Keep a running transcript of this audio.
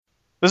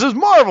This is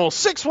Marvel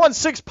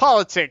 616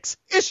 Politics,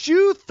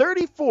 issue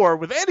 34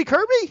 with Andy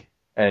Kirby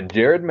and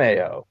Jared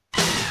Mayo.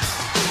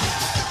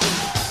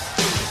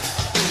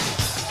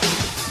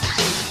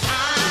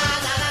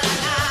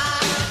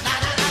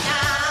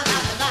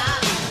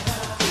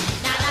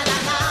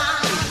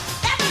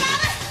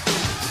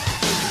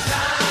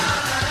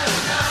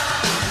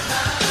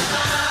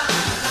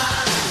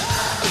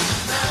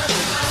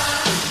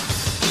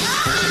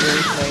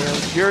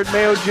 Jared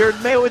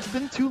Mayo, it's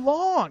been too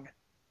long.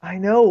 I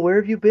know, where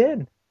have you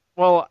been?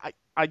 Well,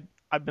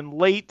 I've been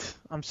late.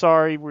 I'm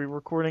sorry, we're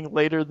recording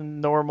later than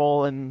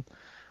normal, and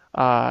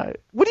what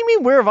do you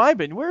mean, where have I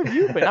been? Where have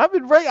you been? I've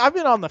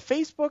been on the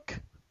Facebook,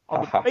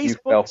 You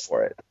fell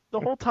for it. the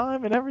whole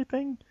time and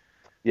everything.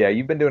 Yeah,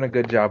 you've been doing a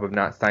good job of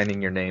not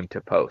signing your name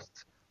to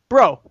posts.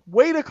 Bro,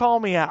 way to call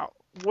me out.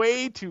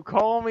 Way to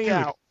call me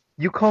out.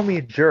 You call me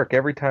a jerk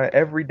every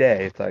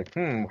day. It's like,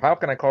 how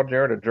can I call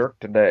Jared a jerk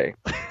today?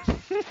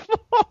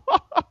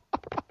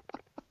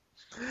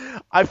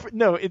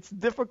 No, it's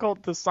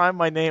difficult to sign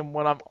my name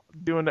when I'm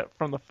doing it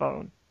from the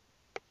phone.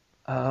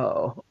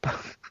 Oh.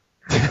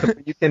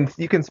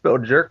 You can spell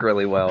jerk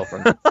really well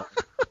from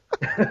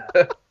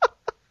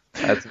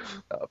That's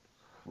tough.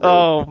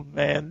 Oh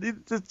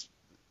man.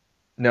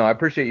 No, I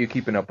appreciate you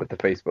keeping up with the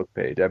Facebook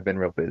page. I've been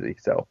real busy,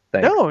 so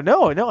thanks. No.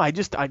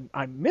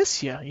 I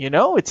miss you. You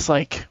know, it's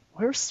like,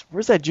 where's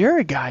that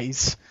Jared guy?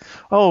 He's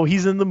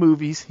in the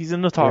movies. He's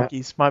in the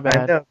talkies. Yeah, my bad.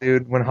 I know,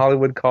 dude. When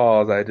Hollywood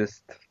calls,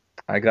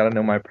 I gotta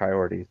know my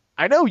priorities.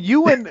 I know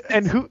you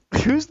and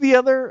who's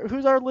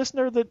our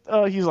listener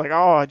that he's like,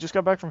 oh, I just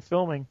got back from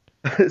filming.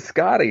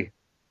 Scotty.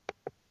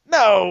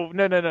 No.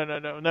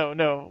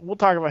 We'll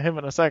talk about him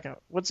in a second.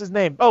 What's his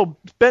name? Oh,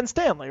 Ben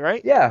Stanley,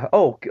 right? Yeah.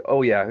 Oh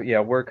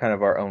yeah. We're kind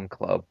of our own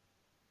club.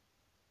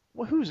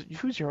 Well,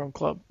 who's your own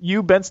club?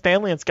 You, Ben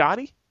Stanley, and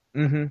Scotty?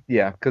 Mm-hmm.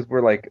 Yeah, because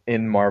we're like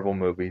in Marvel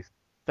movies.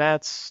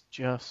 That's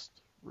just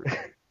rude.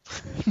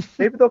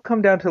 Maybe they'll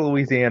come down to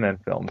Louisiana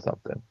and film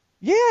something.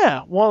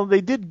 Yeah. Well,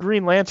 they did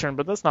Green Lantern,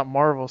 but that's not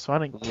Marvel, so I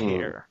didn't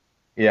care.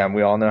 Yeah, and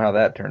we all know how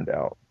that turned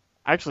out.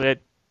 Actually,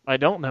 I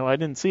don't know. I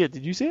didn't see it.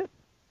 Did you see it?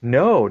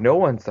 No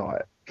one saw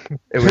it.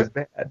 It was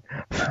bad.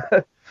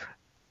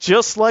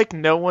 Just like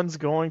no one's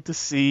going to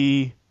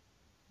see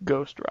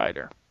Ghost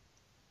Rider.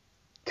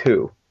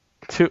 2.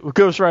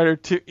 Ghost Rider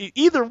 2.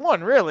 Either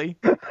one, really.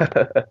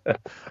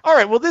 All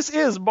right, well, this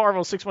is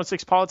Marvel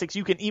 616 Politics.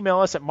 You can email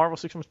us at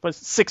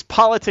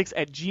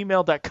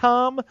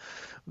marvel616politics@gmail.com.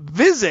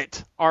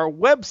 Visit our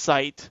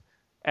website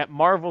at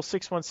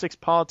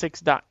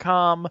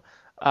marvel616politics.com.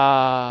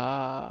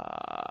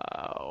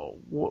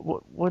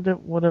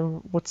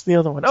 What's the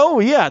other one? Oh,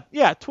 yeah,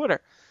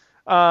 Twitter.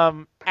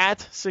 At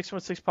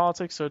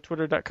 616politics, so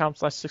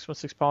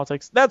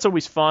twitter.com/616politics. That's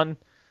always fun.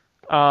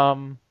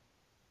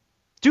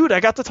 Dude,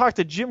 I got to talk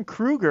to Jim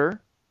Kruger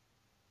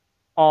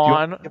on... Do you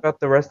want to give out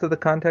the rest of the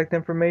contact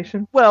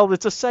information? Well,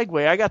 it's a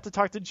segue. I got to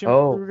talk to Jim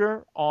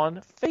Kruger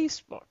on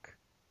Facebook.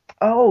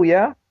 Oh,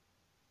 yeah?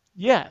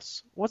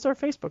 Yes. What's our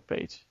Facebook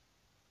page?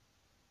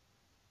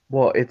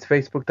 Well, it's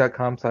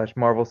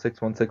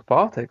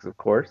facebook.com/marvel616politics, of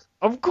course.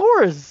 Of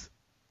course.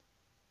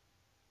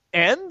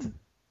 And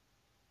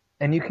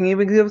you can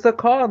even give us a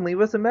call and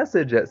leave us a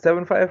message at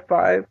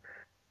 755...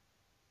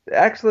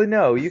 Actually,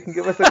 no. You can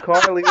give us a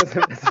call and leave us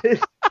a message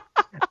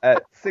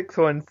at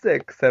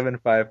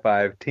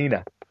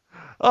 616-755-TINA.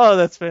 Oh,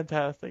 that's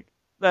fantastic.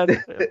 That's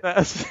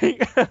fantastic.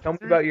 Tell me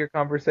about your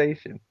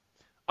conversation.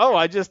 Oh,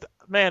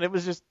 it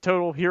was just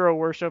total hero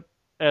worship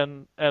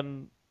and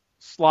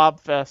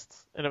slob fest,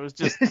 and it was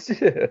just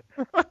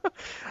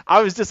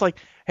I was just like,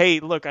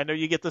 hey, look, I know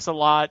you get this a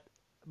lot,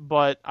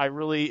 but I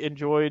really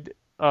enjoyed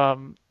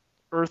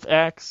Earth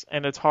X,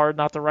 and it's hard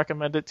not to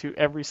recommend it to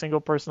every single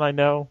person I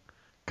know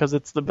because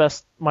it's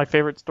my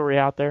favorite story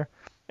out there.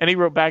 And he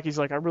wrote back, he's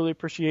like, I really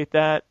appreciate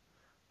that.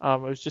 I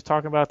was just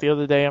talking about it the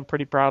other day. I'm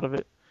pretty proud of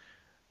it.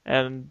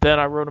 And then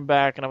I wrote him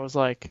back, and I was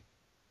like,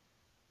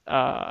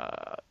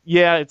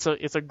 yeah, it's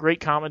a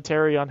great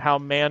commentary on how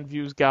man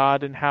views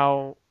God and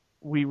how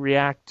we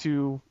react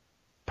to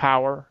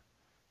power,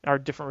 our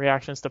different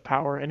reactions to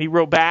power. And he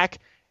wrote back,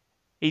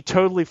 he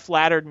totally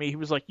flattered me. He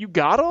was like, you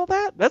got all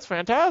that? That's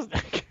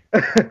fantastic.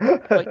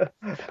 Like,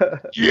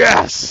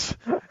 yes,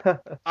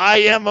 I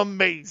am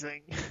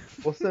amazing.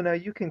 Well, so now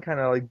you can kind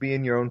of like be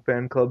in your own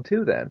fan club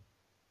too then.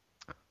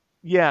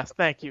 Yes,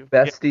 thank you.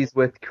 Besties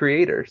with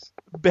creators.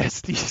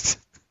 Besties.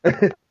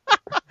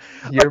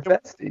 You're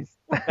besties.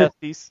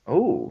 Besties.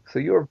 Oh, so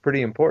you're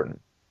pretty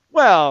important.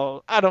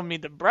 Well, I don't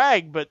mean to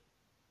brag, but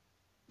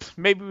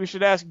maybe we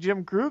should ask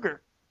Jim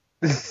Kruger.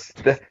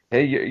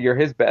 Hey, you're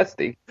his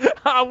bestie.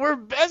 We're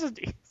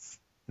besties.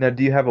 Now,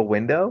 do you have a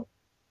window?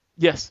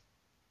 Yes.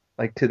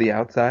 Like to the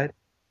outside?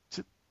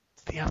 To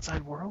the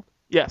outside world?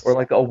 Yes. Or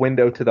like a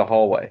window to the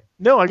hallway?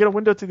 No, I get a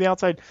window to the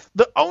outside.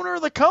 The owner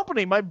of the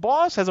company, my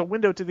boss, has a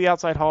window to the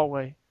outside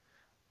hallway,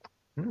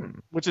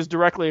 which is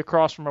directly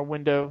across from a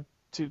window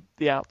to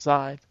the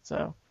outside.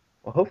 So.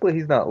 Well, hopefully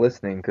he's not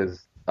listening,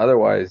 because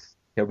otherwise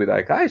he'll be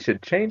like, I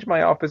should change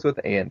my office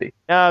with Andy.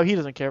 No, he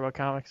doesn't care about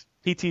comics.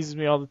 He teases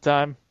me all the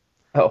time.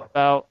 Oh,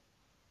 about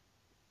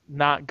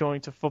not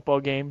going to football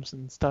games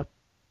and stuff.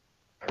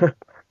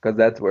 because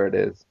that's where it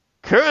is.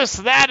 Curse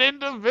that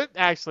individual.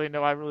 Actually,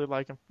 no, I really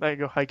like him. I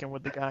go hiking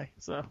with the guy,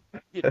 so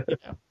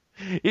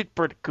it's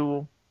pretty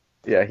cool.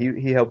 Yeah,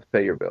 he helps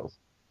pay your bills.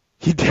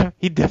 He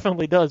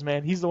definitely does,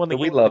 man. He's the one that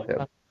So we love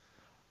him.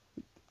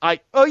 He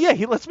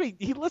lets me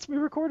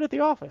record at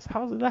the office.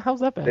 How's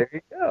that bad? There you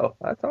go.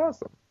 That's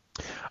awesome.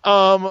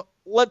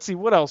 Let's see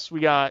what else we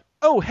got.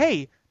 Oh,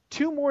 hey,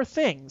 two more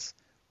things.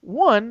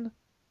 One,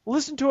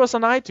 listen to us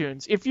on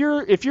iTunes. If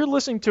you're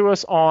listening to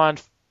us on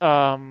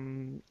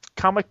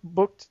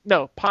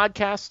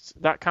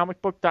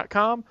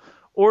podcasts.comicbook.com,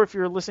 or if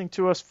you're listening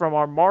to us from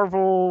our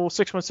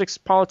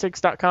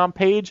Marvel616politics.com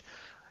page,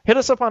 hit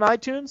us up on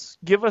iTunes.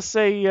 Give us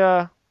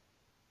a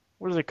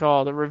what is it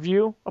called? A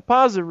review, a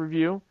positive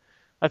review.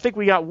 I think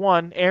we got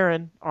one.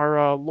 Aaron,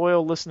 our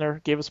loyal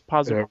listener, gave us a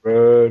positive.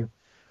 Aaron.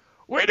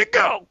 Way to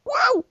go!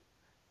 Woo!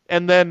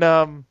 And then,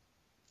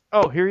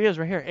 here he is,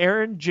 right here.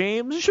 Aaron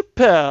James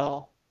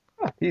Chappelle.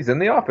 He's in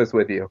the office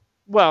with you.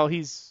 Well,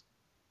 he's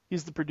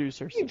the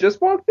producer. So. He just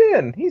walked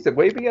in. He's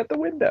waving at the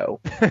window.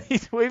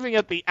 He's waving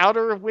at the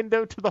outer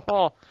window to the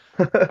hall.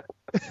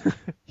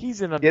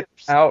 He's in a... Get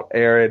out,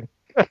 Aaron.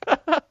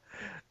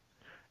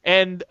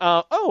 And,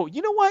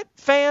 you know what,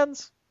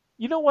 fans?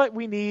 You know what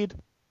we need?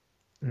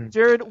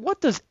 Jared,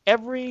 what does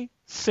every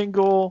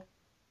single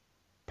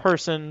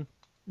person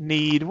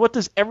need? What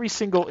does every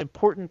single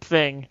important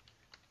thing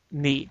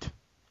need?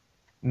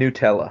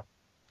 Nutella.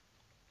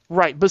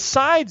 Right.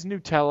 Besides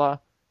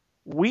Nutella,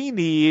 we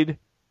need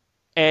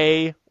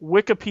a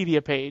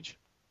Wikipedia page.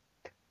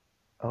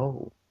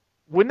 Oh.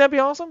 Wouldn't that be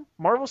awesome?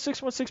 Marvel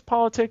 616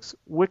 Politics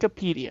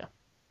Wikipedia.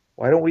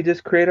 Why don't we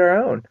just create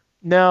our own?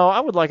 No, I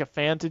would like a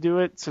fan to do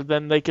it, so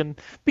then they can...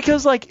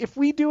 Because, if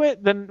we do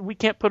it, then we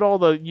can't put all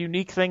the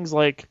unique things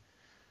like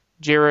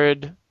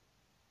Jared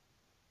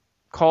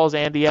calls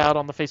Andy out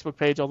on the Facebook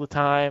page all the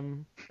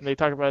time, and they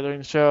talk about it during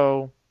the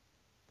show,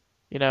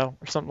 or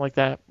something like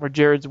that, where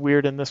Jared's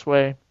weird in this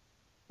way.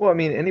 Well, I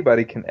mean,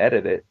 anybody can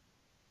edit it.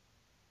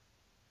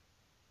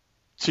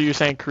 So you're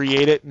saying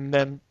create it, and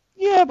then...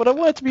 Yeah, but I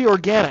want it to be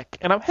organic,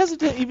 and I'm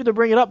hesitant even to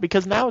bring it up,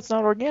 because now it's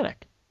not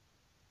organic.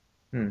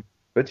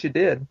 But you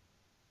did.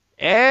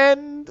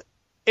 And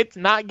it's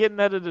not getting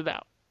edited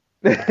out.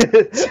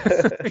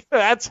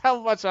 That's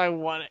how much I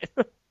want it.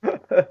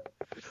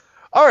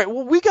 All right,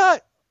 well, we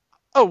got...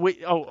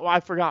 I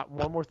forgot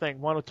one more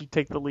thing. Why don't you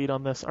take the lead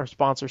on this, our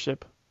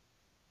sponsorship?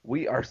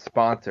 We are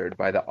sponsored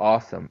by the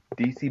awesome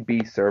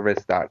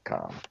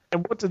DCBService.com.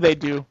 And what do they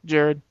do,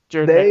 Jared?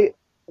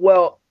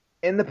 Well,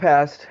 in the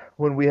past,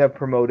 when we have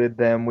promoted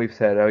them, we've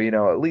said,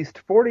 at least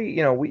 40,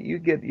 you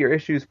get your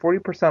issues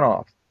 40%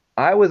 off.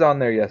 I was on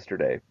there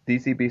yesterday,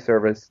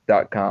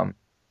 DCBService.com,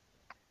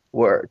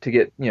 where to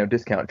get,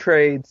 discount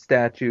trades,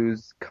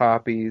 statues,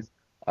 copies,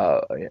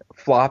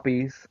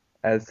 floppies,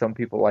 as some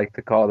people like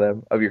to call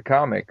them, of your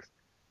comics.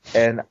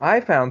 And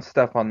I found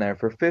stuff on there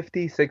for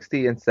 50,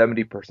 60, and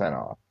 70%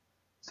 off.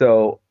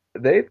 So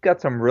they've got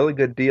some really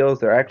good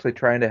deals. They're actually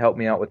trying to help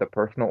me out with a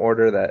personal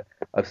order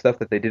of stuff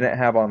that they didn't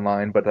have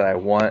online, but that I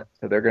want.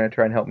 So they're going to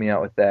try and help me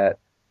out with that.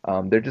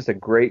 They're just a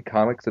great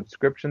comic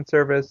subscription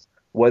service.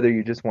 Whether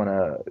you just want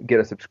to get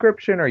a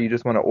subscription or you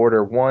just want to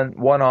order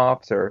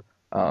one-offs or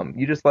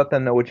you just let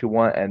them know what you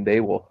want and they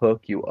will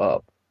hook you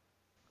up.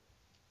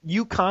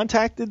 You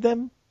contacted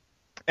them?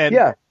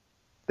 Yeah.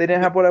 They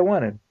didn't have what I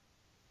wanted.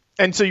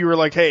 And so you were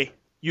like, hey,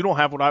 you don't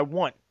have what I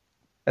want.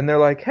 And they're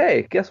like,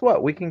 hey, guess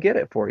what? We can get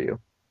it for you.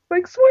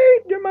 Like,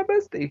 sweet, you're my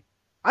bestie.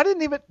 I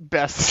didn't even...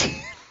 Bestie.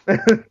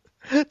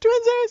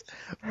 Twinsies.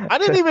 I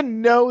didn't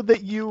even know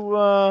that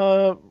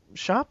you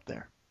shopped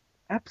there.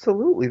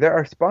 Absolutely. They're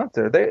our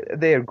sponsor.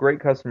 They have great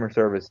customer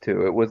service,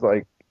 too. It was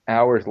like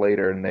hours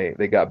later, and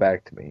they got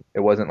back to me.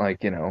 It wasn't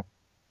like,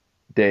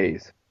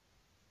 days.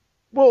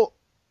 Well,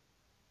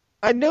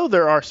 I know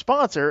they're our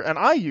sponsor, and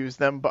I use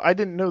them, but I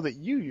didn't know that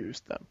you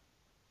used them.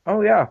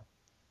 Oh, yeah.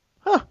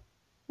 Huh.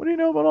 What do you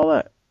know about all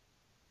that?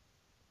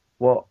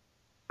 Well,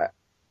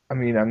 I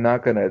mean, I'm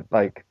not going to,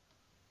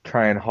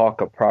 try and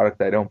hawk a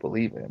product I don't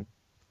believe in.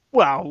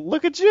 Wow,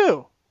 look at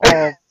you.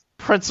 All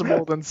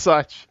principled and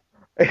such.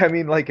 I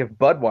mean, if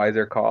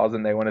Budweiser calls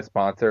and they want to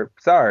sponsor,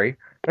 sorry.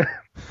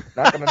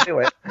 Not going to do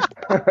it.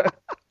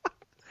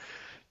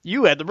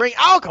 You had to bring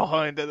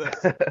alcohol into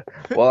this.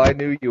 Well, I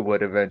knew you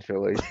would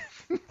eventually.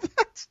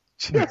 That's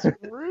just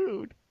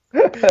rude.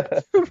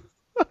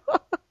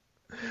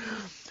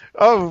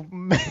 Oh,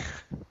 man.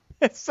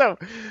 So,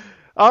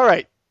 all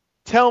right.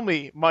 Tell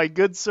me, my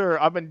good sir,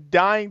 I've been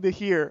dying to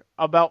hear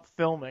about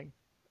filming.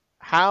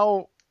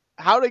 How'd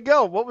it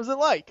go? What was it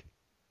like?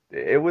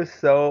 It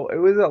was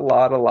a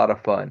lot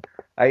of fun.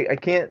 I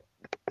can't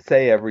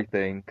say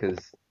everything because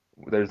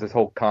there's this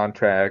whole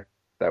contract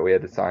that we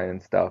had to sign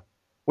and stuff,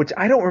 which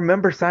I don't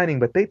remember signing,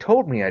 but they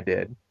told me I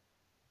did.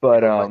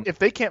 But if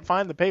they can't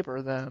find the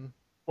paper, then...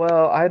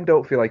 Well, I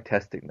don't feel like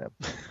testing them.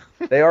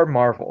 They are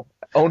Marvel,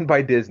 owned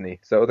by Disney,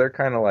 so they're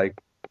kind of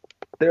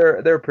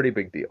they're a pretty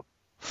big deal.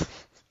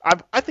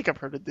 I think I've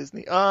heard of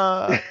Disney.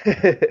 Yeah,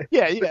 But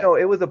yeah. no,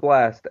 it was a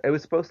blast. It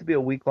was supposed to be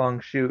a week-long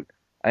shoot.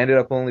 I ended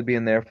up only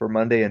being there for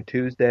Monday and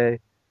Tuesday.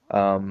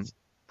 Um,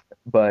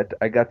 but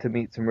I got to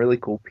meet some really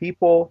cool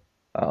people,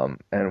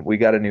 and we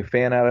got a new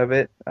fan out of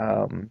it.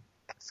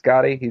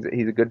 Scotty, he's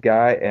a good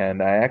guy,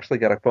 and I actually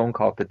got a phone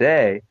call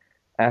today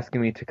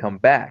asking me to come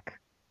back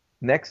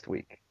next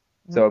week.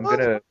 So I'm What?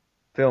 gonna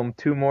film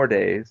 2 more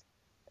days,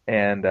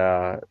 and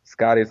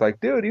Scotty's like,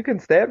 dude, you can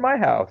stay at my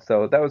house.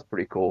 So that was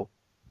pretty cool.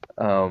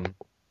 Um,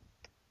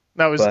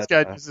 No, but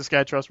is this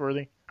guy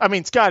trustworthy? I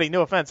mean, Scotty,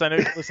 no offense. I know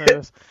you listen to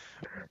this,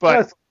 but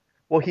plus,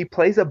 well, he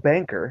plays a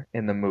banker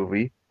in the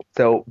movie,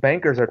 so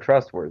bankers are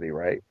trustworthy,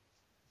 right?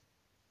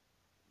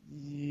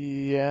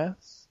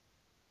 yes.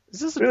 Is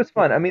this a But it was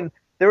fun. I mean,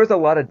 there was a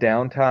lot of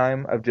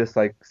downtime of just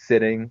like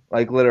sitting,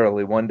 like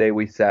literally one day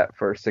we sat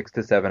for 6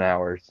 to 7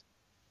 hours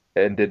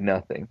and did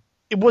nothing.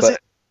 was But it?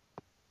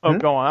 Oh, hmm?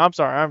 go on. I'm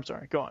sorry. I'm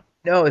sorry. Go on.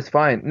 No, it's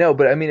fine. No,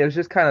 but I mean, it was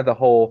just kind of the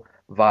whole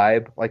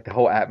vibe, like the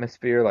whole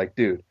atmosphere. Like,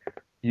 dude,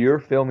 you're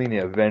filming the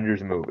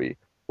Avengers movie.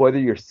 Whether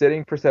you're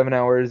sitting for 7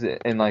 hours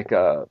in like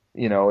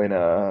in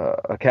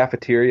a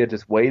cafeteria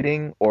just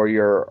waiting, or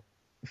you're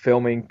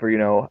filming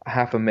for,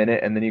 half a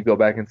minute and then you go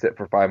back and sit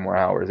for 5 more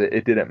hours,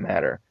 it didn't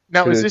matter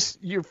Now, because is it was this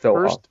your so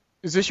awesome. first?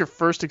 Is this your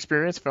first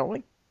experience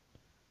filming?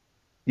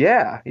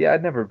 Yeah, yeah,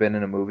 I'd never been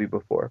in a movie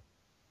before.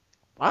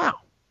 Wow.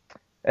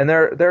 And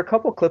there are a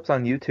couple clips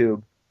on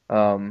YouTube,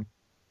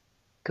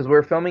 because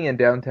we're filming in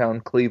downtown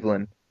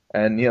Cleveland,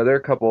 and there are a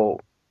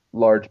couple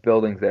large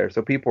buildings there,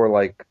 so people are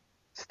like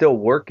still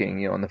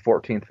working, on the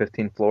 14th,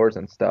 15th floors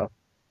and stuff,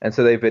 and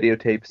so they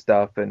videotape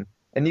stuff, and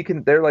you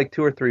can there are like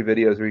 2 or 3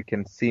 videos where you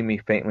can see me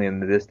faintly in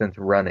the distance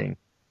running,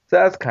 so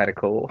that's kind of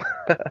cool.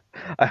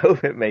 I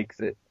hope it makes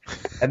it.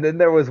 And then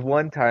there was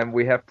one time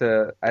I had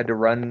to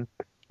run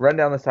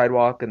down the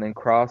sidewalk and then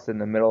cross in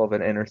the middle of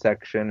an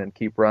intersection and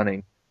keep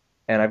running,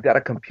 and I've got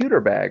a computer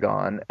bag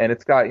on, and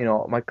it's got,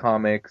 my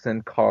comics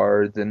and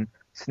cards and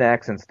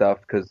snacks and stuff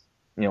because,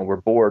 we're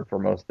bored for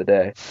most of the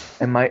day.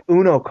 And my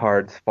Uno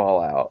cards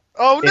fall out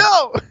Oh in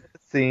no! the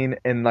scene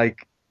and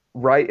like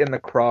right in the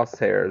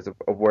crosshairs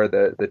of where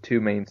the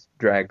two main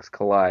drags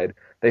collide.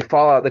 They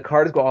fall out, the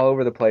cards go all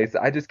over the place.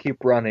 I just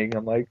keep running.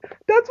 I'm like,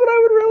 that's what I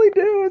would really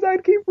do is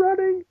I'd keep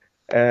running.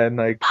 And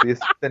like the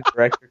assistant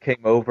director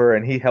came over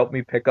and he helped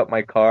me pick up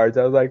my cards.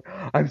 I was like,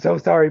 I'm so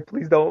sorry,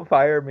 please don't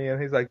fire me.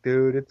 And he's like,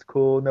 dude, it's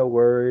cool, no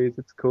worries,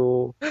 it's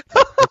cool.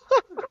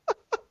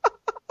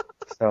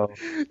 So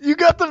You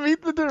got to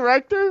meet the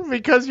director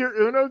because your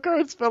Uno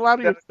cards fell out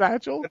of no, your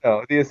satchel.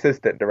 no, the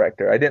assistant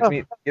director. I didn't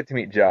Oh, get to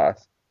meet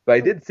Joss, but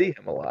I did see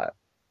him a lot.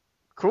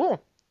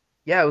 cool.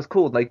 Yeah, it was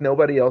cool. Like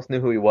nobody else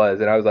knew who he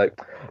was, and I was like,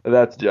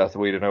 "That's Joss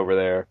Whedon over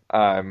there.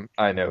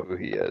 I know who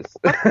he is."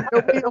 How did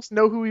nobody else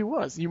know who he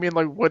was? You mean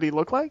like what he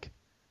looked like?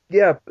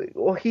 Yeah,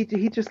 well, he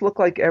just looked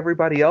like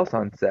everybody else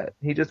on set.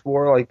 He just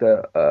wore like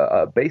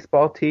a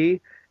baseball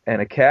tee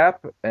and a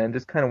cap, and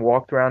just kind of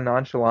walked around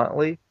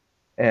nonchalantly.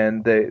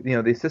 And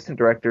the assistant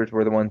directors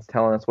were the ones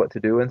telling us what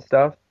to do and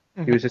stuff.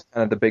 He Hmm. was just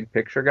kind of the big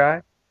picture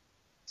guy.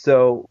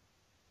 So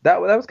that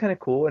was kind of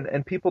cool,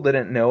 and people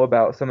didn't know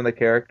about some of the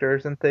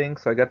characters and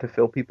things, so I got to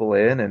fill people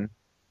in,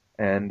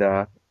 and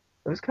it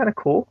was kind of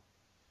cool.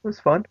 It was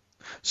fun.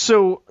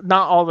 So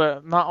not all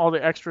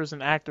the extras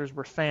and actors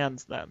were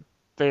fans then.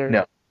 They're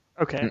No,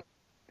 okay.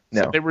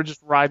 So no. they were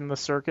just riding the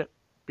circuit,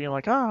 being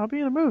like, "Ah, I'll be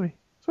in a movie."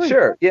 Sweet.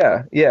 Sure,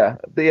 yeah, yeah.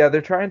 They're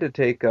trying to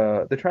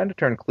they're trying to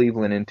turn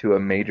Cleveland into a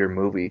major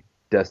movie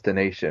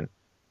destination,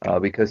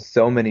 because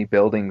so many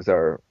buildings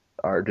are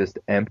just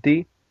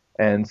empty,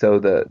 and so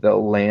the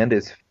land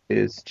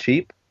is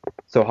cheap.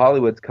 So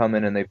Hollywood's come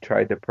in and they've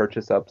tried to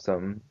purchase up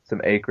some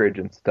acreage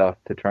and stuff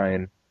to try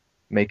and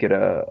make it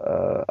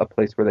a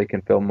place where they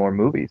can film more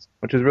movies,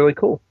 which is really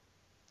cool.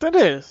 That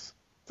is.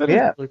 That is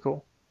Yeah. really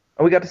cool.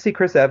 And we got to see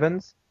Chris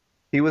Evans.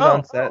 He was Oh,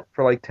 on set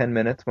for like 10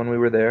 minutes when we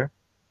were there.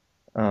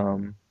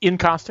 Um, in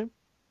costume.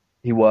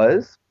 he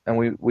was, and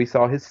we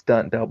saw his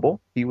stunt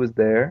double. He was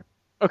there.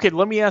 Okay,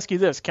 let me ask you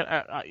this.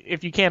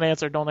 If you can't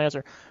answer, don't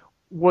answer.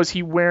 Was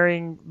he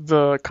wearing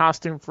the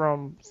costume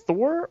from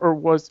Thor, or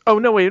was? Oh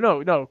no, wait,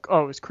 no, no.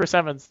 Oh, it was Chris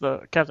Evans, the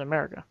Captain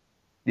America.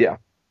 Yeah.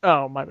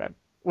 Oh, my bad.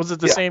 Was it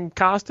the Yeah. same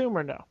costume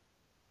or no?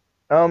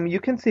 You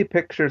can see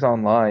pictures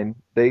online.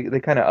 They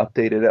kind of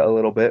updated it a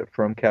little bit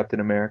from Captain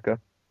America.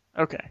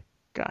 Okay,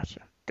 gotcha,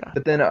 gotcha.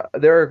 But then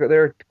there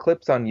are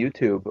clips on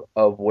YouTube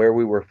of where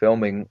we were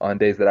filming on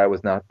days that I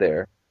was not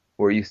there,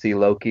 where you see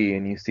Loki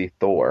and you see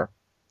Thor.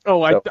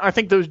 Oh, So I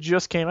think those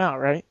just came out,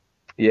 right?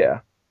 yeah.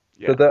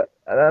 So Yeah.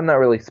 I'm not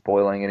really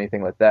spoiling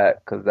anything like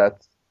that because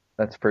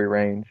that's free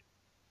range.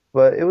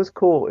 But it was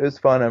cool. It was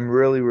fun. I'm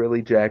really,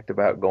 really jacked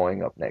about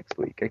going up next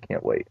week. I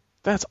can't wait.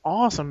 That's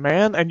awesome,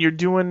 man. And you're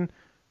doing.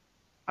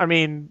 I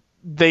mean,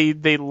 they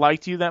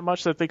liked you that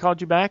much that they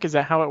called you back. Is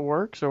that how it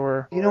works,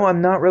 or?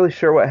 I'm not really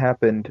sure what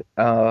happened.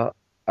 I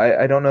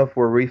don't know if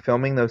we're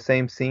refilming those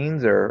same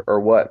scenes or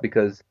what,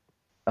 because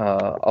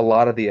a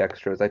lot of the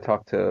extras I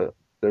talked to,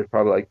 there's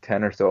probably like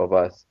 10 or so of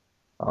us,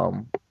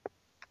 um,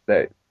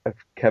 that I've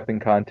kept in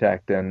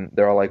contact, and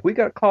they're all like, "We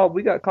got called,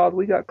 we got called,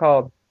 we got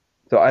called."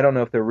 So I don't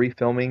know if they're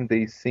refilming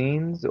these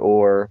scenes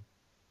or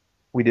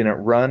we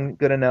didn't run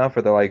good enough,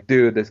 or they're like,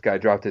 "Dude, this guy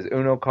dropped his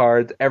Uno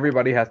cards.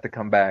 Everybody has to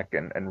come back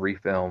and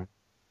refilm."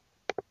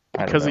 I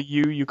don't Because know. of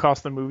you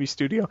cost the movie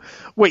studio.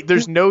 Wait,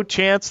 there's no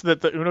chance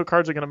that the Uno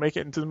cards are going to make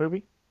it into the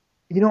movie?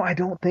 I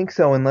don't think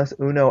so unless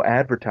Uno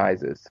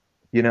advertises,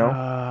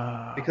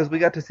 because we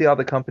got to see all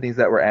the companies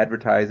that were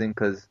advertising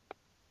because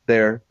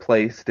they're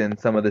placed in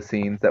some of the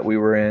scenes that we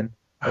were in.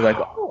 I was like,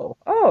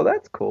 oh,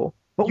 that's cool.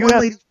 But one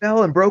lady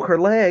fell and broke her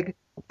leg.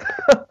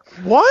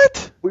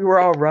 What? We were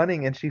all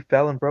running and she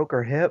fell and broke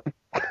her hip.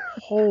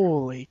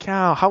 Holy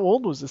cow. How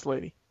old was this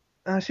lady?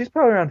 She's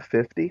probably around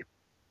 50.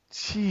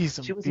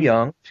 Jeez. She was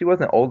young. She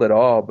wasn't old at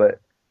all, but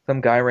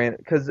some guy ran.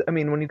 Because, I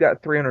mean, when you've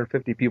got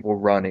 350 people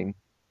running,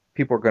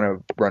 people are going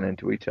to run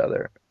into each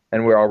other.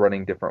 And we're all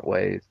running different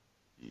ways.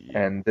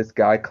 And this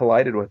guy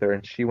collided with her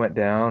and she went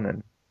down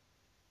and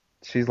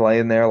she's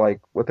laying there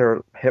like with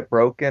her hip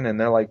broken. And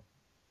they're like,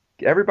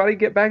 everybody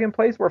get back in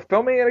place. We're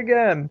filming it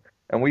again.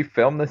 And we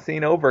filmed the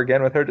scene over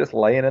again with her just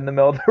laying in the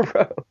middle of the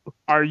road.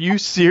 Are you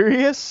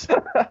serious?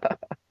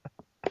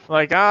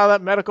 Like,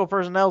 that medical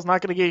personnel's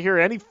not going to get here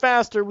any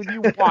faster with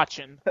you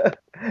watching.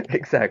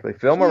 Exactly.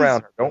 Film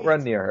around her. Don't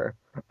run near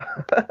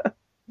her.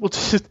 We'll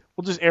just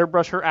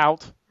airbrush her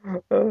out.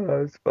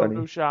 Oh, it's funny.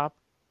 Photoshop.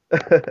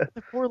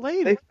 The poor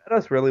lady. They fed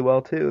us really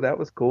well too. That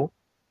was cool.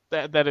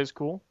 That is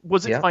cool.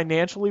 Was it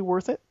financially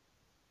worth it?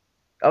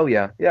 Oh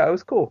yeah, it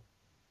was cool.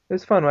 It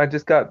was fun. I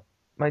just got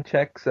my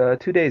checks 2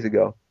 days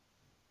ago.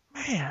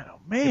 Man, oh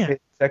man! I paid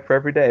a check for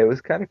every day. It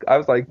was I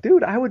was like,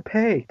 dude, I would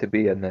pay to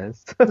be in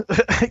this.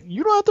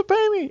 You don't have to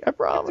pay me. I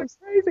promise.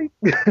 That's crazy.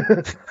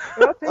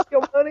 I'll take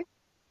your money.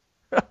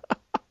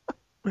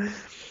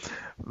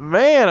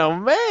 Man, oh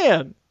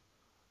man!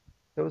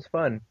 It was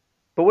fun.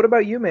 But what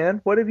about you,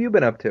 man? What have you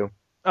been up to?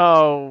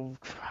 Oh,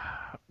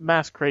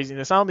 mass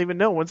craziness. I don't even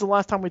know. When's the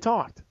last time we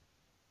talked?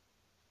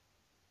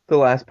 The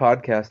last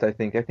podcast, I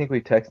think. I think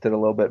we texted a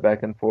little bit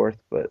back and forth,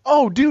 but...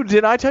 Oh, dude,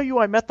 did I tell you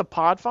I met the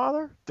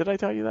Podfather? Did I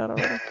tell you that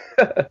already?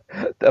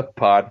 The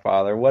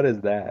Podfather, what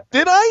is that?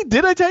 Did I?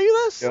 Did I tell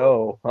you this?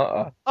 No,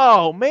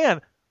 Oh,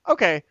 man.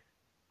 Okay.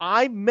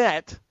 I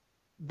met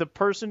the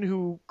person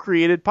who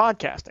created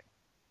podcasting.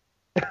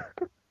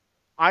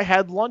 I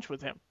had lunch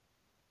with him.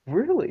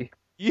 Really?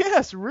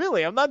 Yes,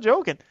 really. I'm not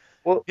joking.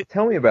 Well,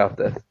 tell me about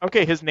this.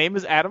 Okay, his name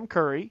is Adam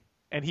Curry,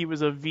 and he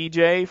was a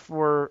VJ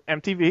for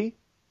MTV.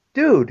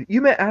 Dude,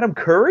 you met Adam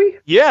Curry?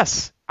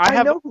 Yes.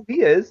 I know who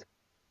he is.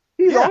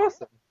 He's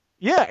awesome.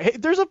 Yeah, hey,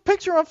 there's a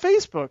picture on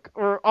Facebook,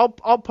 or I'll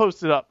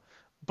post it up.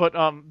 But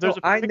there's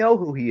I know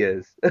who he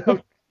is.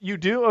 Oh, you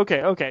do? Okay,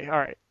 all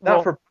right.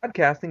 Not for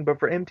podcasting, but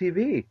for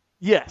MTV.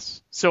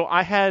 Yes. So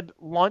I had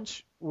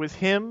lunch with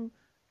him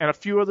and a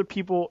few other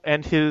people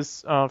and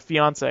his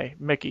fiance,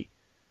 Mickey.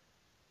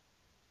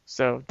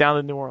 So down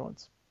in New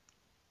Orleans.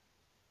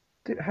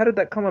 Dude, how did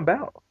that come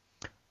about?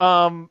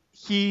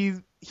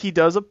 He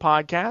does a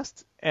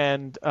podcast,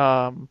 and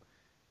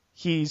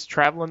he's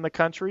traveling the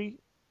country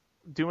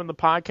doing the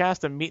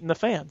podcast and meeting the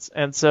fans.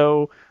 And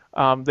so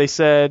they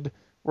said,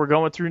 we're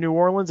going through New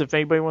Orleans if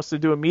anybody wants to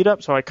do a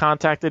meetup. So I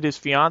contacted his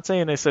fiance,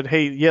 and they said,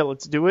 hey, yeah,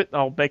 let's do it.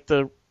 I'll make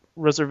the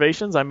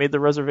reservations. I made the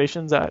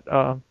reservations at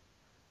a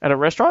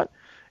restaurant,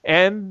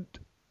 and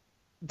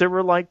there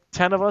were like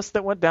 10 of us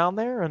that went down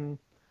there. And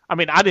I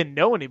mean, I didn't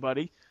know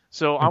anybody,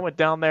 so I went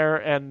down there,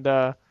 and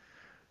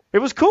it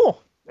was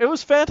cool. It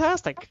was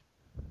fantastic.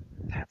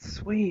 That's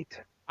sweet.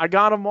 I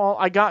got them all.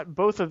 I got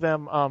both of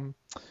them,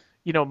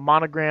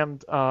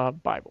 monogrammed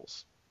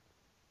Bibles.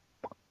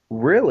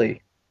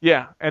 Really?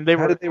 Yeah, and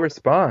How did they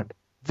respond?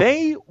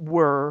 They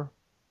were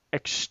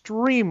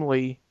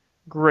extremely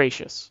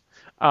gracious.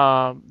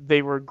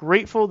 They were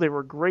grateful. They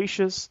were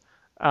gracious.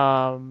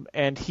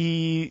 And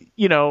he,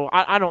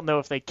 I don't know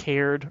if they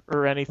cared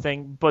or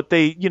anything, but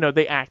they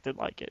acted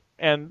like it.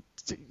 And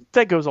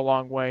that goes a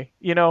long way.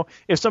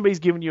 If somebody's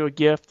giving you a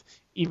gift,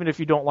 even if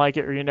you don't like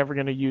it or you're never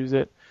going to use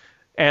it.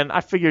 And I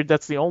figured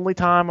that's the only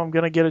time I'm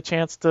going to get a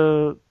chance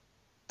to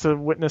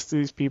witness to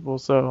these people.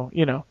 So,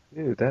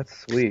 Dude,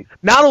 that's sweet.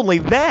 Not only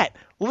that,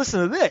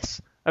 listen to this,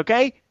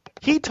 okay?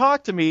 He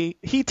talked to me.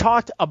 He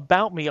talked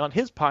about me on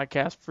his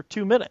podcast for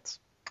 2 minutes.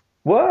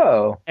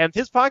 Whoa. And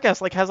his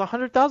podcast has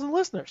 100,000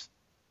 listeners.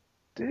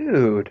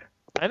 Dude.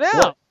 I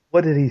know.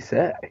 What did he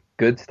say?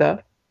 Good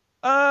stuff?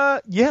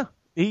 Yeah.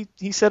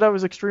 He said I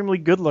was extremely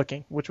good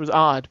looking, which was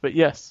odd, but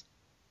yes.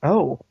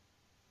 Oh,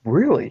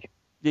 really?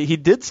 He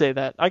did say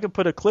that. I could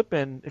put a clip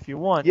in if you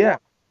want. Yeah.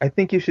 I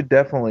think you should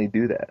definitely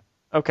do that.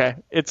 Okay.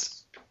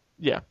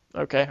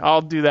 Okay.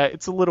 I'll do that.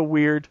 It's a little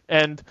weird.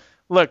 And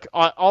look,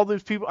 all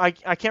those people, I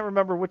can't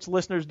remember which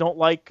listeners don't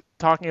like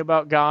talking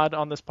about God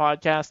on this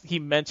podcast. He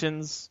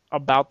mentions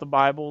about the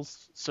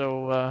Bibles,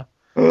 so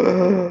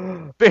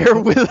bear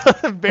with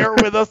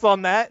us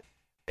on that.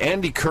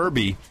 Andy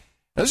Kirby,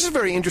 now this is a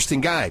very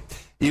interesting guy.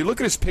 You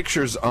look at his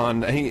pictures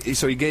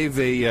so he gave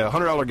a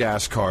 $100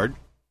 gas card.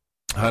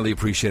 Highly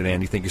appreciated,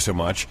 Andy. Thank you so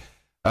much.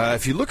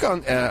 If you look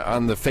on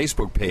the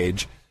Facebook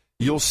page,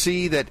 you'll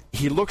see that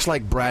he looks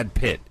like Brad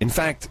Pitt. In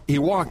fact, he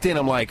walked in,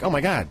 I'm like, oh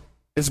my God,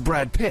 it's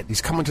Brad Pitt.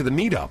 He's coming to the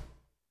meetup.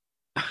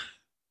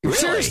 Really?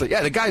 Seriously,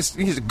 yeah,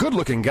 he's a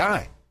good-looking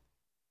guy.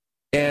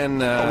 And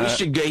we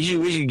should get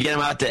him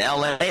out to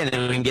L.A. and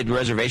then we can get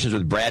reservations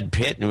with Brad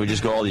Pitt and we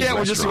just go all these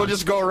restaurants. We'll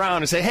just go around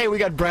and say, hey, we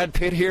got Brad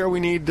Pitt here.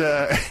 We need.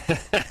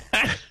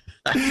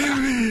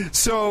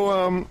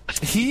 So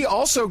he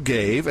also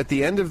gave at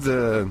the end of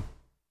the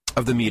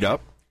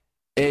meetup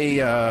a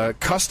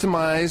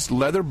customized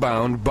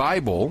leather-bound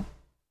Bible.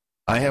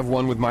 I have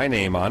one with my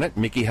name on it.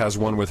 Mickey has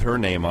one with her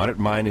name on it.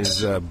 Mine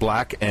is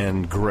black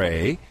and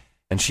gray,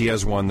 and she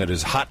has one that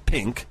is hot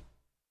pink.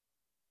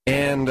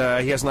 And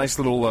he has a nice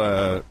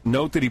little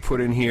note that he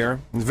put in here.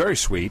 It's very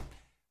sweet.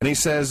 And he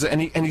says,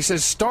 he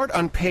says, start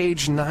on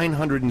page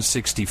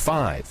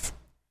 965.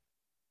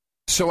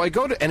 So I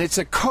go to, and it's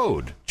a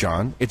code,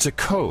 John. It's a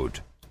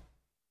code.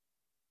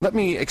 Let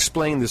me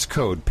explain this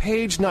code.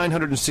 Page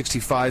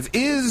 965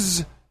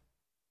 is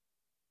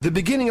the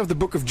beginning of the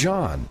book of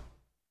John.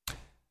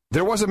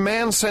 There was a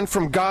man sent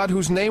from God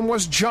whose name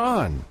was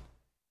John.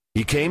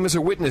 He came as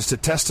a witness to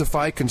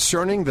testify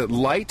concerning the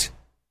light,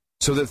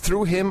 so that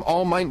through him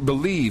all might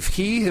believe.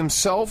 He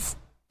himself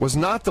was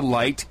not the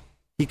light.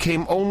 He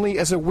came only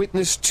as a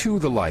witness to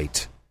the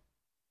light.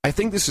 I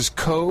think this is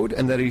code,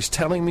 and that he's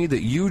telling me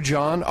that you,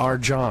 John, are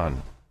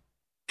John,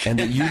 and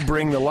that you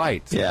bring the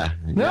light. Yeah.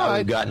 Now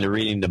we've gotten to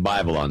reading the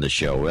Bible on the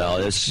show.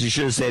 Well, you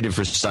should have saved it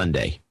for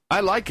Sunday. I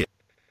like it.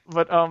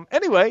 But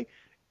anyway,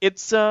 it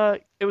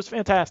was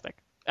fantastic.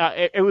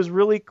 It was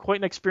really quite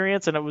an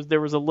experience, and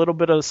there was a little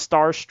bit of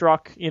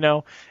starstruck,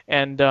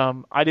 and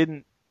I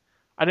didn't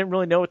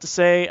really know what to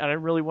say. I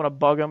didn't really want to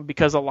bug them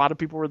because a lot of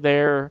people were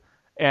there,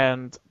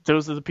 and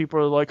those are the people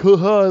who are like, "Ha,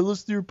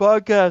 listen to your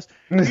podcast.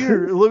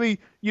 Here, let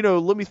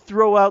me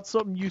throw out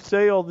something you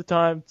say all the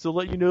time to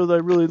let you know that I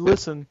really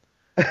listen."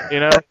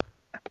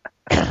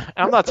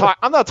 I'm not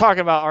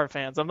talking about our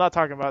fans. I'm not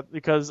talking about,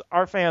 because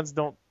our fans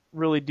don't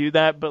really do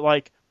that. But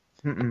like,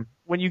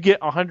 when you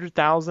get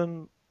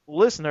 100,000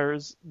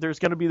 listeners, there's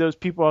going to be those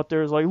people out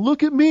there who's like,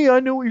 "Look at me, I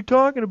know what you're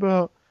talking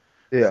about."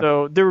 Yeah.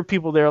 So there were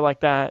people there like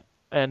that.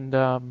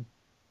 And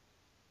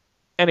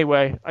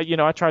anyway,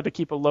 I tried to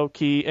keep it low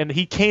key, and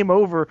he came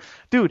over,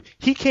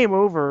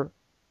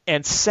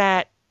 and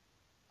sat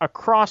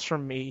across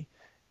from me,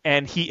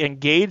 and he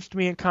engaged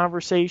me in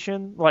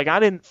conversation. Like, I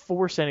didn't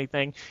force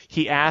anything.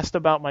 He asked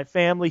about my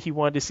family. He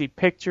wanted to see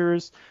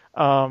pictures.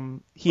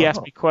 He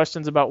asked me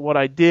questions about what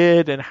I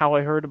did and how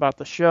I heard about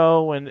the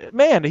show. And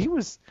man, he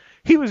was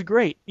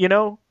great,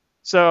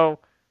 So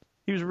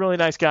he was a really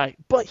nice guy.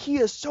 But he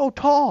is so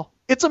tall.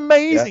 It's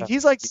amazing. Yeah,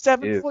 he's like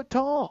 7 foot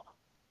tall.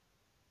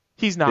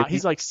 He's not.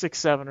 He's like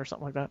 6'7" or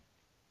something like that.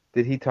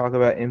 Did he talk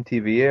about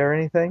MTV or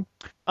anything?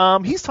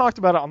 He's talked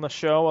about it on the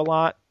show a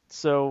lot,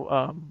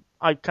 so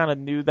I kind of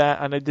knew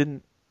that, and I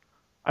didn't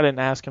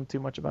ask him too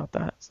much about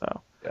that.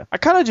 So yeah. I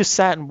kind of just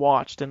sat and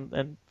watched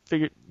and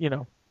figured,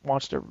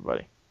 watched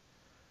everybody.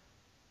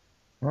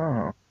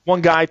 Oh.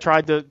 One guy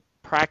tried to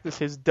practice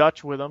his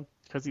Dutch with him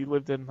because he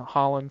lived in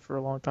Holland for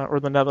a long time, or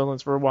the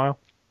Netherlands for a while.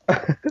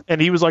 And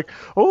he was like,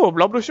 "Oh,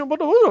 blah, blah, blah,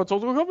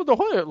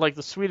 blah," like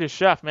the Swedish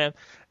chef, man.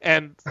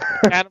 And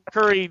Adam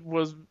Curry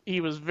was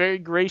very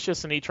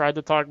gracious, and he tried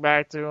to talk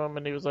back to him,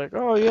 and he was like,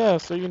 "Oh yeah,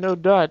 so you know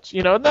Dutch,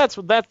 and that's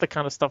the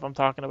kind of stuff I'm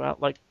talking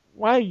about. Like,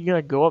 why are you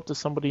gonna go up to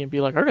somebody and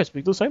be like, I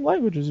speak the same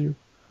language as you?"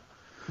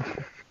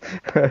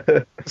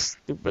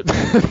 Stupid.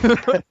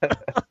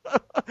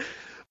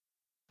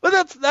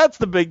 But that's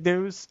the big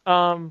news.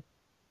 We're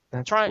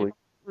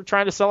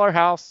trying to sell our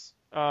house.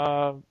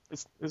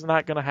 It's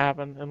not going to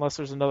happen unless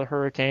there's another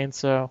hurricane,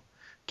 so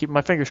keeping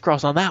my fingers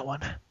crossed on that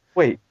one.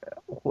 Wait,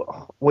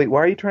 why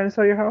are you trying to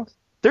sell your house?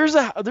 There's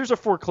a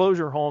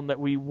foreclosure home that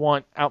we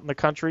want out in the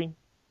country,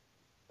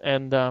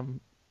 and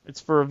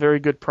it's for a very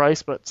good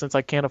price, but since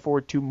I can't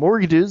afford 2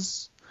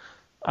 mortgages,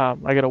 I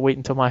got to wait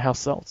until my house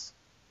sells.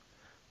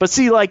 But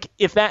see, like,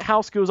 if that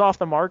house goes off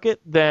the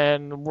market,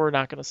 then we're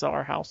not going to sell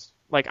our house.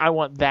 Like, I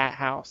want that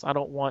house. I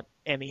don't want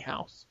any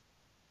house.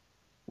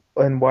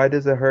 And why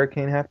does a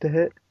hurricane have to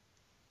hit?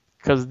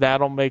 Because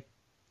that'll make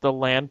the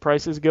land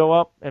prices go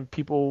up, and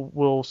people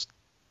will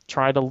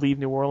try to leave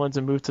New Orleans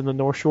and move to the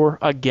North Shore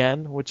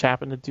again, which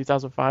happened in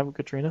 2005 with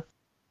Katrina.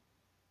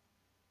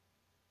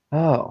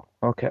 Oh,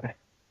 okay.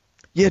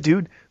 Yeah,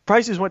 dude.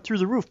 Prices went through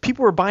the roof.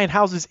 People were buying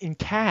houses in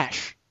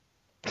cash.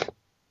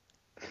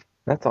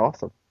 That's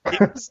awesome.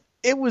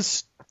 It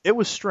was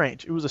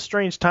strange. It was a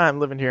strange time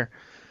living here.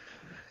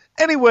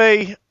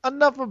 Anyway,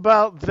 enough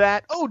about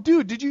that. Oh,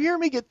 dude, did you hear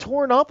me get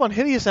torn up on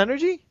Hideous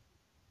Energy?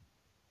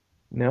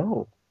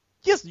 No.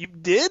 Yes, you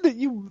did.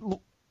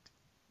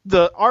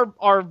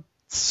 Our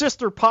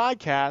sister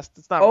podcast.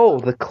 It's not. Oh,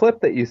 the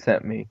clip that you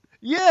sent me.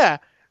 Yeah,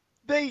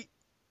 they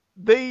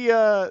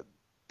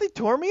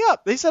tore me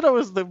up. They said I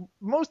was the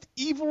most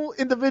evil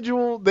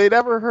individual they'd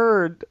ever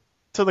heard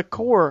to the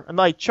core, and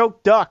I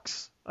choked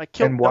ducks. I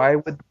killed.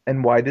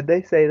 And why did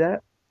they say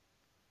that?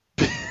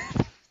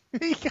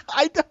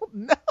 I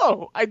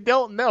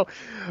don't know.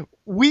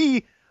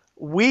 We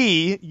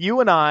you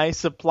and I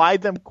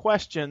supplied them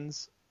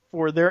questions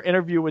for their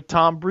interview with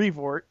Tom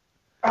Brevoort.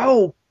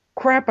 Oh,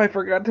 crap, I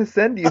forgot to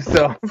send you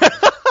some.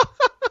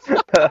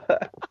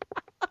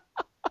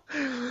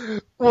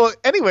 Well,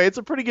 anyway, it's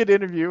a pretty good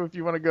interview if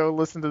you want to go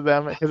listen to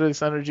them at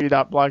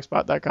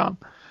hideousenergy.blogspot.com.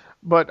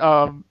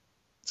 But,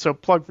 so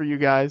plug for you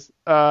guys.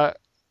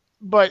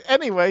 But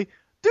anyway,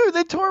 dude,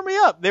 they tore me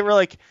up. They were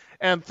like,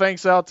 and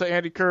thanks out to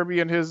Andy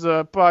Kirby and his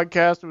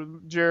podcast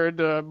with Jared,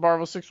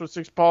 Marvel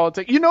 616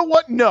 Politics. You know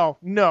what? No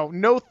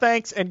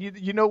thanks. And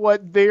you know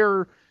what?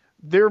 They're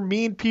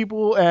mean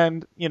people,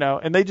 and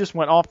and they just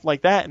went off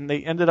like that, and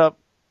they ended up,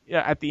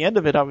 at the end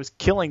of it, I was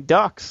killing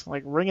ducks,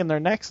 like wringing their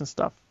necks and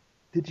stuff.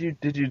 Did you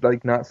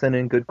like not send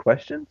in good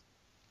questions?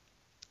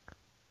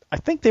 I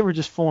think they were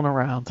just fooling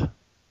around.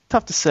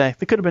 Tough to say.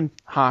 They could have been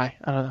high.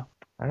 I don't know.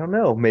 I don't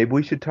know. Maybe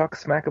we should talk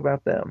smack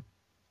about them.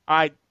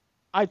 I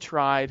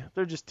tried.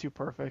 They're just too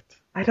perfect.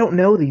 I don't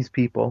know these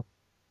people.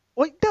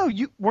 Wait, no,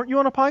 weren't you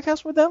on a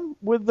podcast with them?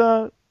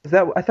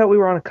 I thought we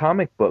were on a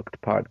comic book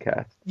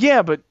podcast.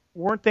 Yeah, but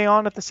weren't they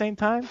on at the same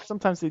time?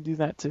 Sometimes they do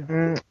that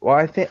too. Well,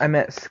 I think I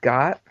met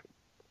Scott.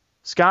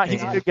 Scott,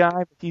 he's a good guy,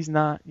 but he's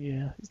not.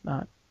 Yeah, he's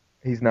not.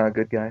 He's not a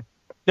good guy.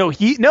 No.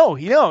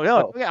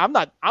 Oh. I'm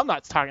not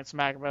talking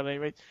smack about it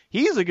anyway.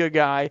 He's a good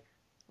guy.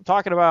 I'm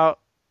talking about.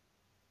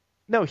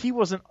 No, he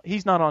wasn't.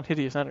 He's not on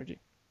Hideous Energy.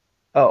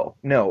 Oh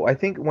no, I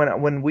think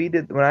when we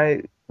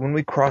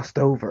crossed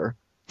over,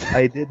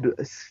 I did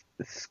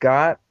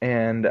Scott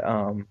and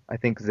I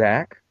think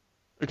Zach.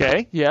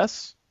 Okay.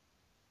 Yes.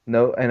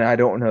 No, and I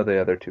don't know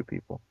the other two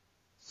people.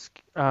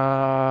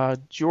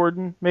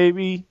 Jordan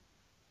maybe,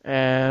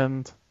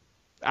 and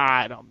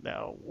I don't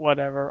know.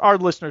 Whatever. Our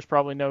listeners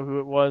probably know who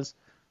it was.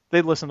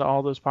 They listen to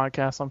all those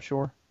podcasts, I'm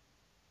sure.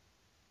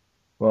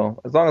 Well,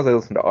 as long as they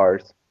listen to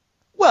ours.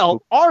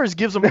 Well, ours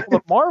gives them all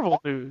the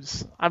Marvel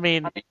news. I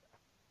mean,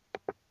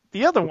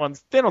 the other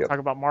ones, they don't talk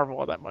about Marvel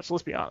all that much.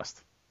 Let's be honest.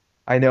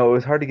 I know. It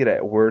was hard to get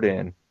a word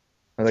in.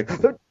 I was like,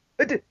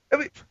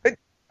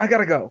 I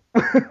gotta go.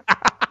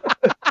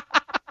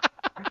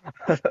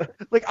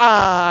 Like,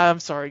 I'm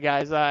sorry,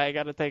 guys. I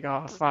gotta take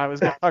off. I was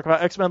gonna talk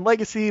about X-Men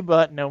Legacy,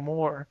 but no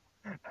more.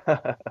 All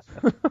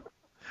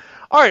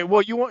right.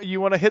 Well, you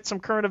want to hit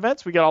some current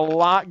events? We got a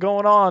lot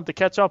going on to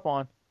catch up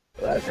on.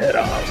 Let's head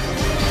off.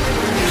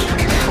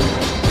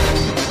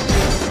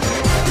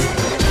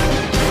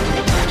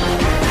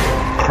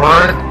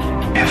 Current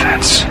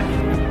events.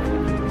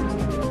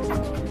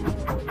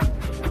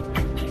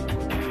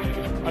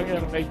 I'm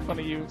gonna make fun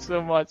of you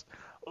so much.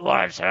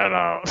 Let's head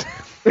out.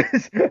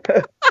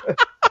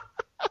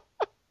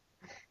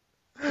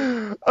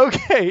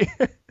 Okay.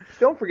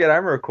 Don't forget,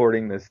 I'm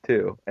recording this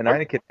too, and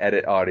I can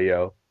edit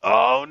audio.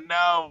 Oh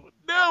no!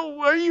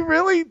 Are you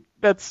really?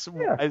 That's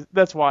wise.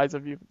 That's wise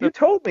of you. You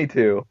told me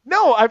to.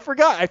 No, I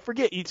forgot. I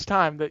forget each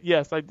time that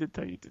yes, I did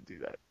tell you to do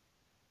that.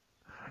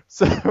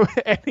 So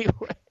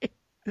anyway,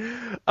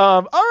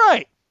 all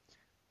right.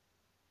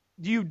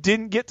 You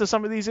didn't get to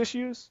some of these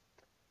issues?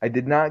 I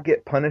did not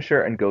get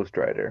Punisher and Ghost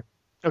Rider.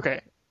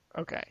 Okay.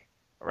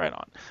 Right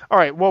on. All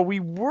right. Well, we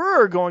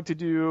were going to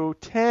do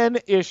 10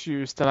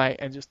 issues tonight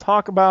and just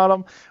talk about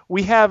them.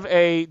 We have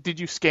did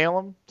you scale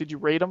them? Did you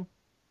rate them?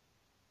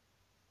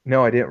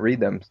 No, I didn't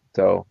read them,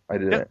 so I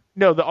didn't.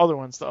 No, the other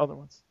ones.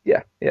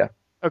 Yeah.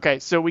 Okay,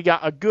 so we got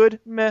a good,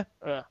 meh,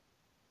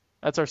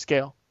 That's our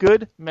scale.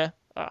 Good, meh,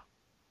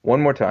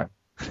 One more time.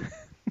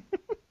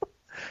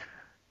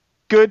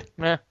 Good,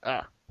 meh,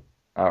 All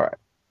right. All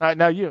right,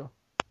 now you.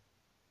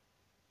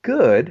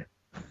 Good,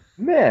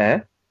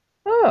 meh,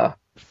 What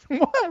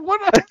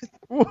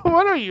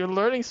are you,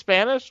 learning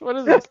Spanish? What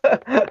is this?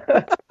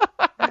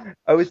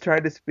 I was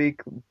trying to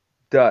speak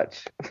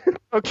Dutch.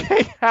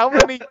 Okay, how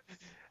many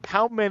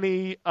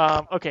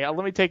okay,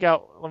 let me take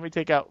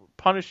out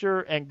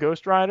Punisher and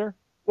Ghost Rider.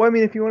 Well, I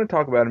mean, if you want to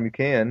talk about them, you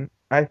can.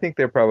 I think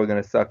they're probably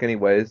going to suck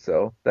anyways,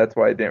 so that's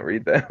why I didn't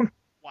read them.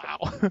 Wow.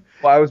 Well,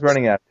 I was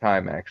running out of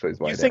time, actually, is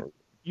why I didn't read them.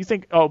 You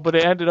think, but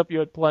it ended up you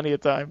had plenty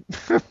of time.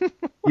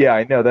 Yeah,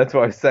 I know, that's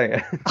what I was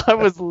saying. I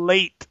was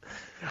late.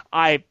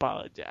 I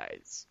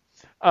apologize.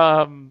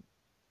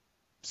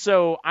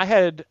 So I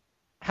had,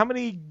 how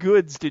many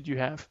goods did you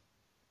have?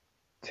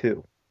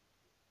 2.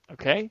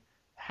 Okay.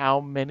 How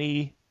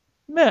many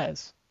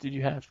mehs did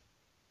you have?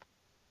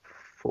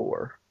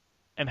 4.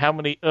 And how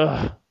many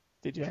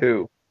did you have?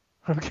 2.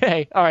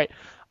 Okay. All right.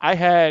 I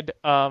had,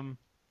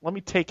 let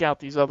me take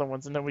out these other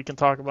ones and then we can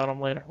talk about them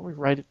later. Let me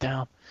write it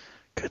down.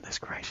 Goodness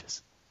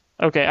gracious.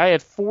 Okay. I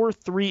had 4,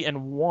 3,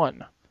 and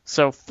 1.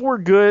 So 4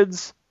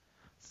 goods,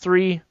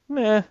 3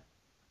 meh,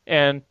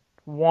 and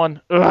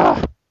 1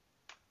 ugh.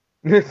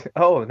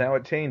 Oh, now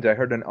it changed. I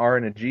heard an R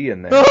and a G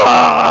in there.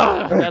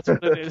 That's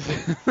what it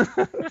is.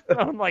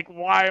 I'm like,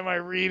 why am I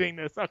reading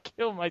this? I'll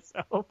kill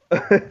myself.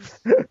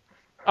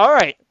 All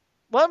right.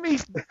 Let me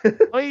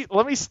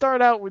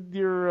start out with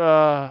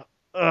your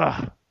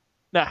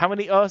Now, how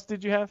many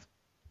did you have?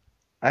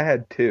 I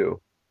had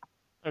 2.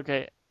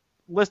 Okay.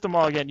 List them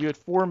all again. You had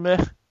 4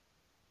 meh.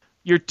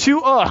 Your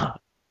 2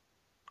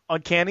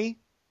 Uncanny?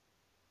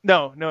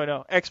 No.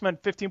 X-Men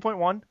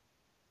 15.1.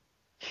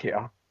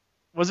 Yeah.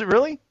 Was it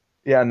really?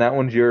 Yeah, and that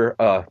one's your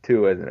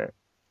too, isn't it?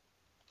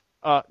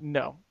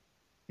 No.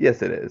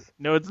 Yes, it is.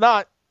 No, it's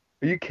not.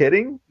 Are you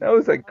kidding? That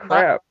was like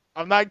crap.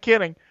 I'm not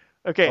kidding.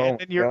 Okay, Oh and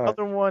then your God.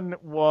 other one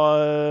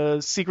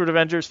was Secret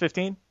Avengers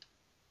 15?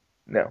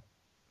 No.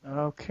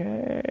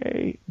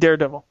 Okay.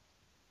 Daredevil.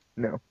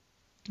 No.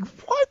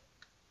 What?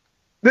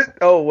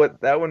 Oh,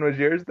 what? That one was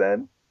yours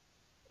then?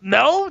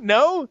 No.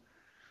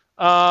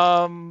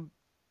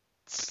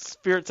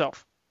 Fear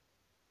Itself.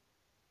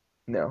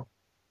 No.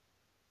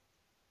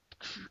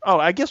 Oh,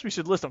 I guess we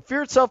should list them.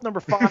 Fear Itself, number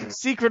 5.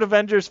 Secret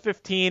Avengers,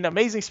 15.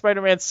 Amazing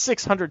Spider-Man,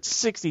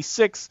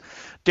 666.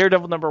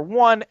 Daredevil, number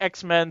 1.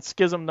 X-Men,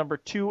 Schism, number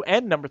 2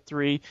 and number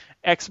 3.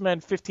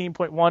 X-Men,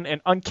 15.1.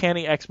 And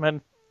Uncanny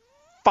X-Men,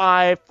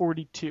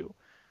 542.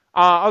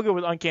 I'll go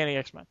with Uncanny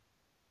X-Men.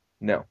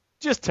 No.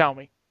 Just tell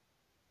me.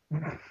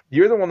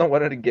 You're the one that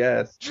wanted to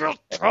guess.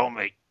 Just tell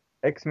me.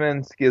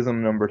 X-Men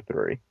Schism number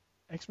 3.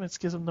 X-Men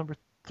Schism, number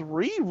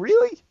 3?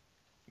 Really?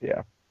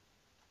 Yeah.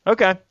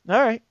 Okay.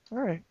 All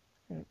right.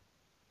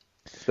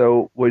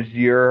 So was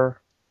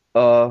your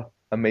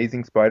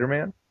Amazing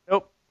Spider-Man?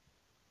 Nope.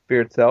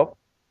 Fear Itself?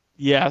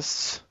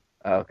 Yes.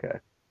 Okay.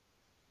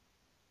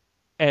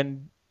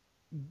 And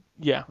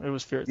yeah, it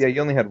was Fear Yeah, Itself.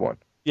 you only had one.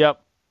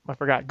 Yep. I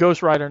forgot.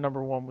 Ghost Rider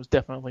number 1 was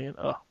definitely an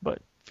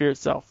but Fear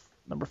Itself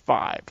number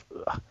 5.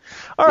 Ugh.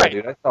 All Yeah, right.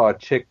 dude, I saw a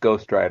chick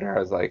Ghost Rider. I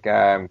was like,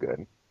 I'm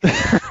good.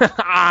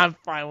 I'm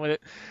fine with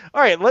it.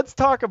 All right, let's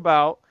talk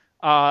about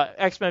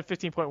X-Men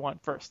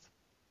 15.1 first.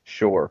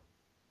 Sure.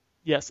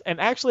 Yes, and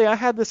actually I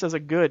had this as a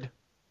good.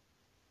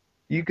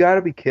 You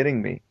gotta be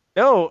kidding me.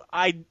 No,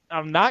 I'm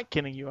not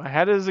kidding you. I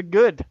had it as a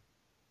good.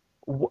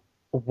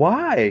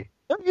 Why?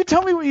 No, you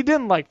tell me what you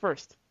didn't like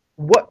first.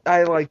 What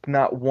I liked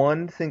not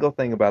one single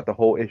thing about the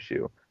whole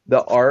issue.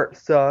 The art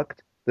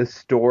sucked. The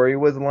story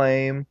was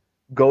lame.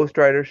 Ghost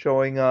Rider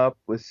showing up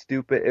was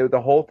stupid.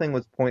 The whole thing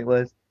was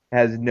pointless.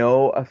 Has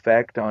no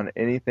effect on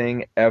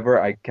anything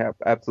ever. I can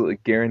absolutely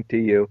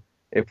guarantee you.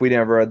 If we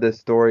never read this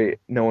story,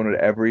 no one would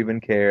ever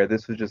even care.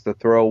 This was just a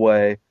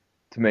throwaway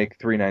to make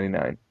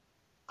 $3.99.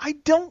 I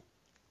don't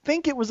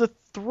think it was a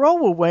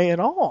throwaway at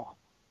all.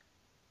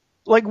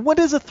 Like, what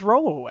is a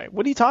throwaway?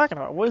 What are you talking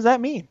about? What does that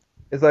mean?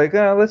 It's like,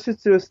 let's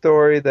just do a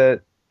story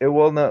that it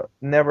will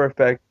never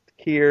affect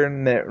here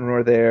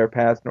nor there,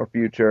 past nor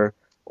future,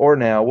 or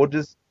now. We'll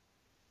just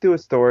do a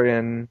story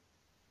and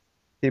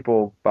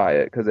people buy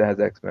it because it has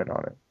X-Men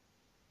on it.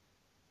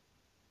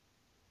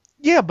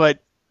 Yeah, but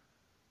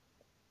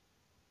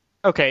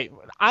okay,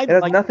 It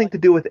has nothing to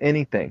do with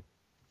anything.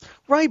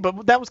 Right,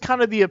 but that was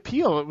kind of the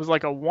appeal. It was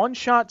like a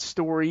one-shot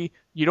story.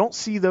 You don't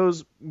see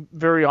those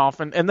very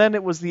often. And then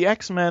it was the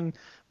X-Men,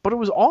 but it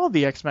was all of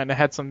the X-Men. It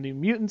had some New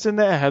Mutants in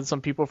there. It had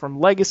some people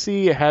from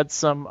Legacy. It had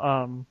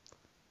some,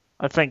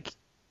 I think,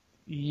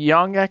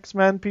 young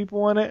X-Men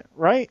people in it,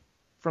 right?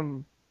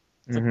 From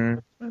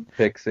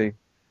Pixie.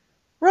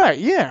 Right,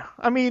 yeah.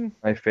 I mean,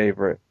 my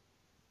favorite.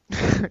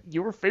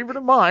 You were a favorite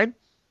of mine.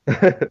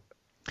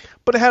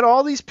 But it had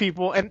all these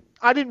people, and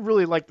I didn't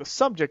really like the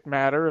subject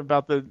matter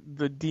about the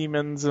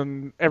demons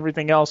and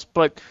everything else,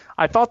 but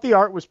I thought the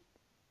art was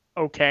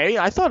okay.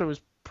 I thought it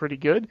was pretty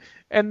good.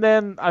 And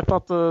then I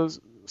thought the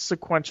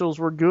sequentials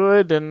were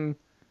good, and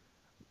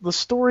the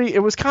story, it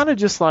was kind of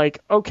just like,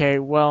 okay,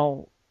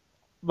 well,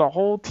 the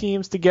whole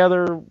team's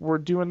together, we're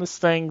doing this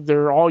thing,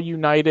 they're all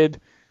united,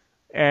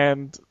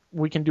 and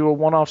we can do a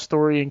one-off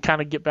story and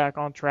kind of get back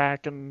on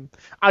track. And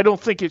I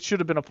don't think it should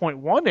have been a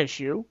 .1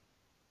 issue.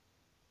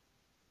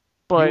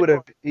 But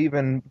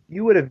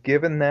you would have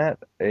given that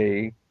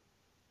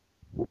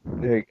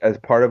as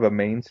part of a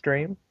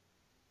mainstream?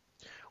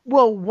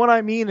 Well, what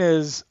I mean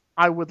is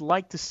I would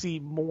like to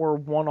see more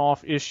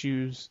one-off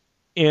issues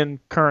in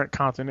current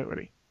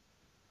continuity.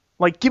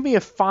 Like, give me a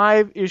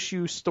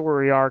 5-issue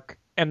story arc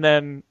and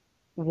then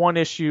one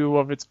issue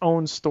of its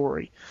own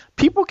story.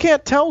 People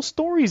can't tell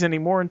stories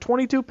anymore in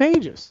 22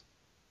 pages.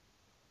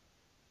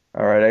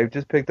 All right, I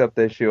just picked up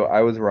the issue.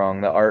 I was wrong.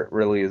 The art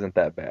really isn't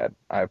that bad.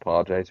 I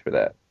apologize for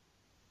that.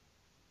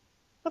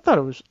 I thought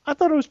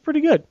it was pretty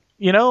good,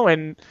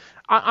 and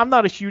I'm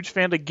not a huge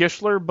fan of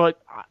Gischler,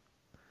 but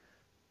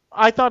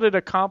I thought it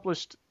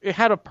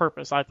had a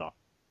purpose, I thought.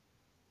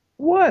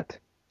 What?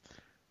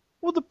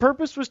 Well, the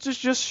purpose was to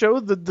just show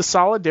the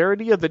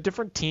solidarity of the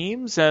different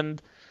teams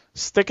and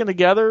sticking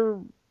together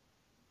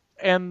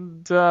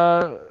and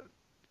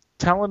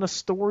telling a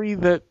story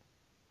that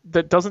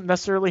doesn't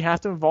necessarily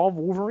have to involve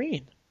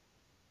Wolverine.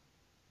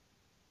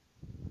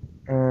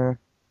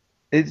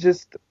 It's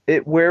just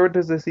where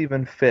does this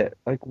even fit?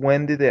 Like,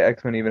 when did the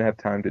X-Men even have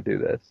time to do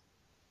this?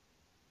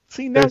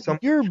 See, now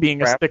you're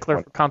being a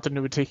stickler for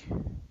continuity.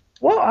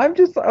 Well, I'm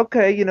just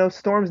okay.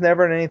 Storm's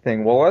never in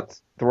anything. Well,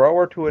 let's throw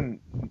her to an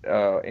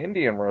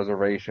Indian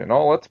reservation.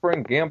 Oh, let's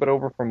bring Gambit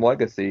over from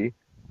Legacy,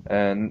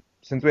 and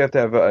since we have to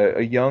have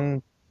a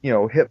young,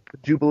 hip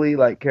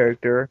Jubilee-like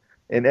character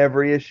in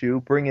every issue,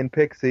 bring in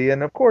Pixie,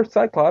 and of course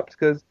Cyclops,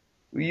 because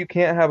you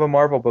can't have a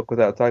Marvel book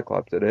without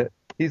Cyclops in it.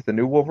 He's the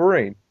new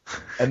Wolverine.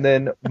 And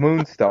then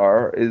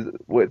Moonstar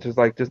which is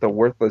like just a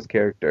worthless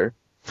character.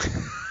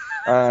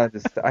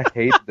 I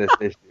hate this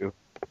issue.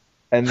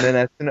 And then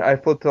as soon as I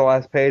flip to the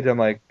last page, I'm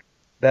like,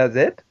 that's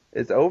it?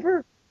 It's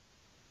over?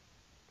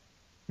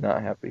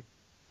 Not happy.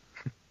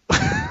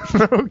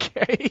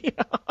 Okay.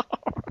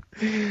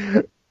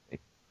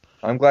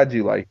 I'm glad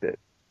you liked it.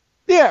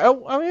 Yeah,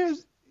 I mean,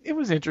 it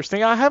was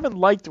interesting. I haven't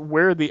liked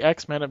where the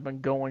X-Men have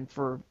been going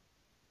for,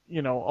 a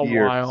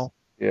Years. while.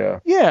 Yeah.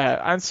 Yeah,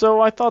 and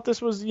so I thought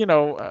this was,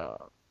 a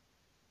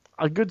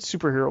good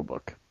superhero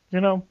book.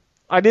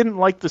 I didn't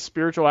like the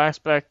spiritual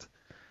aspect.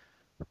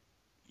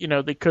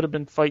 They could have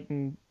been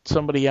fighting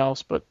somebody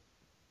else, but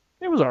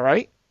it was all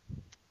right.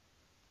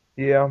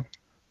 Yeah.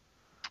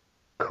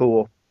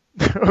 Cool.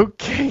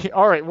 Okay,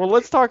 all right. Well,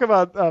 let's talk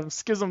about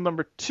Schism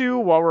number 2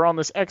 while we're on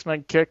this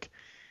X-Men kick.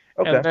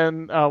 Okay. And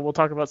then we'll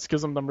talk about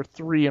Schism number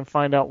 3 and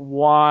find out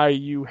why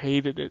you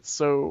hated it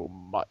so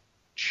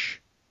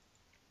much.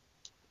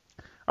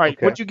 All right,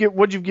 Okay.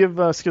 What'd you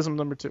give Schism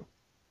number 2?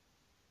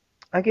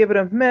 I gave it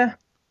a meh.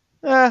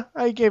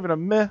 I gave it a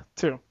meh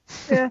too.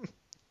 Yeah.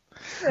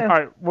 All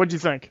right, what'd you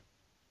think?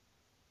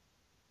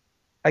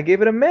 I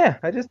gave it a meh.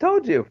 I just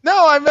told you.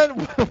 No, I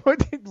meant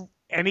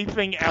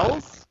anything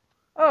else?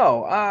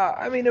 Oh,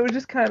 I mean, it was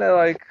just kind of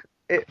like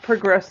it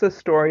progressed the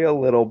story a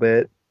little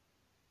bit.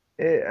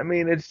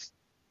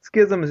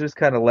 Schism is just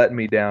kind of letting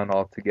me down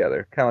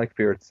altogether, kind of like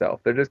Fear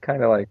itself. They're just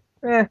kind of like,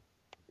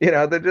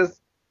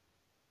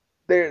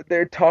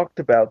 they're talked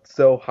about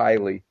so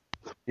highly,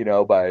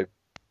 by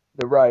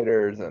the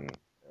writers and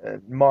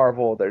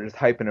Marvel. They're just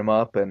hyping them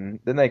up, and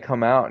then they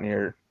come out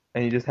and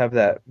you just have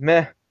that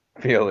meh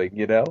feeling,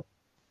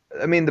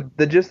 I mean,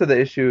 the gist of the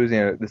issue is,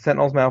 the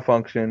Sentinels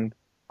malfunctioned.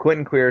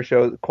 Quentin Quire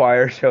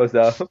shows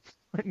up.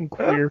 Quentin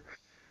Quire.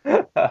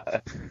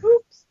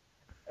 Oops.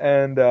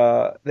 And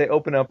they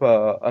open up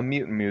a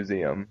mutant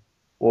museum.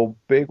 Well,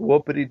 big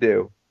whoopity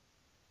do.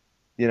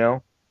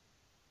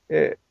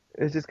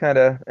 It's just kind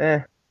of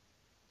eh.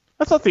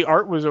 I thought the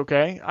art was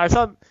okay. I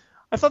thought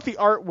the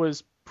art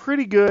was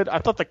pretty good. I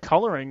thought the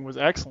coloring was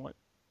excellent.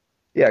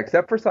 Yeah,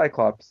 except for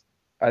Cyclops.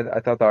 I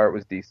thought the art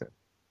was decent.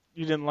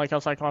 You didn't like how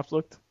Cyclops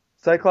looked?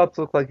 Cyclops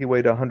looked like he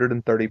weighed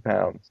 130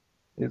 pounds.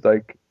 He's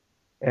like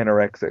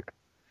anorexic.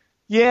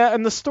 Yeah,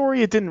 and the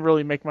story, it didn't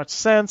really make much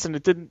sense, and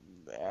it didn't.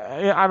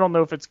 I don't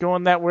know if it's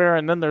going that way,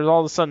 and then there's all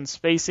of a sudden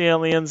space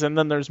aliens, and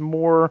then there's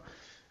more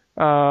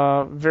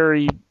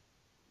very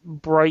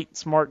bright,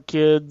 smart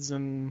kids,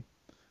 and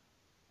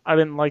I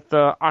didn't like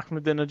the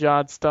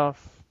Ahmadinejad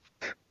stuff.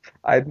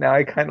 I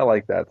kind of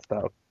like that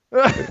stuff.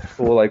 It's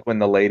cool, like when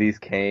the ladies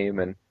came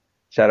and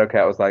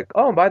Shadowcat was like,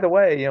 "Oh, and by the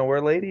way,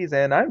 we're ladies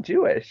and I'm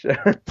Jewish."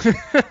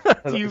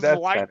 Do you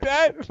like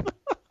that?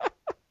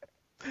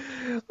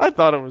 I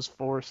thought it was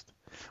forced.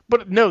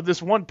 But no,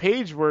 this one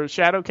page where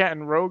Shadowcat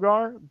and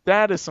Rogar,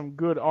 that is some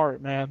good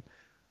art, man.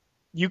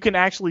 You can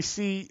actually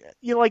see,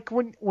 like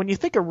when you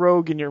think of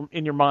Rogue in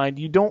your mind,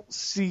 you don't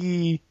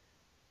see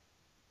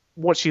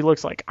what she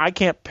looks like. I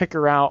can't pick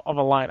her out of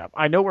a lineup.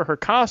 I know what her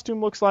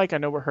costume looks like. I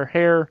know what her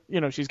hair,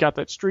 she's got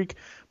that streak,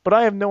 but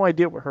I have no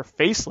idea what her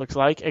face looks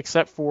like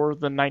except for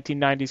the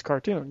 1990s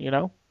cartoon,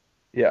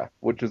 Yeah,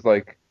 which is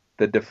like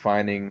the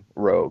defining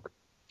Rogue.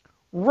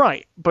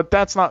 Right, but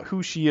that's not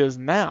who she is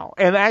now.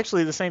 And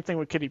actually the same thing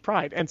with Kitty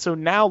Pryde. And so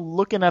now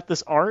looking at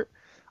this art,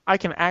 I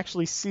can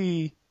actually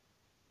see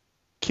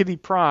Kitty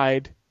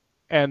Pryde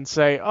and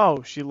say,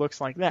 oh, she looks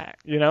like that,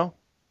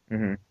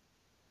 Mm-hmm.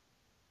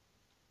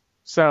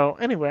 So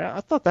anyway,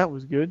 I thought that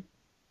was good.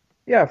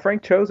 Yeah,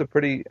 Frank Cho's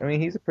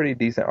he's a pretty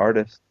decent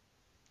artist.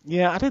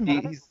 Yeah, I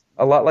didn't. He's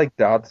a lot like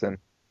Dodson,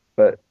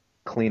 but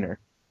cleaner.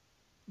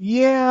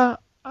 Yeah,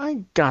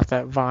 I got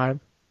that vibe.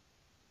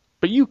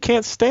 But you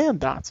can't stand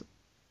Dodson.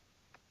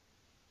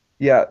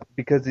 Yeah,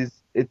 because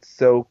it's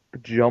so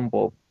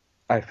jumbled,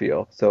 I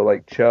feel. So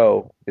like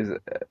Cho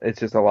it's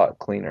just a lot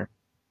cleaner.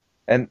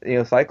 And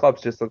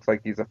Cyclops just looks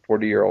like he's a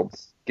 40-year-old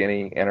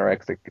skinny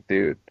anorexic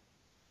dude.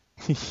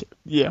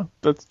 Yeah,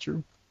 that's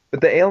true.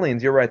 But the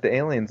aliens, you're right, the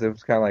aliens, it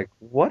was kind of like,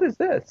 what is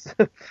this?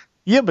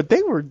 Yeah, but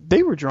they were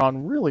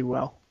drawn really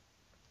well.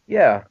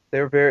 Yeah,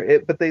 they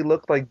were but they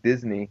looked like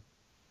Disney.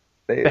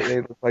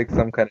 They look like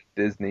some kind of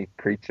Disney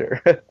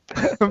creature.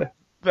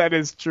 That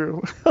is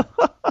true.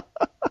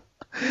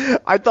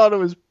 I thought it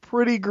was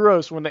pretty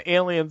gross when the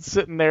alien's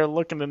sitting there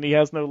looking and he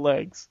has no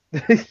legs.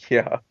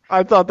 Yeah.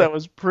 I thought that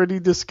was pretty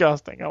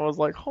disgusting. I was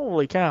like,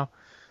 holy cow.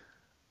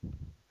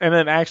 And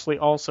then actually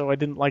also I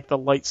didn't like the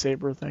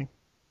lightsaber thing.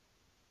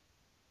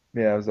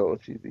 Yeah, it was a little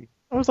cheesy.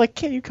 I was like,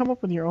 can't you come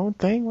up with your own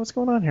thing? What's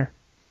going on here?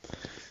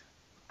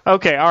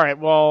 Okay, all right.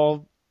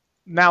 Well,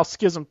 now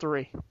Schism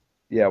 3.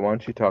 Yeah, why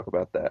don't you talk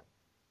about that?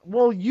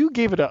 Well, you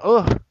gave it a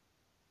ugh.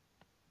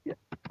 Yeah.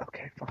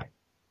 Okay,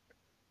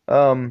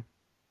 fine.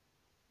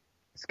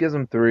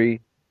 Schism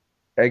 3,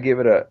 I gave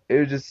it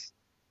it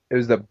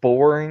was a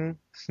boring,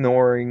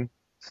 snoring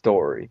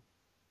story.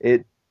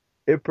 It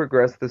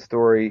progressed the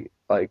story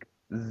like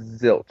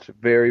zilch,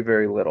 very,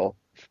 very little.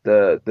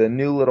 The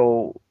new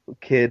little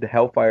kid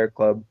Hellfire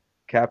Club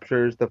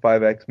captures the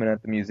 5 X-Men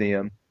at the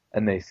museum,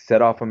 and they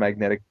set off a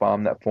magnetic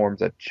bomb that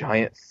forms a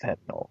giant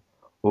sentinel.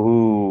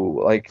 Ooh,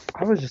 like,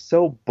 I was just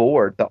so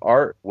bored. The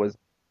art was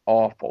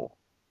awful.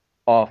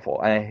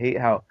 Awful. And I hate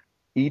how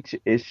each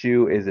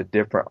issue is a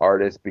different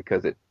artist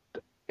because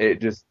it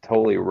just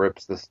totally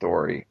rips the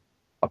story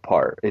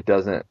apart.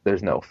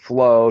 There's no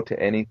flow to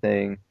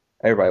anything.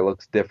 Everybody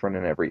looks different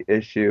in every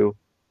issue.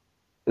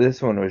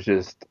 This one was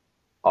just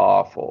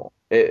awful.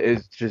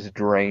 It's just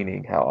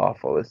draining how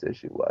awful this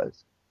issue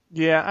was.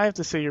 Yeah, I have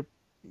to say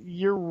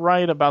you're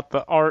right about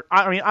the art.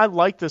 I mean, I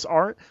like this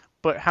art,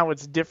 but how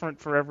it's different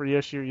for every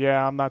issue,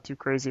 yeah, I'm not too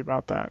crazy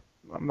about that.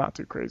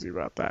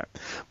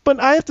 But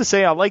I have to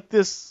say I like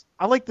this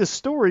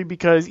story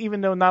because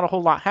even though not a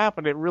whole lot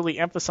happened, it really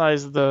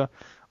emphasized the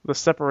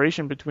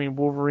separation between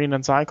Wolverine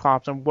and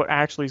Cyclops and what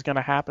actually is going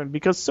to happen,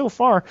 because so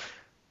far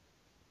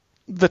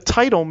the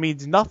title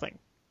means nothing.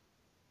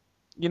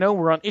 You know,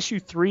 we're on issue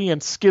 3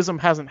 and Schism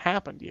hasn't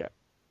happened yet.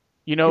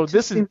 You know,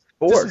 this is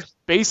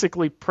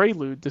basically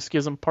prelude to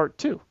Schism Part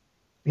 2.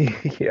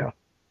 Yeah.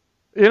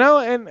 You know,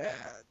 and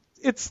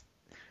it's,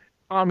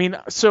 I mean,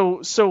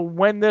 so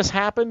when this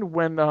happened,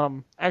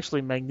 when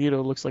actually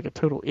Magneto looks like a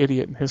total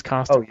idiot in his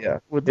costume. Oh yeah,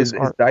 with his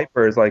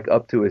diaper is like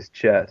up to his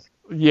chest.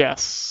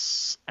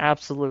 Yes,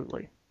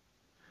 absolutely.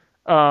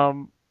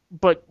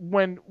 But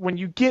when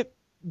you get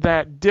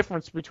that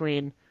difference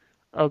between,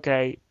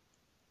 okay,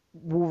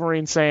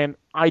 Wolverine saying,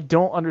 I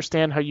don't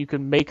understand how you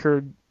can make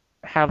her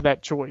have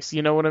that choice.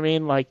 You know what I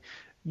mean? Like,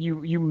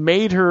 you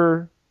made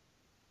her,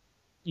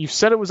 you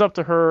said it was up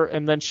to her,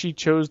 and then she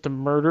chose to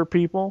murder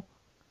people.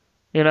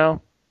 You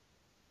know?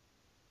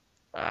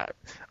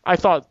 I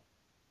thought,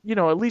 you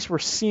know, at least we're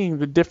seeing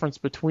the difference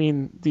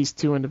between these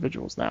two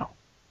individuals now.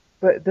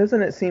 But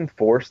doesn't it seem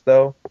forced,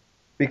 though?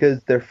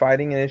 Because they're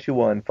fighting in issue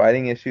 1,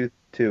 fighting issue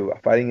 2,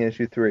 fighting in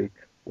issue 3.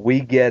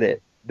 We get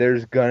it.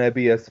 There's gonna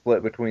be a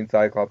split between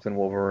Cyclops and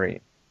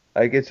Wolverine.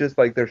 Like, it's just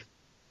like they're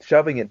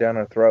shoving it down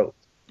our throats.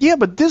 Yeah,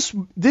 but this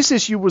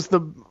issue was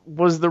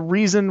the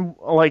reason,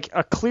 like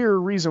a clear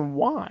reason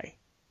why.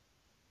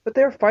 But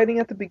they're fighting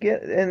at the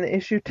beginning in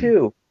issue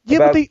 2. Yeah,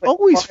 but they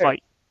always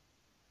fight.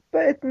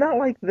 But it's not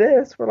like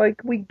this. We're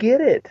like, we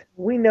get it.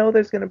 We know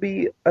there's gonna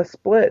be a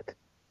split.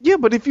 Yeah,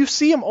 but if you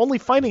see them only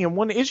fighting in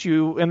one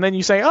issue and then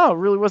you say, oh, it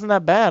really wasn't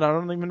that bad, I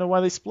don't even know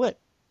why they split.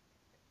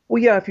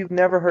 Well, yeah, if you've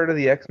never heard of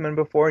the X-Men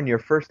before and your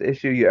first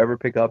issue you ever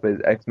pick up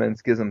is X-Men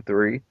Schism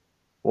 3,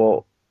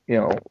 well, you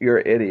know, you're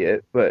an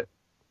idiot, but,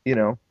 you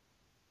know,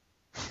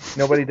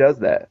 nobody does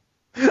that.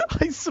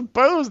 I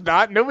suppose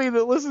not. Nobody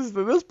that listens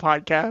to this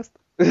podcast.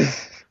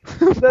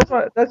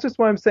 That's just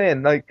what I'm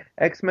saying. Like,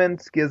 X-Men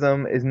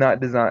Schism, the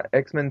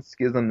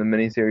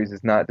miniseries,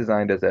 is not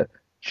designed as a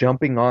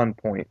jumping on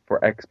point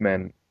for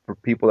X-Men, for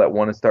people that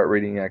want to start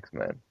reading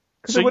X-Men.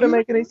 Because it wouldn't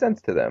make any sense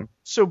to them.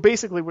 So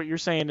basically what you're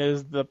saying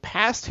is the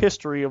past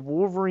history of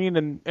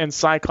Wolverine and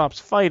Cyclops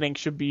fighting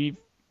should be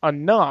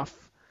enough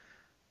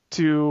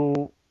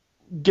to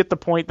get the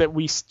point that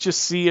we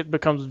just see it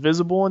becomes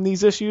visible in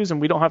these issues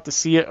and we don't have to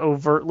see it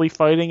overtly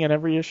fighting in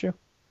every issue?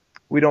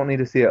 We don't need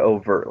to see it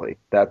overtly.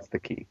 That's the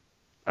key.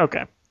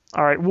 Okay.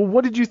 All right. Well,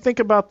 what did you think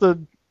about the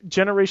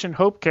Generation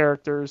Hope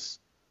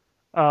characters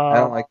I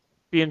don't like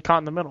being caught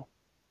in the middle?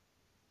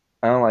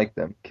 I don't like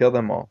them. Kill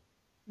them all.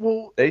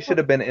 Well, they should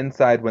have been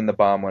inside when the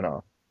bomb went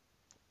off.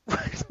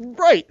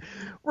 Right.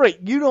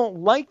 You don't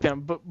like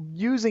them, but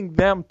using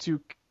them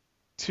to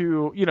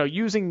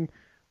using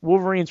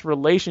Wolverine's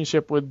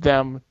relationship with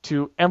them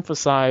to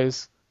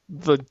emphasize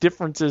the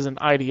differences in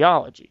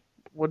ideology.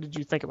 What did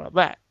you think about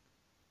that?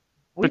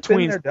 We've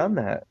been there, done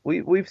that.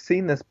 We've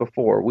seen this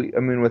before.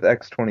 With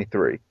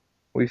X-23,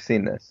 we've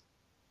seen this.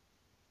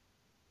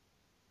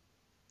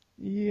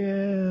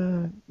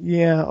 Yeah,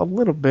 a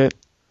little bit.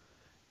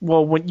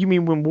 Well,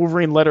 when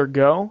Wolverine let her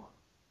go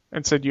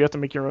and said you have to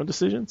make your own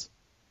decisions?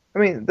 I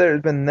mean,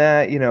 there's been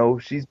that, you know,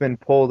 she's been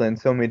pulled in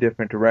so many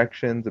different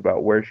directions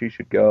about where she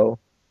should go.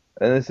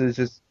 And this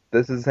is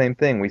the same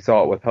thing. We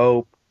saw it with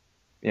Hope,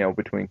 you know,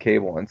 between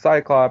Cable and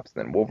Cyclops,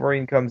 then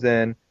Wolverine comes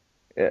in.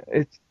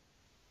 It's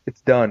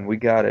done. We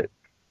got it.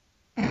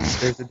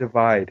 There's a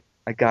divide.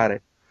 I got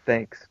it.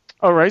 Thanks.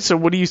 All right, so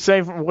what do you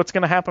say what's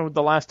going to happen with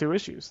the last 2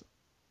 issues?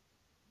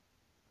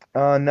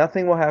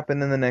 Nothing will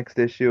happen in the next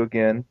issue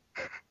again.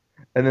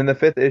 And then the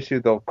 5th issue,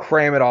 they'll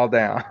cram it all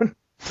down.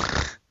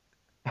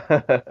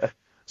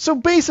 So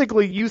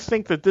basically, you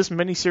think that this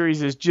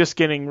miniseries is just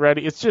getting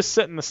ready. It's just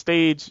setting the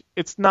stage.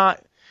 It's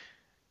not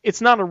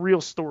a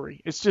real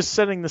story. It's just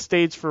setting the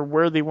stage for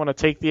where they want to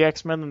take the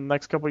X-Men in the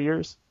next couple of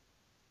years.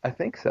 I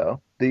think so.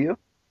 Do you?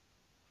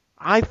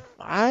 I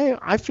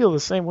feel the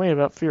same way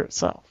about Fear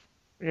itself,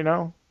 you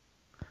know?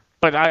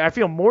 But I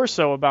feel more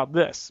so about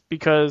this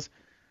because,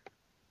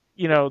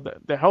 you know,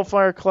 the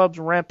Hellfire Club's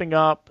ramping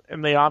up,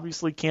 and they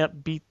obviously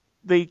can't beat.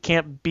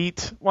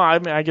 Well, I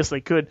mean, I guess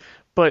they could,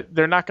 but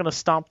they're not going to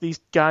stomp these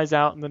guys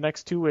out in the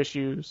next 2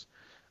 issues.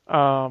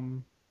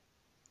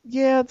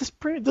 Yeah,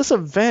 this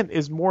event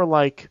is more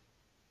like,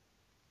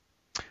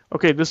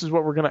 okay, this is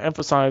what we're going to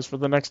emphasize for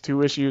the next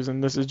 2 issues,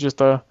 and this is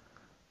just a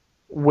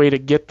way to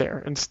get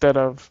there instead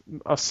of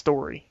a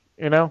story,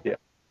 you know?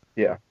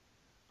 Yeah.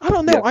 I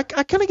don't know. Yeah.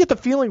 I kind of get the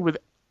feeling with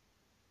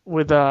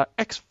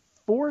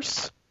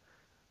Force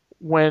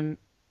when,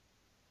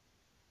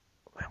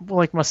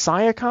 like,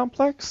 Messiah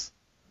Complex,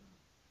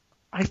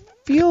 I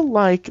feel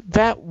like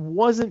that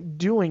wasn't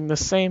doing the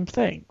same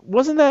thing.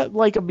 Wasn't that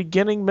like a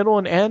beginning, middle,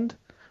 and end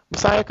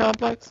Messiah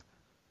Complex?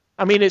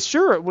 I mean, it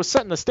was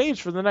setting the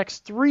stage for the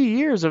next 3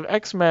 years of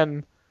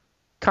X-Men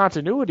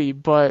continuity,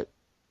 but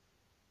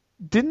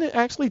didn't it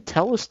actually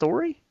tell a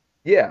story?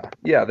 Yeah.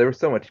 There was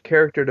so much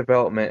character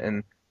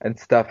development and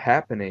stuff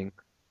happening,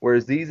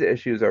 whereas these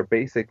issues are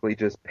basically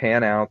just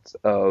pan-outs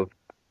of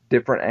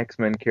different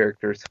X-Men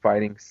characters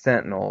fighting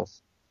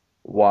Sentinels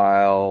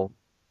while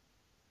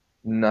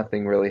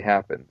nothing really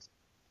happens.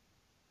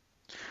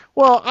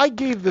 Well, I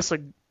gave this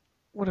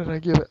what did I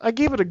give it? I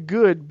gave it a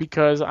good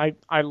because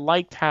I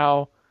liked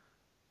how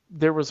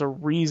there was a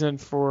reason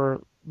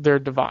for their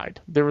divide.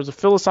 There was a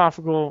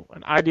philosophical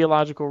and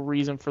ideological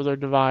reason for their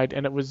divide,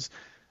 and it was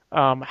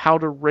how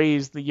to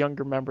raise the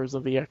younger members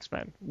of the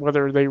X-Men,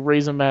 whether they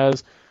raise them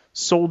as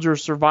soldier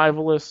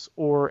survivalists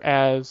or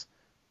as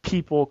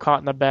people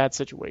caught in a bad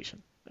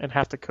situation and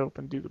have to cope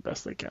and do the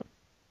best they can.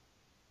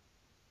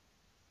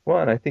 Well,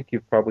 and I think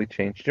you've probably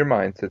changed your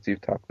mind since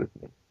you've talked with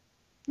me.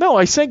 No,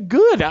 I said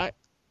good.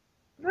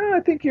 No, I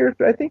think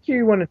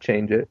you want to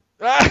change it.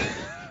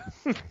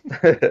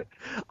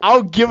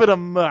 I'll give it a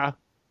muh.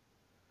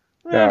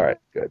 All right,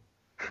 good.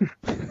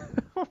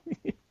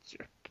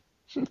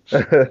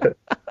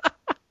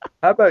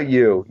 How about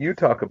you? You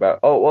talk about.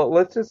 Oh,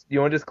 well, you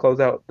want to just close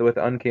out with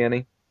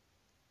Uncanny?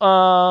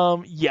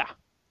 Yeah.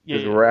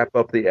 Just wrap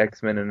up the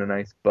X-Men in a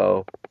nice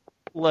bow.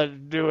 Let's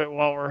do it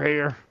while we're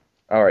here.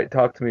 All right,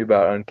 talk to me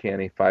about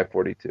Uncanny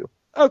 542.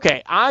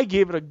 Okay, I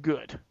gave it a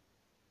good.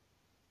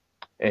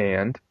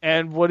 And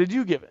what did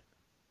you give it?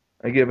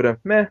 I give it a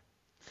meh.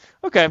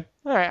 Okay,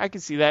 all right, I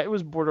can see that. It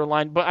was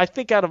borderline, but I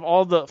think out of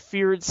all the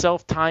Fear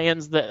Itself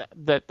tie-ins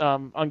that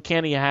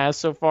Uncanny has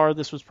so far,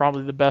 this was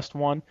probably the best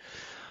one.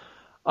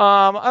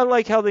 I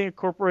like how they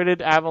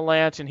incorporated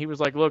Avalanche, and he was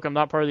like, "Look, I'm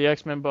not part of the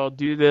X-Men, but I'll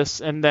do this."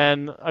 And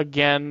then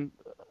again,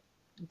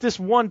 this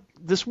one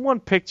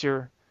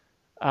picture,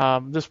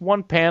 this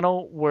one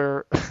panel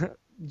where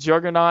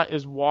Juggernaut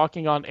is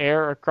walking on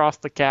air across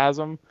the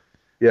chasm,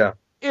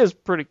 is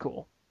pretty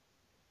cool.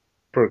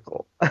 Pretty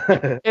cool.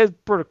 It's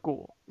pretty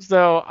cool.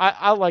 So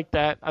I like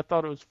that. I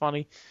thought it was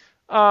funny.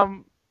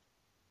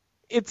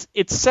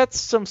 It sets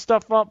some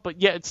stuff up,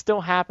 but yeah, it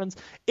still happens.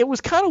 It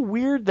was kind of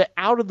weird that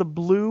out of the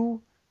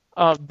blue,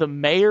 the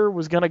mayor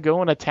was going to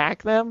go and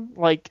attack them.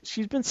 Like,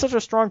 she's been such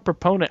a strong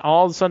proponent.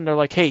 All of a sudden, they're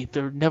like, hey,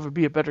 there'll never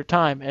be a better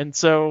time. And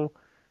so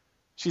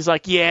she's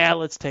like, yeah,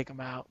 let's take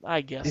them out,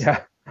 I guess.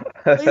 Yeah.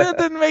 Like, that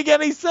didn't make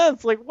any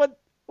sense. Like, what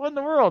in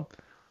the world?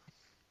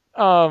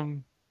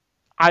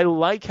 I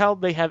like how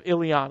they have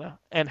Illyana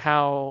and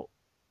how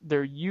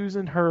they're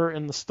using her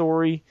in the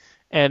story,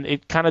 and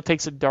it kind of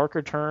takes a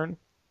darker turn.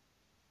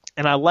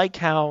 And I like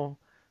how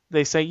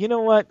they say, you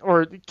know what?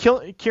 Or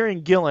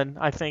Kieran Gillen,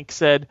 I think,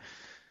 said,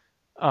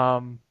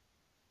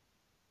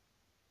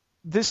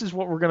 this is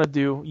what we're going to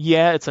do.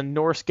 Yeah, it's a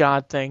Norse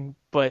god thing,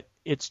 but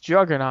it's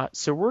Juggernaut,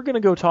 so we're going to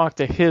go talk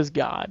to his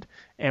god,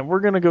 and we're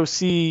going to go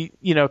see,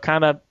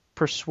 kind of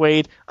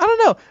persuade. I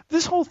don't know.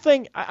 This whole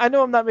thing, I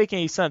know I'm not making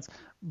any sense,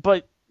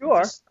 but you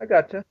are. I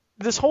gotcha.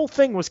 This whole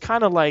thing was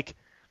kind of like,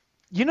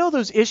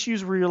 those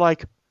issues where you're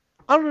like,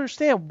 I don't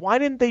understand. Why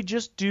didn't they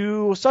just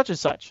do such and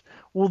such?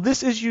 Well,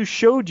 this issue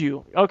showed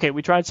you, okay,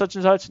 we tried such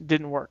and such,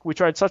 didn't work. We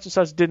tried such and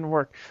such, didn't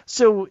work.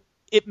 So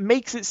it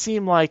makes it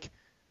seem like,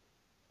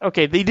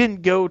 okay, they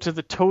didn't go to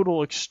the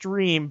total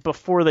extreme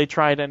before they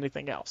tried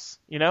anything else,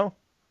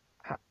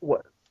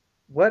 What?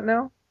 What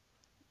now?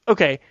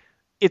 Okay,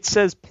 it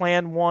says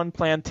Plan 1,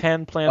 Plan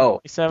 10, Plan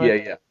 27.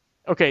 Yeah.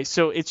 Okay,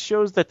 so it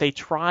shows that they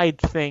tried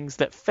things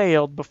that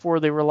failed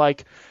before they were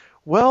like,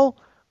 well,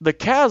 the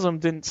chasm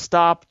didn't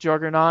stop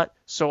Juggernaut,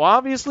 so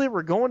obviously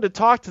we're going to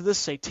talk to this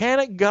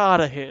satanic god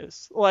of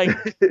his. Like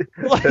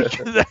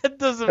that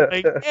doesn't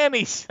make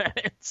any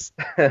sense.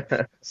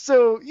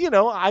 So,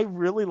 I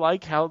really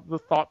like how the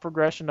thought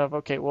progression of,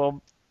 okay,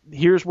 well,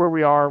 here's where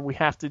we are. We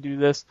have to do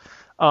this.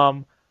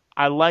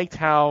 I liked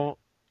how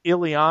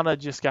Illyana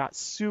just got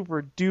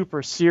super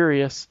duper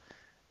serious,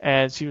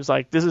 and she was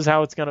like, this is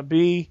how it's going to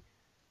be.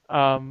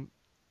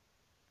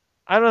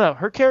 I don't know.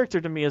 Her character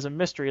to me is a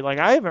mystery. Like,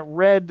 I haven't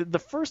read... The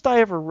first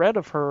I ever read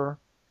of her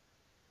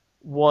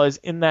was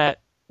in that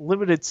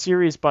limited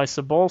series by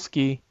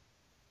Sobolski.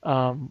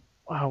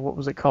 What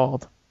was it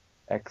called?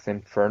 Ex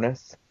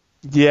Infernus?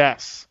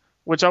 Yes.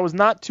 Which I was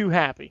not too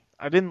happy.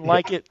 I didn't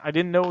like it. I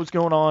didn't know what was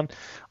going on.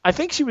 I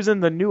think she was in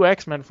the new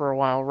X-Men for a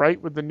while,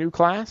 right? With the new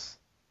class?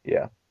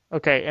 Yeah.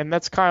 Okay, and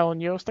that's Kyle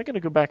and Yost. I got to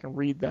go back and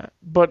read that.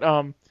 But,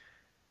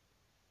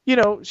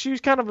 she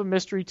was kind of a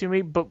mystery to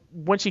me, but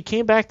when she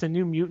came back to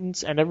New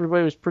Mutants and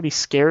everybody was pretty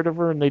scared of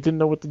her and they didn't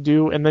know what to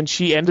do, and then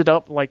she ended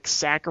up like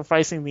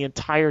sacrificing the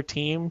entire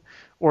team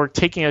or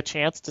taking a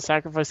chance to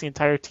sacrifice the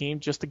entire team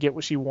just to get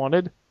what she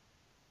wanted,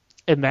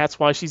 and that's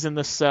why she's in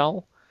this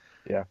cell.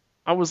 Yeah.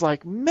 I was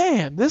like,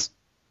 man, this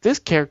this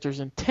character's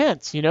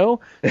intense, you know?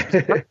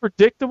 She's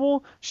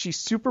unpredictable, she's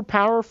super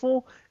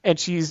powerful, and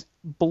she's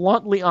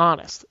bluntly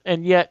honest.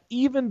 And yet,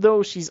 even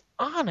though she's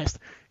honest,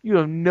 you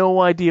have no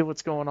idea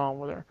what's going on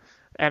with her.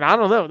 And I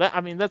don't know.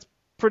 That's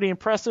pretty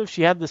impressive.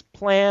 She had this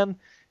plan,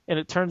 and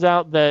it turns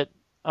out that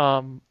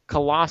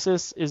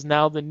Colossus is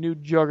now the new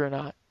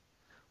Juggernaut,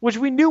 which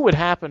we knew would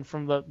happen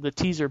from the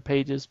teaser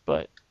pages,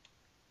 but,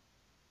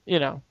 you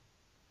know,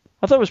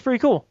 I thought it was pretty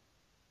cool.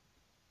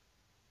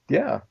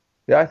 Yeah.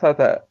 Yeah, I thought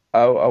that.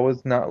 I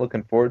was not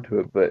looking forward to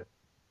it, but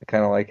I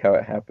kind of like how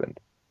it happened.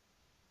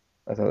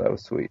 I thought that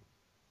was sweet.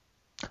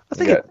 I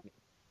think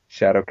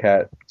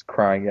Shadowcat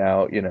crying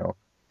out, you know.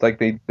 It's like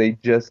they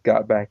just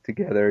got back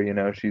together, you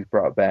know, she's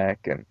brought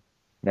back, and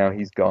now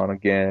he's gone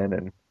again,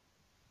 and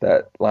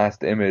that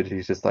last image,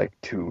 he's just like,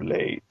 too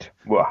late.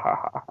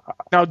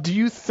 Now, do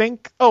you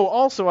think... Oh,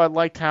 also, I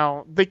liked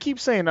how they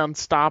keep saying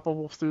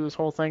unstoppable through this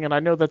whole thing, and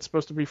I know that's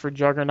supposed to be for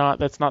Juggernaut.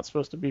 That's not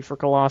supposed to be for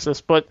Colossus,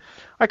 but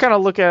I kind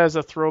of look at it as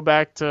a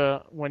throwback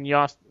to when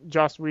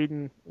Joss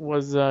Whedon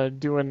was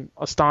doing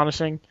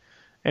Astonishing,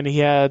 and he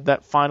had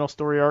that final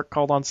story arc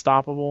called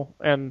Unstoppable,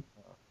 and,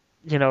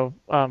 you know,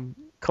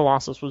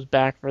 Colossus was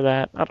back for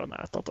that. I don't know.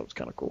 I thought that was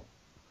kind of cool.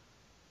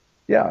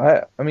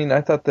 Yeah,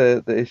 I thought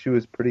the issue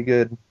was pretty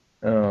good.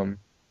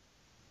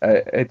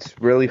 It's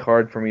really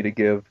hard for me to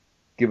give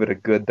it a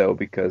good though,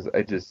 because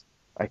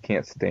I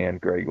can't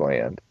stand Greg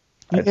Land.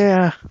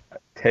 Yeah.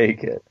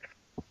 Take it.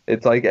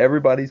 It's like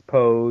everybody's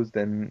posed,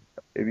 and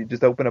if you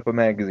just open up a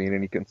magazine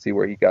and you can see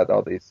where he got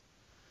all these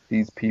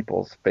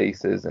people's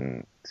faces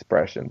and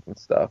expressions and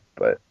stuff.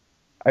 But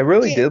I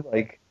really did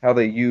like how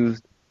they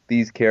used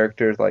these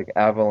characters like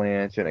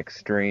Avalanche and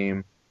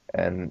Extreme,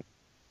 and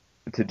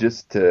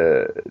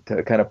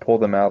to kind of pull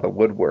them out of the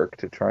woodwork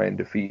to try and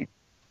defeat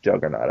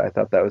Juggernaut. I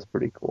thought that was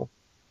pretty cool.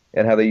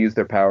 And how they use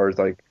their powers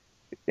like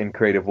in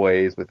creative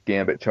ways, with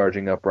Gambit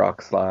charging up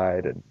Rock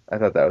Slide, and I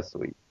thought that was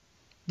sweet.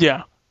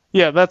 Yeah.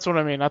 Yeah, that's what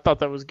I mean. I thought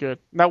that was good.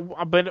 Now,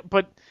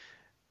 but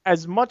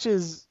as much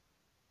as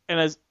and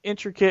as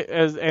intricate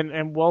as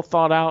and well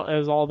thought out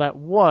as all that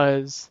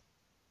was,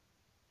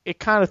 it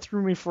kind of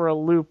threw me for a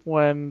loop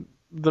when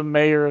the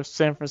mayor of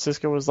San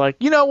Francisco was like,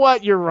 "You know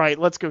what? You're right.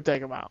 Let's go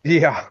take him out."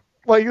 Yeah.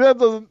 Like, that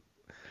doesn't...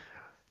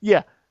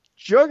 Yeah.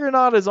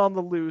 Juggernaut is on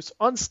the loose,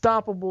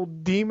 unstoppable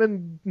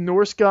demon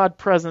Norse god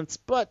presence,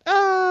 but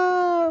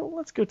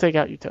let's go take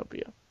out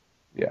Utopia.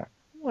 Yeah.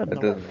 That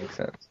doesn't make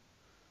sense.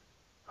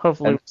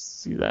 Hopefully we'll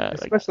see that.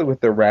 Especially with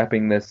the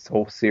wrapping this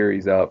whole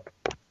series up.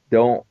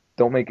 Don't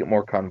make it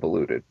more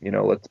convoluted. You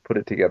know, let's put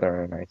it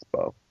together in a nice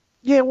bow.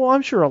 Yeah, well,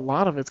 I'm sure a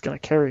lot of it's going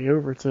to carry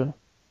over to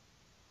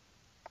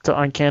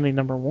Uncanny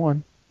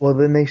 #1. Well,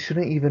 then they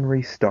shouldn't even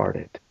restart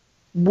it.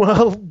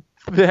 Well,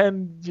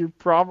 then you're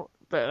probably...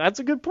 That's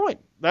a good point.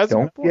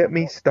 Don't get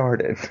me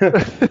started.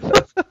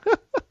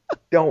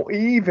 Don't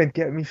even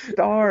get me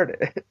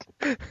started.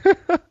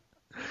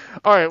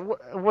 All right,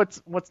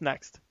 what's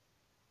next?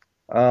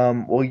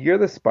 Well, you're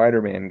the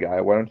Spider-Man guy.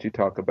 Why don't you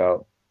talk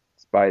about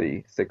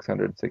Spidey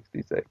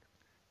 666?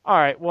 All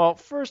right, well,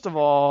 first of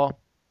all,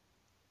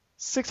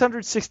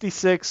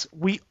 666,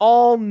 we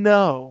all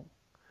know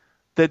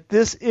that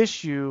this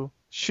issue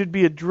should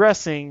be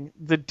addressing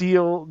the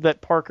deal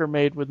that Parker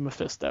made with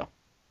Mephisto.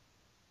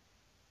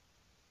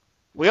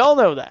 We all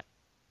know that.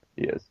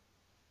 Yes.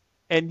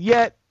 And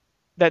yet,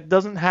 that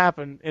doesn't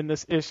happen in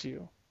this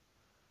issue.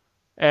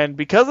 And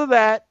because of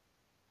that,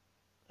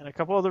 and a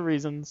couple other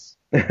reasons,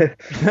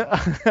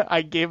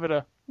 I gave it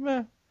a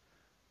meh.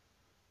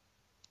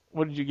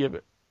 What did you give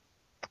it?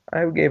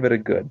 I gave it a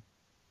good.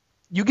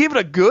 You gave it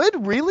a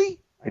good? Really?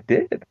 I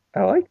did.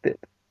 I liked it.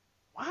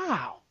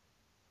 Wow.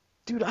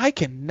 Dude, I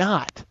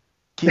cannot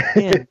get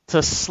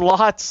into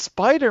Slott's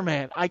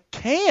Spider-Man. I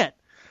can't.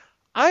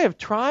 I have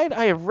tried.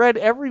 I have read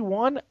every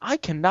one. I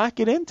cannot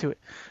get into it.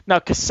 Now,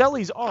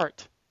 Caselli's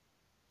art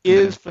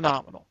is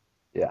phenomenal.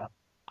 Yeah.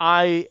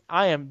 I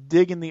am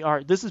digging the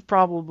art. This is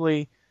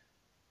probably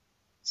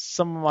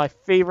some of my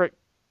favorite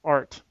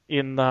art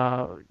in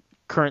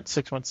current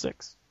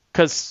 616.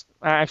 Because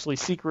actually,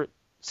 Secret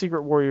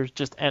Warriors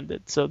just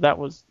ended, so that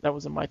was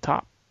in my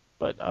top.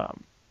 But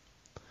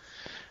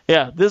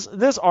yeah,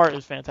 this art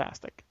is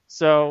fantastic.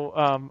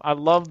 So I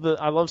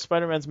love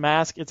Spider-Man's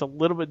mask. It's a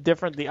little bit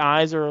different. The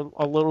eyes are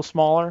a little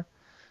smaller.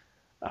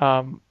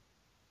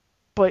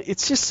 But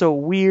it's just so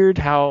weird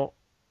how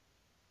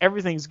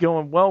everything's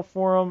going well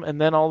for him, and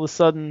then all of a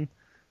sudden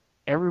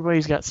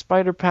everybody's got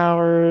spider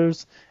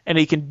powers, and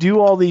he can do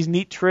all these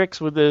neat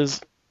tricks with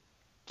his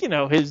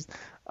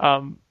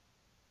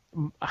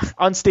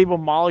unstable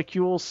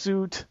molecule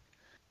suit,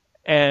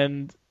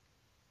 and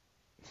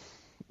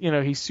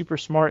he's super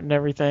smart and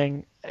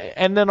everything.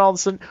 And then all of a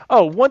sudden,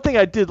 one thing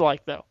I did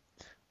like though,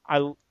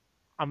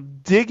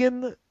 I'm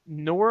digging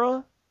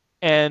Nora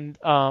and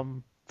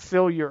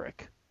Phil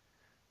Urich.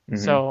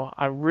 Mm-hmm. So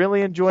I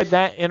really enjoyed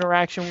that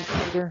interaction with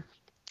Peter.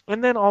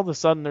 And then all of a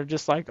sudden they're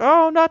just like,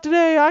 "Oh, not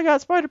today! I got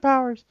spider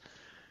powers,"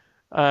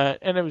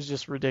 and it was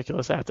just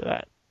ridiculous after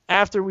that.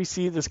 after we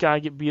see this guy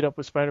get beat up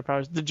with spider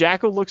powers, the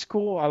Jackal looks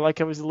cool. I like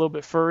how he's a little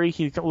bit furry.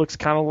 He looks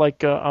kind of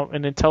like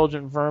an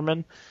intelligent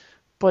vermin.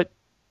 But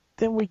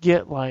then we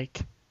get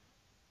like,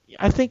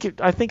 I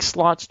think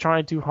Slott's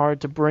trying too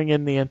hard to bring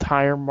in the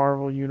entire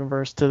Marvel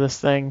universe to this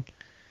thing,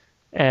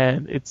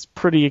 and it's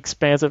pretty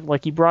expansive.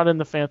 Like, he brought in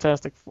the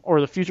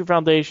the Future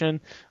Foundation,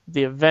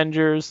 the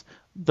Avengers,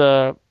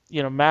 the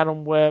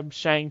Madam Web,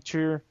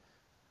 Shang-Chi,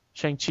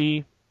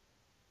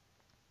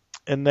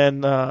 and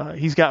then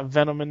he's got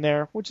Venom in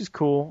there, which is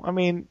cool. I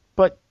mean,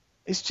 but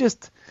it's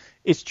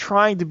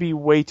trying to be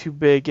way too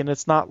big, and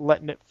it's not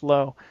letting it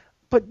flow.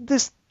 But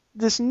this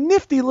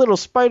nifty little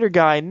spider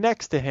guy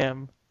next to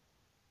him,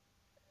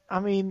 I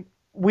mean,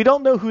 we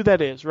don't know who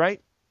that is,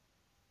 right?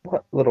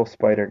 What little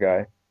spider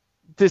guy?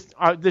 This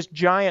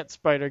giant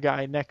spider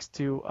guy next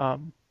to.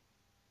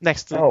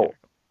 Oh,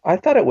 I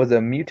thought it was a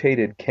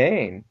mutated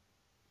Kane.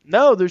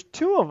 No, there's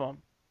two of them.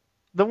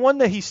 The one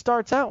that he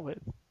starts out with.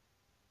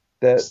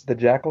 The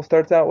Jackal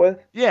starts out with?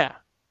 Yeah.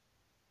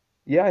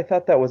 Yeah, I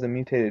thought that was a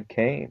mutated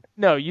Kane.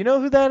 No, you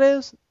know who that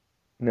is?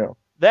 No.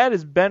 That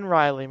is Ben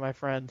Reilly, my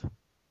friend.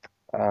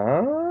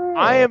 Oh.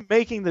 I am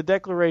making the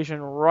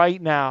declaration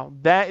right now.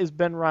 That is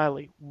Ben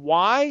Reilly.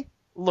 Why?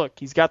 Look,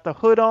 he's got the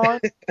hood on,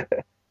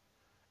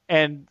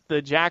 and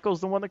the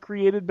Jackal's the one that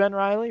created Ben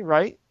Reilly,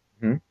 right?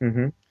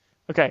 Mm-hmm.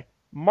 Okay,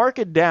 mark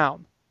it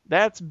down.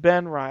 That's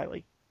Ben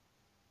Reilly.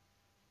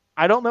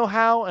 I don't know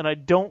how, and I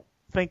don't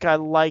think I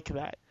like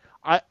that.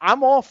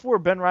 I'm all for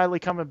Ben Reilly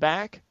coming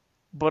back,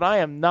 but I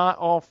am not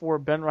all for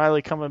Ben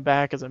Reilly coming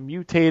back as a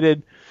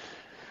mutated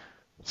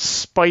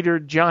spider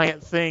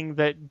giant thing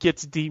that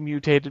gets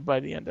demutated by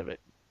the end of it.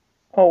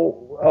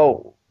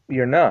 Oh,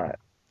 you're not.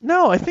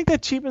 No, I think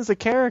that cheapens the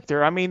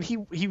character. I mean,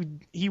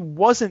 he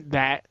wasn't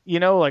that,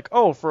 like,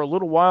 oh, for a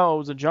little while it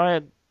was a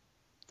giant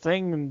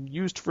thing and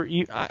used for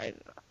I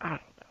don't know.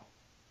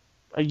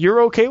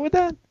 You're okay with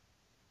that?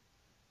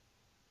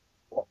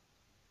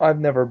 I've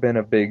never been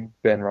a big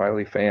Ben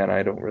Reilly fan.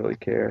 I don't really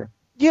care.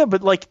 Yeah,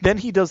 but like then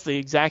he does the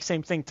exact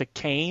same thing to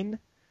Kane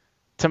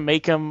to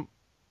make him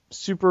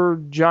super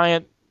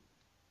giant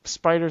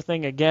spider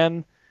thing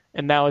again,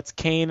 and now it's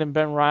Kane and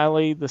Ben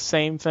Reilly, the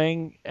same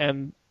thing,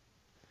 and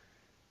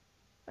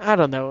I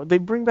don't know. They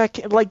bring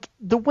back, like,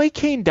 the way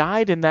Kane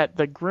died in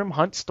the Grim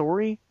Hunt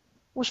story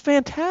was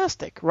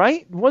fantastic,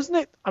 right? Wasn't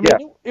it? I mean,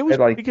 yeah, it was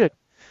pretty good.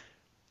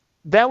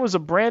 That was a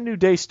brand new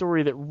day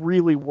story that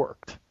really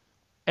worked.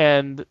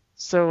 And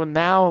so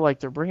now, like,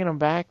 they're bringing him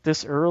back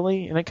this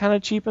early, and it kind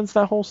of cheapens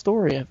that whole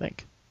story, I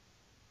think.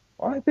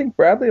 Well, I think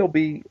Bradley will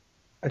be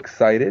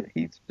excited.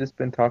 He's just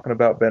been talking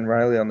about Ben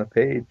Reilly on the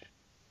page.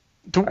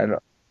 I don't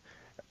know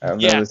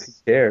if he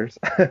cares.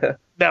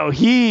 No,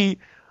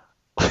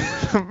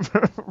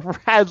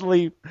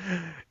 Bradley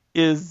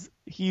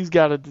he's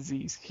got a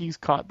disease. He's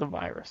caught the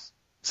virus.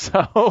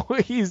 So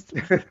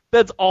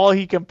that's all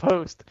he can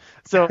post.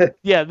 So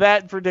yeah,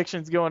 that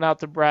prediction's going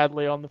out to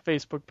Bradley on the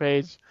Facebook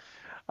page.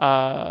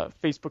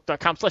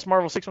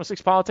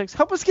 Facebook.com/Marvel616Politics.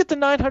 Help us get to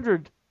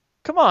 900.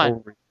 Come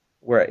on.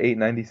 We're at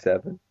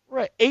 897. We're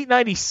at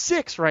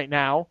 896 right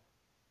now.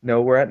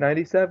 No, we're at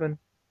 97.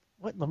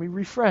 What? Let me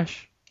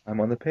refresh. I'm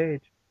on the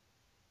page.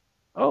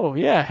 Oh,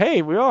 yeah.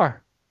 Hey, we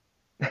are.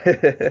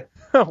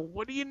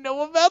 What do you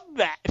know about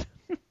that?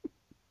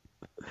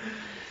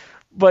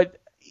 But,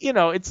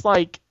 it's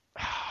like,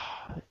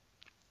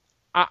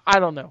 I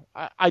don't know.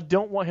 I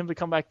don't want him to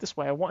come back this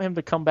way. I want him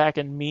to come back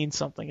and mean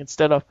something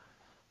instead of,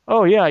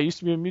 oh, yeah, I used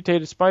to be a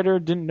mutated spider,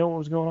 didn't know what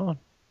was going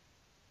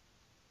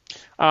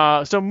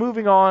on. So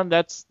moving on,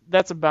 that's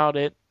about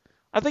it.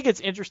 I think it's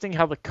interesting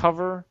how the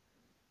cover,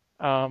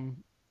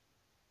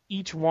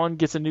 each one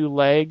gets a new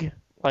leg.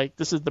 Like,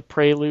 this is the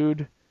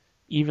prelude,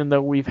 even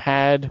though we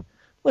had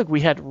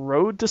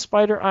Road to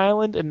Spider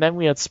Island, and then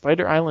we had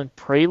Spider Island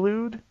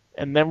Prelude,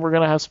 and then we're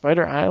going to have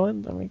Spider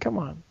Island. I mean, come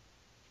on.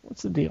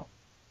 What's the deal?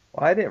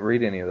 Well, I didn't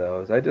read any of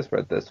those. I just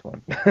read this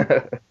one.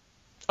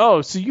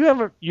 Oh, so you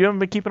haven't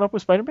been keeping up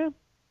with Spider-Man?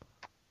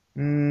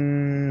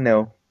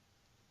 No.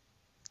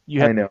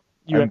 I know.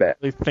 You I'm bad.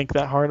 Really think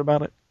that hard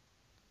about it?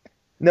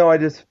 No,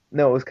 it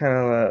was kind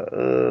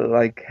of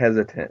like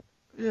hesitant.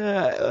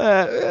 I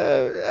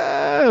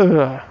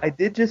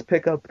did just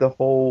pick up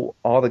all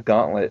the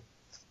Gauntlet,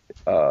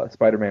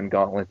 Spider-Man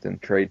Gauntlets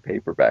and trade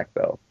paperback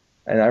though,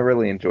 and I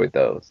really enjoyed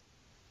those.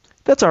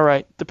 That's all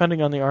right,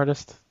 depending on the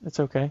artist. It's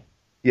okay.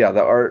 Yeah,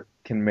 the art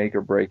can make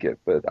or break it,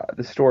 but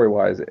the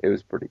story-wise, it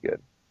was pretty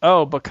good.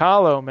 Oh,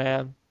 Bacalo,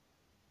 man.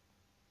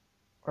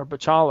 Or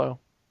Bachalo.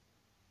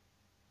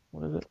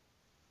 What is it?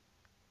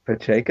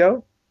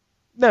 Pacheco?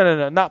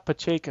 No, not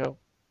Pacheco.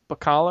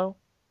 Bacalo?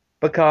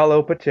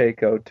 Bacalo,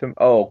 Pacheco.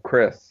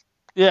 Chris.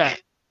 Yeah.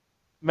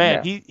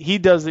 Man, yeah. He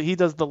does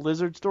the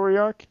Lizard story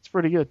arc. It's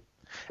pretty good.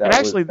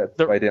 That's why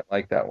I didn't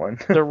like that one.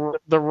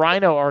 the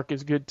Rhino arc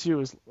is good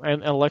too,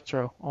 and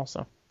Electro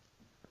also.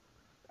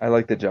 I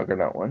like the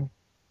Juggernaut one.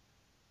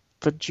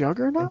 The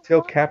Juggernaut?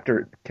 Until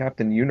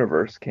Captain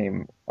Universe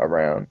came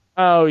around.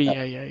 Oh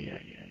yeah.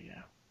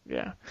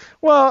 Yeah.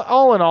 Well,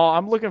 all in all,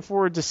 I'm looking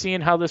forward to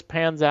seeing how this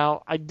pans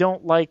out. I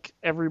don't like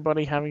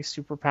everybody having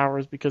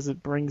superpowers because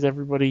it brings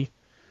everybody,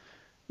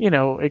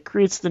 it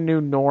creates the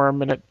new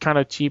norm and it kind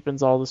of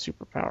cheapens all the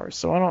superpowers.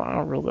 So I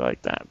don't really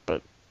like that.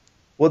 But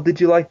Well,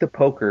 did you like the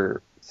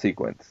poker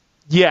sequence?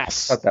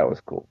 yes, I thought that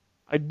was cool.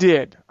 I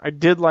did. I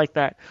did like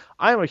that.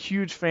 I am a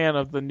huge fan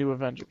of the new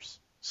Avengers.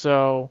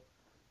 So,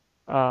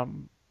 I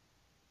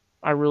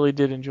really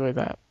did enjoy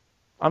that.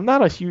 I'm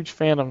not a huge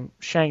fan of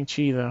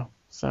Shang-Chi though.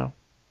 So.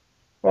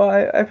 Well,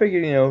 I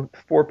figured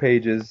 4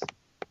 pages.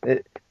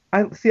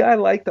 I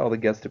liked all the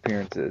guest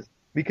appearances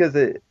because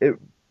it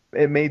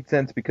made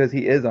sense because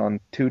he is on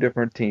 2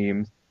 different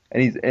teams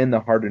and he's in the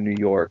heart of New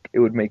York. It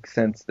would make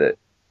sense that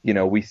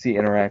we see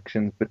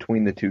interactions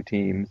between the 2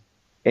 teams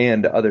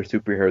and other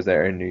superheroes that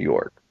are in New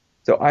York.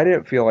 So I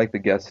didn't feel like the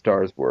guest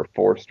stars were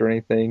forced or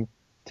anything.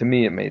 To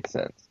me, it made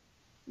sense.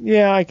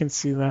 Yeah, I can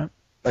see that.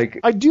 Like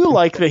I do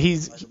like that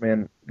he's.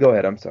 Man, go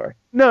ahead. I'm sorry.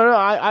 No,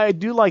 I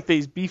do like that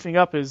he's beefing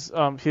up his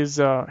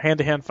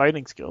hand-to-hand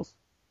fighting skills.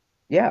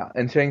 Yeah,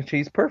 and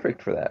Shang-Chi's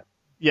perfect for that.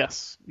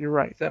 Yes, you're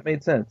right. That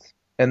made sense.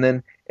 And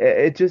then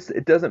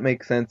it doesn't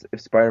make sense if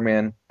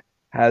Spider-Man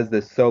has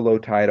this solo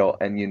title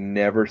and you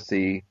never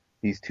see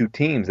these 2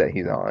 teams that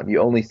he's on.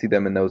 You only see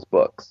them in those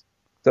books.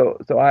 So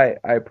I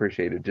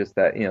appreciated just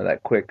that,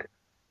 that quick,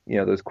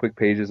 those quick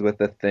pages with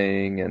the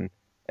Thing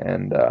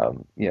and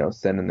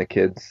sending the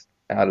kids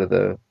out of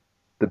the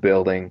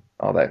building,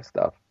 all that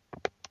stuff.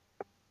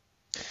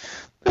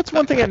 That's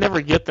one thing I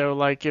never get though.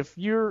 Like if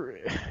you're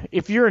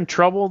in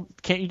trouble,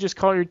 can't you just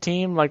call your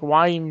team? Like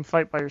why even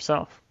fight by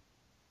yourself?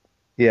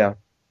 Yeah.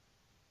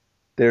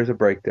 There's a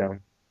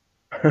breakdown.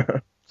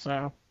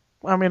 So,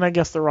 I mean, I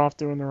guess they're off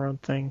doing their own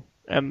thing,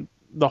 and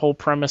the whole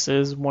premise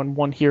is when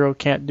one hero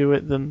can't do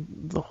it, then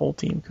the whole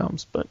team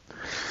comes. But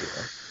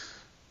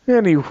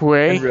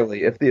anyway, and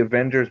really, if the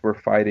Avengers were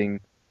fighting,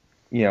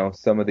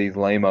 some of these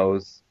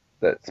lamos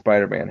that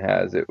Spider-Man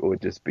has, it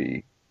would just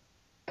be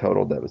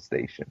total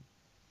devastation.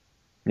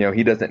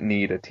 He doesn't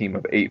need a team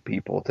of 8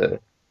 people to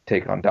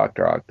take on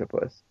Dr.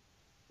 Octopus.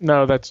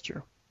 No, that's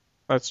true.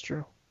 That's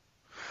true.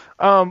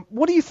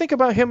 What do you think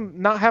about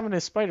him not having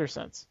his spider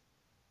sense?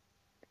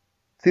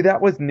 See,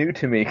 that was new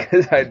to me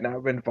because I'd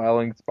not been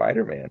following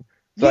Spider-Man.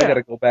 So Yeah. I got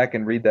to go back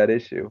and read that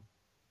issue.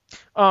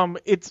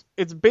 It's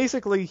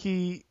basically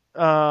he.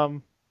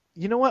 You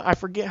know what? I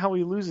forget how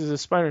he loses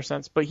his spider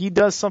sense, but he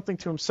does something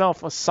to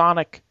himself, a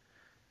sonic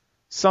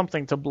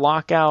something to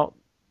block out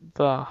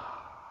the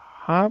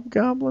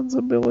Hobgoblin's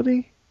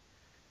ability.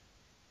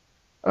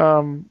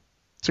 To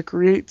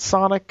create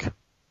sonic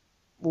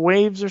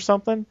waves or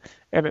something,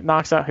 and it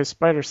knocks out his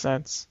spider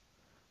sense,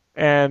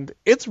 and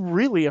it's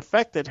really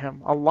affected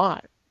him a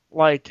lot.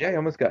 Like, Yeah, he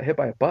almost got hit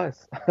by a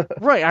bus.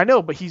 right, I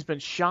know, but he's been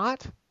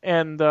shot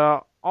and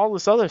all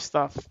this other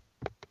stuff.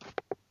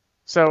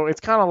 So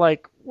it's kind of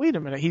like, wait a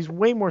minute, he's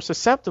way more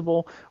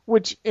susceptible,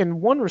 which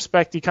in one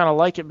respect you kind of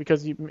like it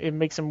because it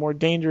makes him more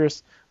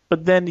dangerous,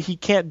 but then he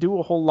can't do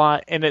a whole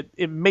lot, and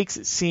it makes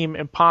it seem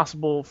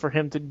impossible for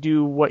him to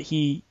do what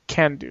he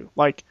can do,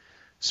 like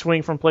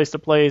swing from place to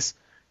place,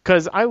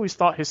 because I always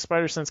thought his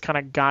spider sense kind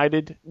of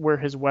guided where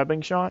his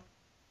webbing shot.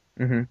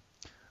 Mm-hmm.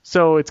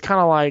 So it's kind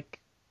of like,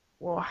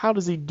 well, how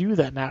does he do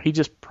that now? He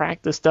just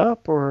practiced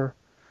up, or,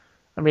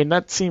 I mean,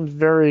 that seems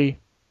very,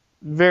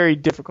 very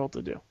difficult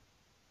to do.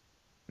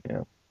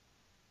 Yeah.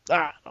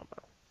 I don't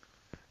know.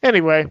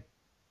 Anyway,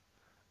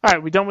 all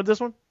right, we done with this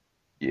one?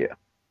 Yeah.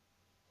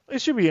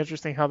 It should be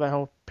interesting how that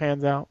whole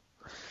pans out.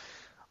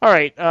 All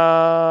right,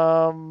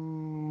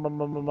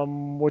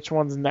 which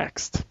one's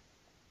next?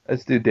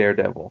 Let's do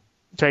Daredevil.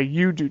 Okay,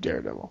 you do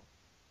Daredevil.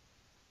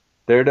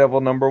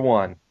 Daredevil number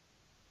 1.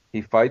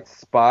 He fights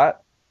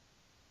Spot.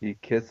 He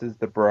kisses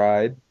the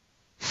bride.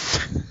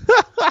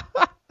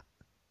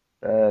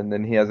 And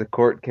then he has a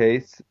court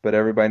case, but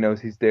everybody knows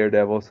he's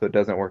Daredevil, so it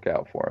doesn't work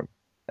out for him.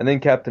 And then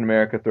Captain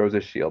America throws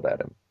a shield at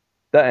him.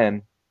 The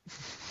end.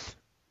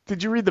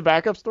 Did you read the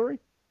backup story?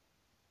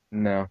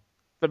 No.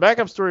 The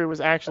backup story was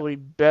actually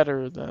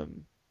better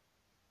than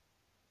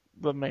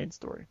the main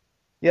story.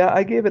 Yeah,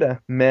 I gave it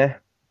a meh.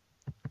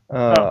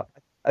 I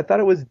thought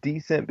it was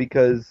decent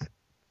because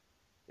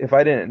if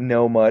I didn't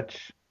know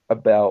much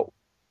about,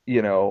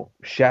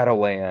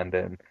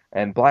 Shadowland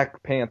and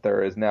Black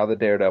Panther is now the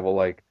Daredevil,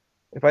 like,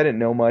 if I didn't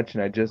know much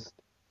and I just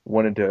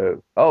wanted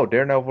to,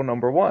 Daredevil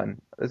number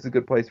 1, this is a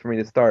good place for me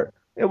to start.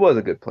 It was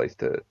a good place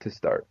to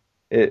start.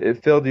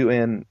 It filled you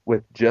in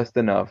with just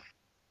enough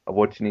of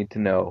what you need to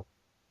know.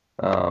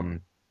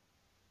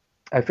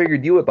 I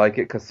figured you would like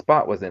it because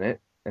Spot was in it,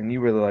 and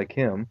you really like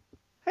him.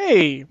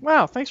 Hey,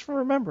 wow, thanks for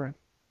remembering.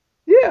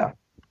 Yeah.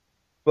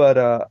 But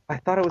I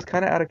thought it was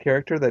kind of out of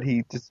character that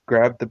he just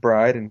grabbed the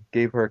bride and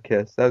gave her a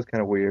kiss. That was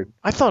kind of weird.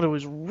 I thought it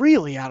was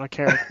really out of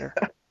character.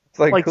 It's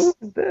like Like, who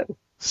is this?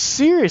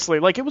 Seriously,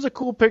 like it was a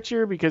cool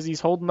picture because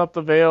he's holding up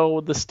the veil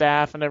with the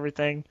staff and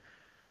everything,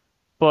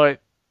 but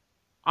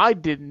I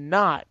did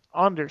not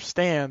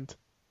understand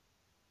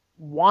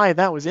why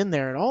that was in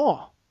there at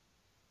all.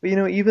 But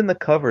even the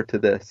cover to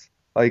this,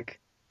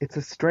 like, it's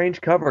a strange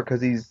cover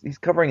because he's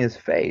covering his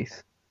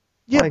face.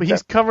 Yeah, like but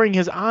he's that. covering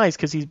his eyes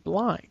because he's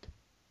blind.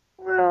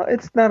 Well,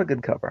 it's not a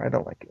good cover. I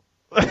don't like it.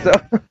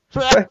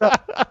 So I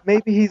thought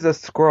maybe he's a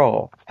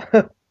Skrull.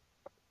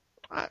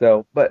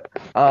 So, but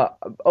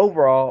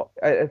overall,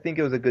 I think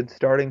it was a good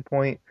starting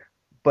point.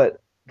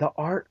 But the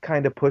art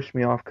kind of pushed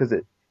me off because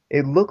it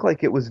looked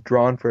like it was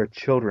drawn for a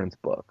children's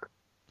book.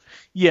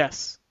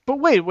 Yes. But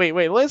wait.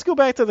 Let's go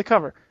back to the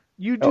cover.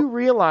 You do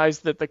realize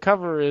that the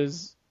cover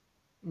is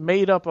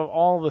made up of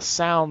all the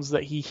sounds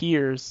that he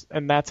hears,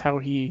 and that's how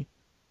he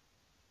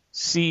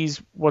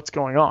sees what's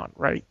going on,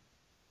 right?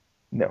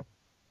 No.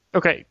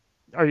 Okay.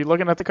 Are you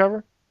looking at the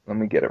cover? Let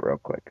me get it real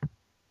quick.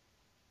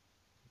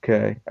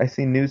 Okay. I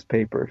see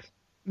newspapers.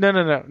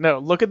 No.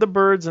 Look at the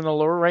birds in the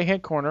lower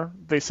right-hand corner.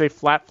 They say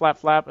flap, flap,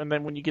 flap, and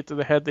then when you get to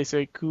the head, they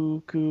say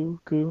coo, coo,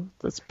 coo.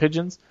 That's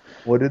pigeons.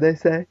 What do they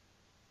say?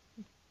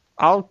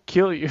 I'll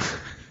kill you.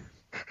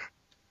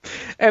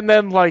 And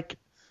then, like,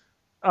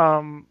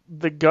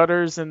 the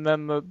gutters, and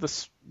then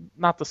the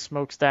not the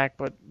smokestack,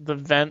 but the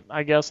vent,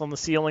 I guess, on the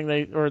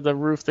ceiling or the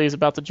roof they's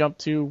about to jump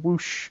to,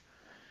 whoosh.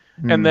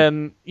 And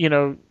then, you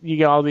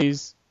get all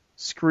these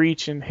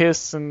screech and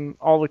hiss and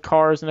all the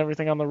cars and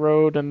everything on the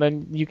road, and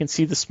then you can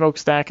see the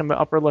smokestack in the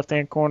upper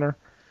left-hand corner.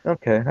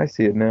 Okay, I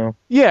see it now.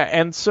 Yeah,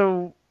 and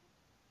so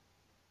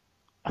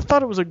I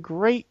thought it was a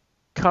great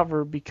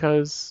cover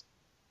because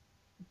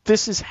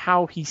this is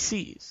how he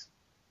sees,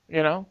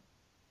 Yeah.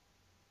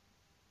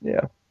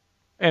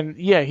 And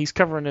yeah, he's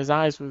covering his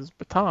eyes with his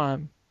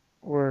baton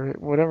or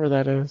whatever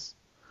that is.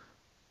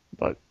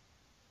 But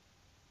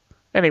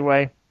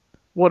anyway,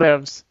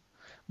 whatevs.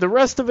 The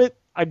rest of it,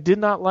 I did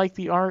not like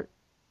the art.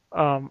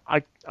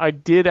 I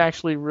did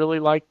actually really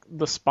like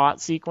the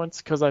spot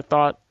sequence because I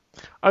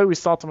always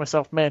thought to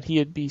myself, man,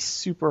 he'd be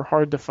super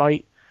hard to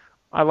fight.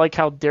 I like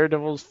how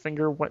Daredevil's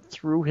finger went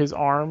through his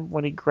arm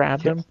when he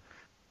grabbed him.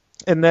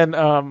 And then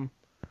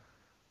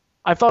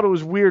I thought it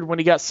was weird when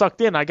he got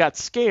sucked in. I got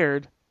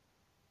scared.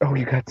 Oh,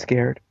 you got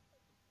scared?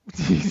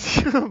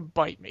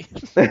 Bite me.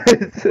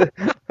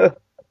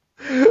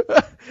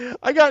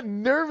 I got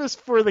nervous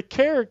for the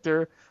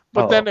character,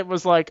 but then it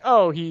was like,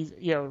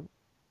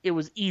 it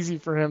was easy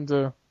for him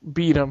to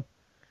beat him.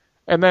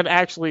 And then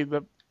actually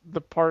the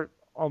part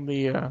on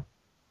the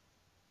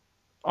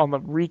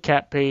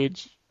recap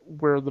page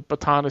where the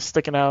baton is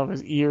sticking out of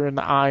his ear and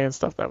the eye and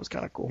stuff, that was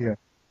kind of cool. Yeah.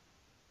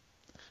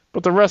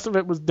 But the rest of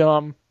it was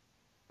dumb.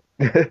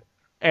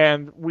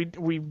 And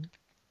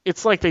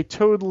it's like they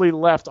totally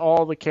left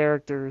all the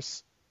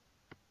characters.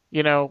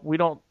 We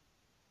don't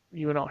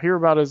hear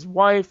about his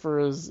wife or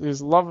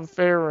his love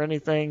affair or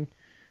anything.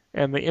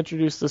 And they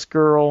introduce this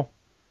girl,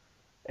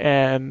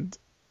 and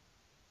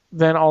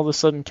then all of a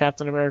sudden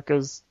Captain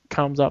America's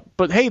comes up.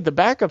 But hey, the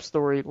backup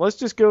story, let's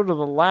just go to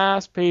the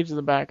last page of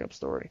the backup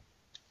story,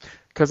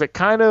 because it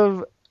kind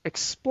of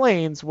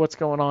explains what's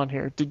going on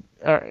here.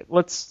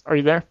 Are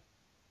you there?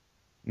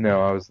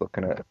 No, I was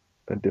looking at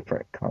a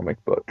different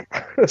comic book.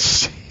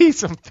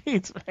 Jeez and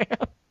Pete's, man.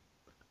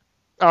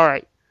 All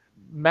right.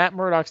 Matt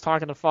Murdock's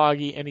talking to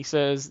Foggy, and he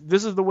says,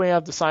 "This is the way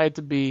I've decided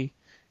to be.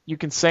 You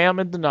can say I'm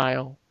in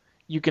denial.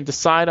 You can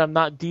decide I'm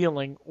not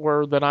dealing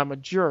or that I'm a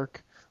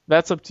jerk.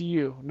 That's up to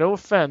you. No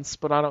offense,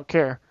 but I don't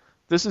care.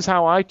 This is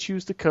how I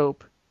choose to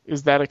cope.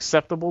 Is that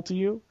acceptable to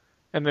you?"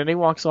 And then he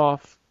walks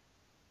off,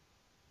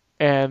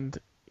 and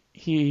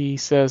he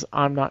says,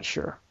 "I'm not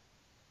sure."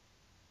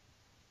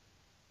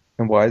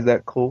 And why is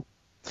that cool?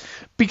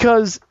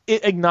 Because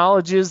it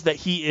acknowledges that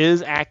he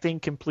is acting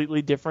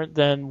completely different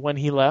than when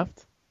he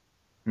left.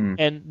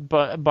 And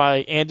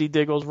by Andy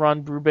Diggle's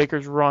run,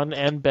 Brubaker's run,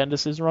 and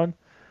Bendis's run.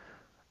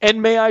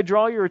 And may I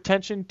draw your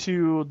attention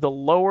to the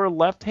lower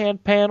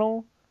left-hand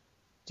panel?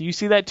 Do you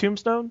see that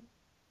tombstone?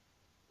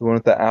 The one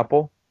with the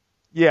apple?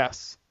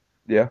 Yes.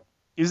 Yeah.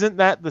 Isn't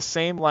that the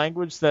same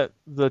language that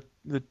the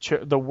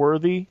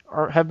worthy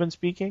have been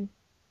speaking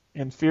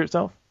in Fear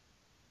Itself?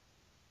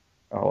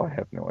 Oh, I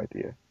have no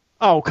idea.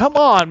 Oh, come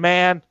on,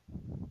 man.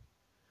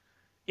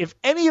 If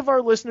any of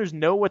our listeners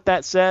know what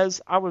that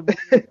says, I would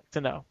like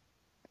to know.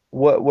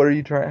 What are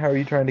you trying? How are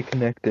you trying to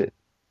connect it?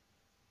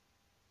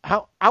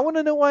 I want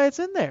to know why it's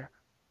in there.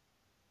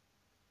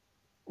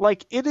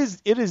 Like, it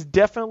is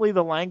definitely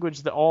the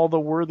language that all the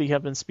worthy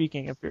have been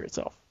speaking in Fear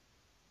Itself.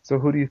 So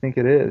who do you think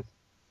it is?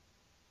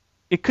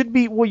 It could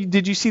be. Well,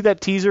 did you see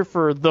that teaser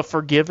for The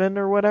Forgiven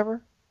or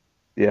whatever?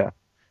 Yeah.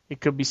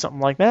 It could be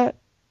something like that.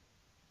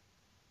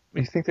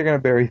 You think they're gonna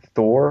bury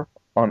Thor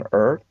on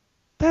Earth?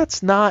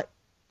 That's not,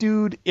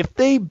 dude. If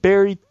they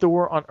buried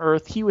Thor on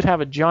Earth, he would have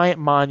a giant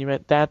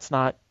monument. That's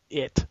not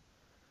it.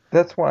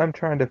 That's what I'm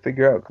trying to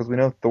figure out, because we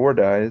know Thor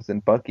dies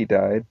and Bucky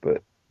died,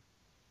 but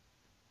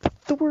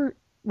Thor.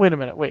 Wait a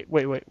minute.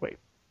 Wait.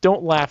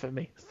 Don't laugh at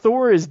me.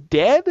 Thor is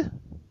dead?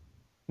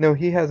 No,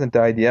 he hasn't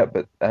died yet,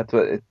 but that's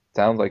what it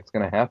sounds like it's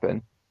going to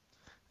happen.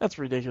 That's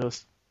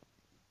ridiculous.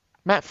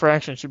 Matt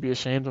Fraction should be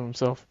ashamed of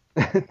himself.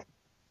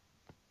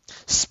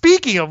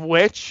 Speaking of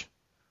which,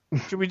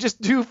 should we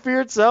just do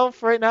Fear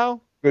Itself right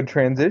now? Good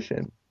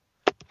transition.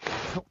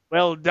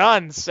 Well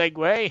done,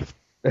 segue.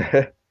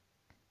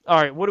 All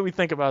right, what do we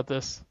think about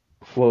this?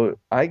 Well,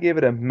 I gave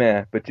it a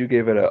meh, but you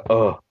gave it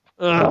a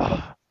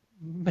Ugh,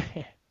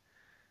 man,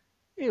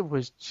 it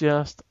was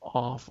just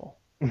awful.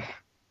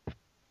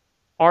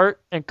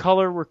 Art and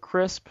color were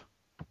crisp,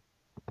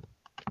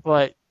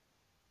 but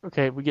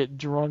okay, we get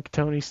drunk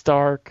Tony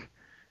Stark,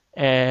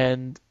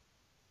 and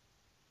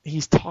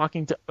he's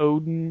talking to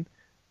Odin,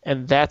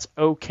 and that's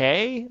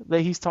okay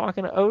that he's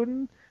talking to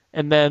Odin,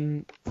 and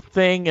then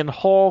Thing and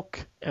Hulk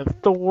and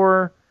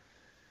Thor,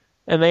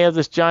 and they have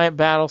this giant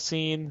battle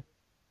scene.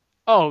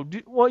 Oh,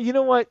 well, you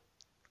know what?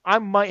 I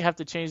might have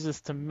to change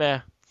this to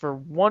meh for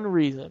one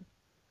reason.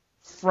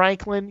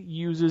 Franklin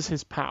uses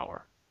his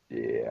power.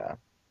 Yeah.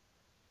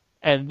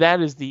 And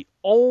that is the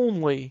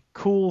only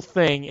cool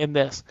thing in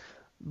this.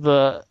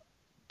 The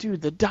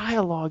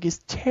dialogue is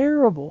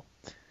terrible.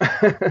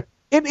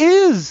 It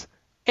is.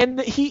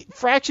 And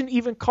Fraction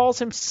even calls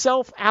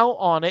himself out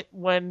on it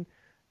when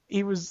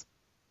he's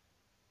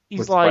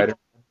With like, Spider-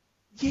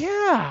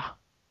 yeah.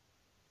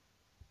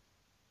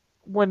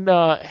 When,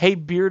 hey,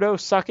 Beardo,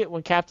 suck it,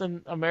 when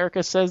Captain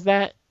America says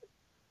that.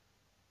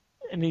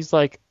 And he's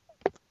like,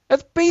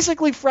 that's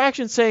basically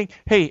Fraction saying,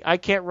 hey, I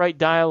can't write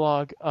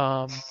dialogue,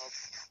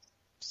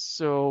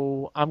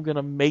 so I'm going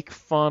to make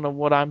fun of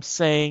what I'm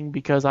saying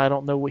because I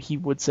don't know what he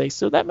would say,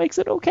 so that makes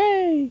it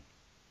okay.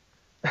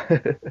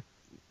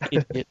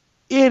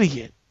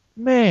 Idiot.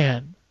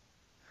 Man.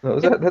 No,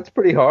 that's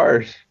pretty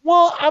harsh.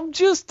 Well, I'm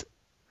just...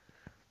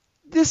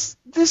 This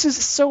is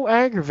so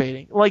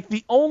aggravating. Like,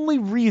 the only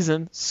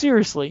reason,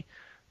 seriously,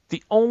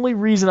 the only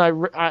reason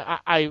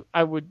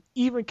I would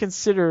even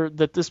consider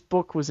that this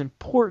book was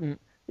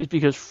important is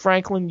because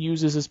Franklin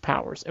uses his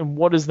powers. And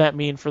what does that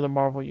mean for the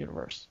Marvel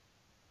Universe?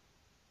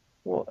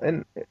 Well,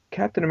 and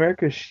Captain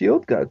America's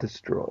shield got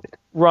destroyed.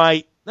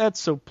 Right. That's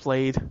so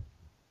played.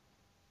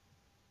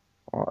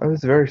 Oh, it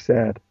was very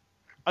sad.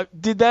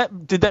 Did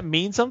that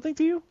mean something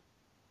to you?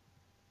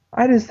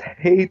 I just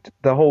hate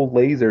the whole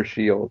laser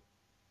shield.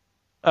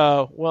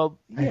 Well,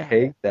 yeah. I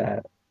hate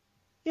that.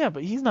 Yeah,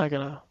 but he's not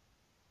going to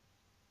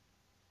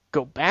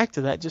go back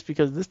to that just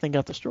because this thing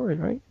got destroyed,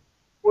 right?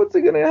 What's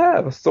he gonna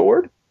have? A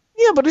sword?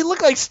 Yeah, but it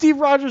looked like Steve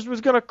Rogers was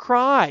going to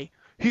cry.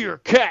 Here,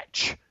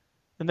 catch.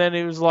 And then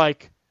he was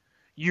like,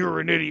 you're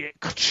an idiot.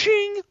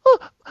 Ka-ching!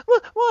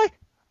 Why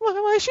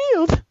my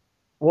shield?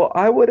 Well,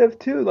 I would have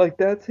too. Like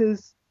that's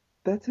his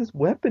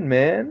weapon,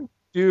 man.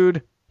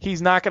 Dude,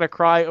 he's not going to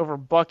cry over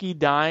Bucky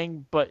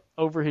dying, but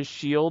over his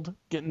shield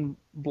getting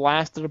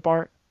blasted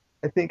apart.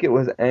 I think it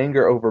was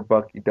anger over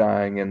Bucky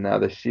dying, and now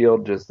the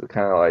shield just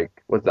kind of like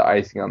was the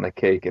icing on the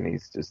cake, and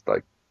he's just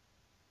like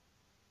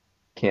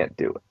can't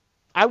do it.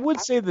 I would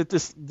say that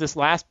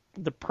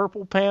the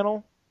purple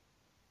panel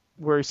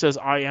where he says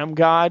I am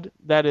God,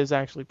 that is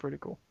actually pretty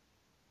cool.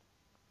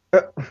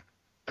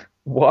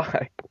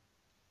 Why?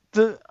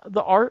 The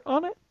art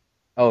on it?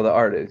 Oh, the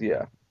art is,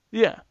 yeah.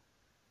 Yeah.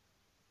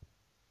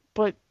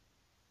 But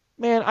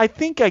man, I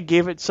think I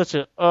gave it such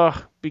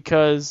a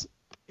because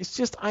it's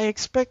just I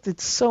expected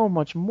so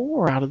much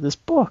more out of this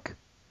book.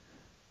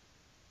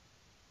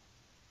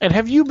 And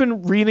have you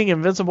been reading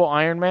Invincible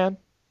Iron Man?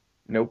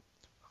 Nope.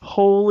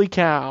 Holy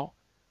cow.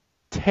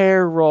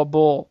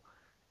 Terrible.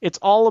 It's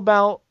all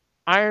about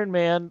Iron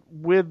Man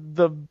with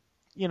the,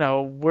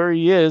 where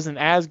he is in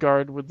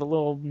Asgard with the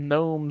little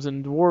gnomes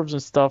and dwarves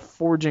and stuff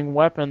forging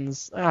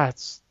weapons. And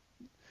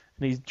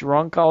he's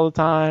drunk all the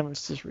time.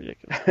 It's just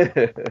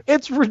ridiculous.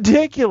 It's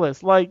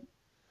ridiculous. Like,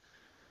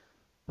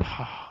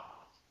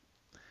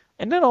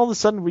 and then all of a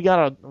sudden we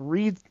got to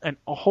read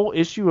a whole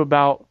issue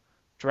about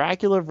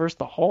Dracula versus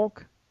the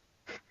Hulk.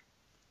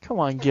 Come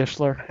on,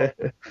 Gischler.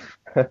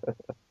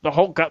 The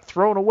Hulk got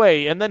thrown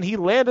away, and then he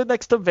landed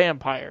next to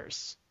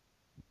vampires.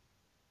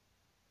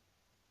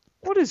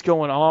 What is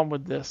going on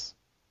with this?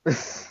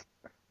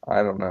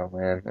 I don't know,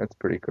 man. That's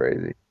pretty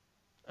crazy.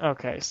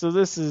 Okay, so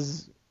this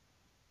is...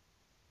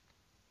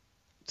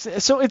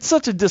 So it's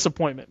such a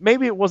disappointment.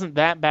 Maybe it wasn't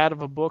that bad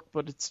of a book,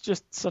 but it's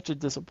just such a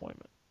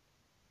disappointment.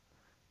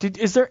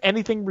 Is there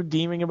anything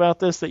redeeming about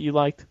this that you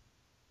liked?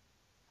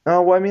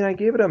 Oh, well, I mean, I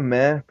gave it a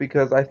meh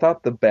because I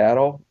thought the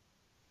battle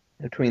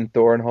between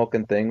Thor and Hulk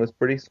and Thing was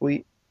pretty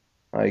sweet.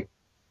 Like,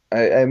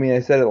 I mean, I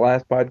said it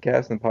last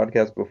podcast and the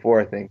podcast before,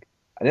 I think.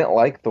 I didn't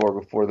like Thor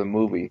before the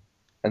movie.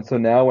 And so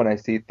now when I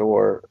see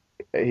Thor,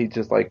 he's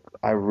just like,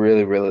 I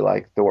really, really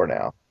like Thor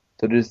now.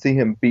 So to see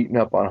him beating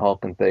up on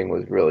Hulk and Thing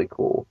was really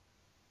cool.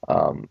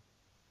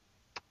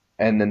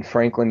 And then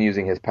Franklin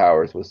using his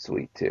powers was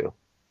sweet too.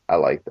 I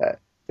like that.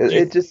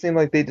 It just seemed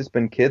like they'd just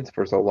been kids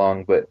for so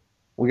long, but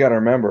we got to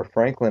remember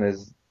Franklin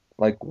is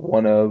like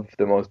one of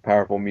the most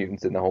powerful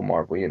mutants in the whole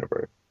Marvel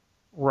universe.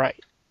 Right.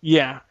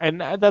 Yeah,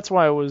 and that's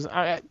why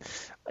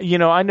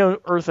I know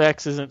Earth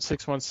X isn't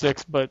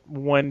 616, but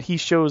when he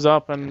shows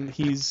up and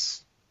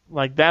he's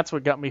like, that's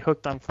what got me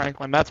hooked on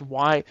Franklin. That's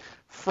why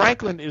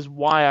Franklin is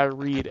why I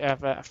read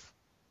FF,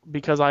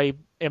 because I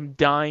am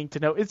dying to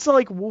know. It's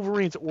like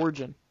Wolverine's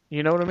origin.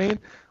 You know what I mean?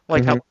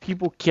 Like how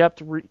people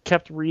kept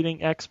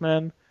reading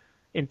X-Men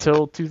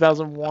until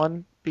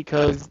 2001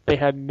 because they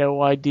had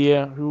no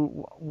idea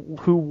who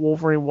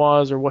Wolverine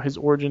was or what his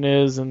origin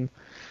is, and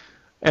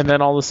and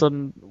then all of a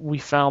sudden we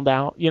found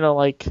out,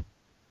 like,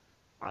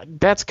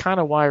 that's kind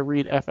of why I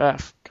read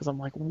FF, because I'm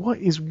like, what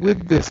is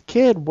with this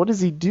kid? What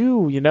does he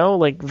do?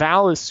 Like,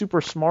 Val is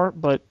super smart,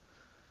 but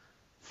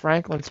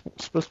Franklin's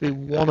supposed to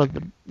be one of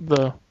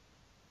the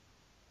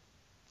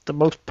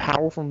most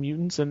powerful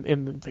mutants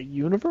in the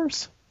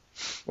universe.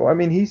 Well, I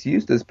mean, he's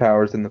used his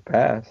powers in the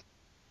past.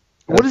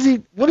 What has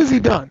he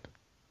done?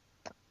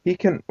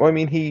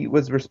 He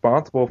was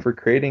responsible for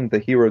creating the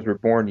Heroes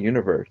Reborn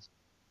universe,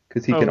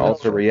 because he can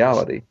alter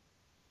reality.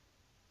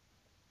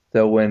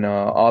 So when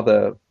all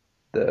the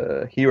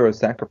heroes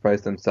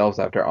sacrificed themselves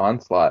after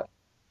Onslaught,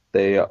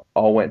 they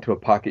all went to a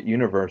pocket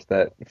universe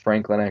that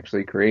Franklin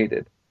actually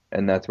created,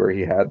 and that's where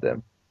he had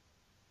them.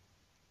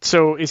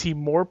 So is he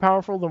more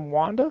powerful than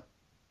Wanda?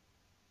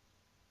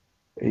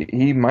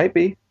 He might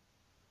be.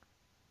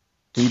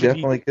 He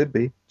definitely could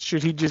be.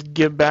 Should he just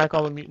give back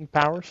all the mutant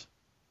powers?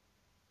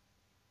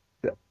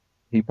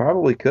 He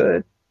probably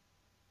could.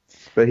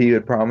 But he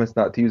would promise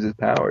not to use his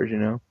powers,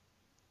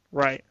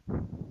 Right.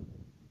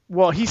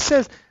 Well, he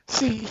says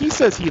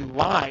he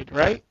lied,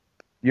 right?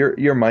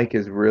 Your mic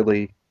is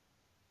really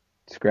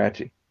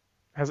scratchy.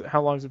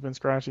 How long has it been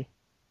scratchy?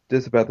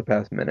 Just about the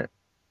past minute.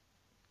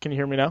 Can you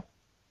hear me now?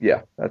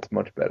 Yeah, that's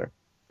much better.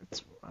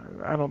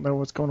 I don't know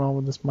what's going on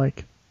with this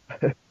mic.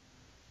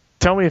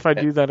 Tell me if I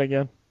do that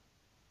again.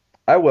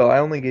 I will. I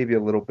only gave you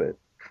a little bit.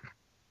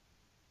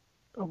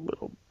 A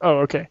little. Oh,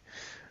 okay.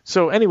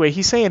 So anyway,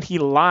 he's saying he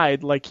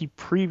lied like he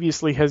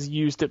previously has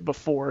used it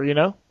before,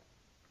 Yeah,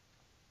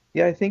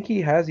 I think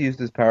he has used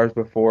his powers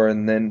before,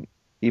 and then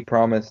he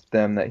promised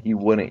them that he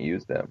wouldn't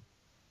use them.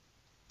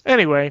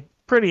 Anyway,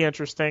 pretty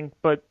interesting,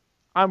 but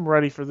I'm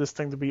ready for this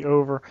thing to be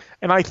over.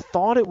 And I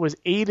thought it was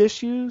 8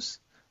 issues,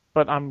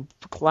 but I'm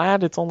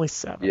glad it's only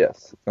 7.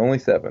 Yes, only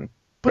 7.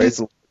 But it's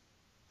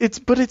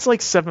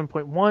like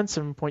 7.1,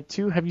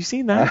 7.2. Have you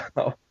seen that?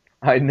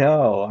 I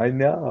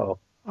know.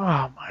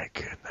 Oh my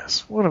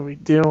goodness. What are we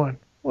doing?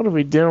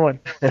 Let's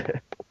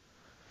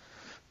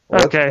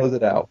Okay. close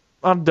it out.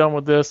 I'm done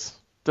with this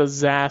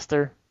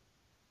disaster.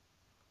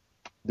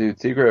 Dude,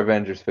 Secret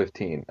Avengers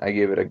 15. I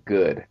gave it a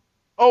good.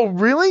 Oh,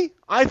 really?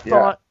 I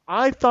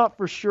thought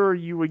for sure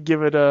you would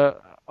give it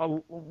an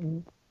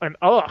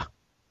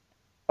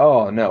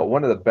Oh, no.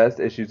 One of the best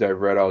issues I've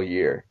read all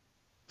year.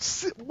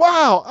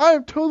 Wow, I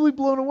am totally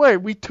blown away.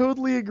 We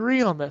totally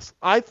agree on this.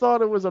 I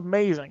thought it was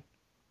amazing.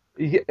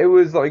 It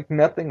was like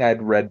nothing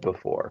I'd read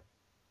before.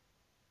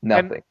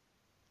 Nothing.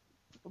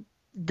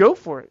 Go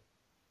for it.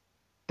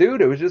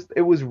 Dude,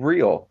 it was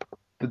real.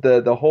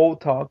 The whole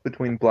talk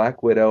between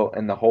Black Widow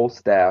and the whole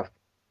staff,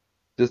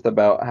 just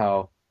about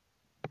how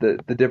the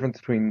difference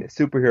between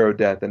superhero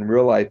death and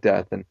real life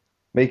death, and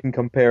making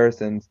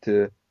comparisons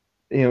to,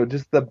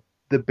 just the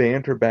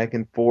banter back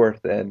and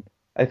forth. And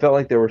I felt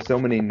like there were so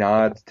many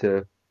nods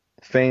to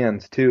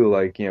fans too,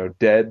 like,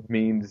 dead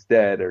means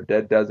dead, or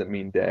dead doesn't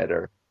mean dead,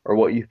 or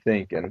what you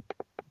think. And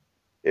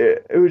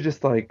it was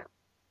just like,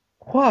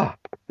 wow,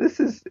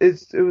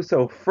 it was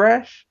so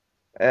fresh,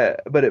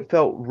 but it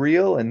felt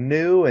real and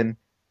new, and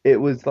it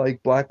was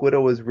like Black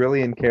Widow was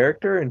really in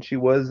character, and she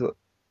was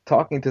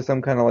talking to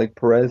some kind of like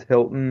Perez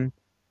Hilton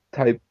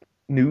type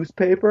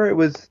newspaper.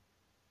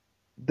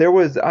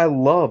 I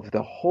love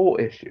the whole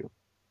issue.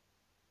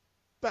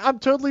 I'm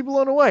totally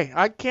blown away.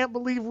 I can't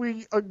believe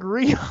we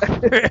agree on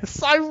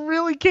this. I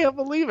really can't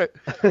believe it.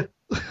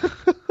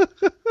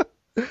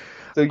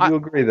 So you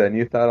agree then?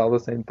 You thought all the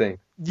same things?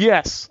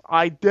 Yes,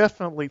 I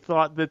definitely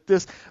thought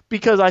that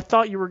because I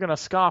thought you were going to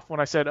scoff when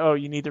I said, oh,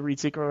 you need to read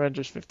Secret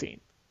Avengers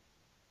 15.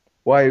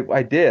 Well,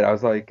 I did. I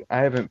was like,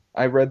 I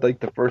read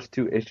like the first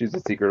 2 issues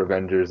of Secret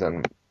Avengers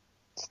and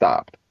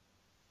stopped.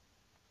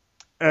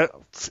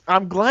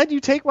 I'm glad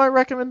you take my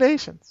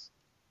recommendations.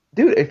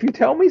 Dude, if you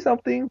tell me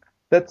something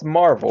that's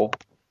Marvel,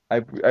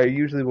 I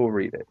usually will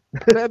read it.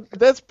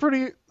 That's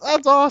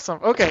awesome.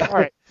 Okay, all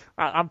right.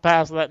 I'm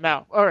past that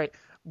now. All right.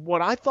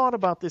 What I thought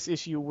about this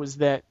issue was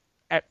that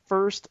at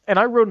first, and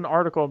I wrote an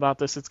article about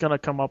this. It's going to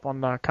come up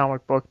on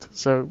Comic Booked,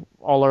 so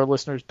all our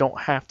listeners don't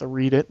have to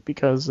read it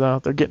because they're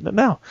getting it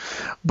now.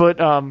 But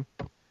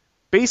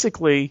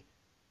basically,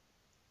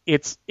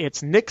 it's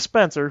Nick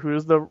Spencer, who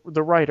is the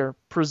writer,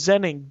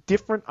 presenting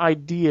different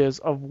ideas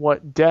of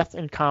what death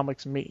in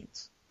comics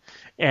means.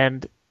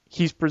 And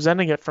he's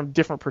presenting it from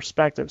different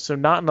perspectives, so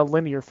not in a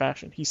linear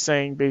fashion. He's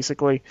saying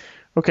basically,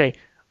 okay,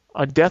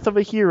 a death of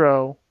a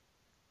hero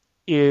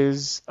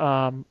is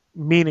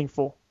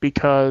meaningful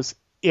because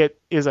it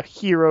is a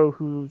hero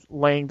who's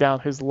laying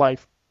down his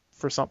life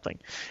for something.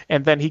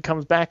 And then he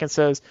comes back and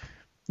says,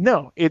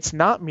 no, it's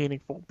not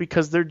meaningful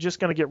because they're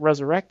just going to get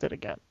resurrected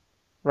again,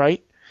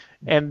 right?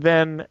 And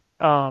then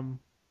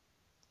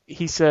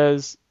he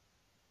says,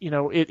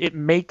 it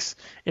makes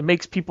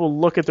people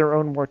look at their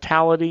own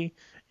mortality,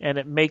 and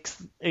it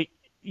makes it,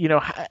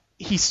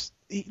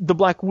 the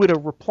Black Widow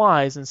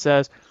replies and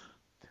says,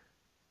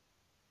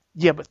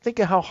 yeah, but think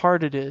of how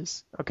hard it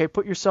is. Okay,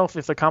 put yourself,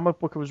 if the comic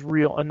book was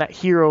real and that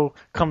hero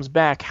comes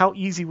back, how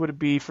easy would it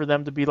be for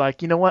them to be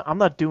like, you know what, I'm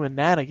not doing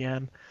that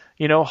again.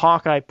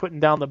 Hawkeye putting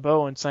down the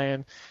bow and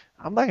saying,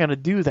 I'm not going to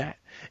do that.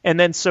 And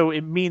then so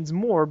it means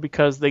more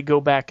because they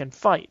go back and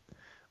fight.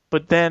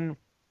 But then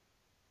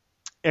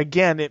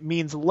again, it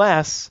means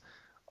less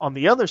on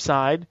the other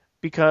side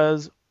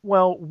because,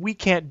 well, we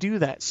can't do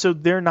that. So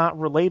they're not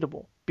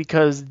relatable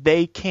because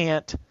they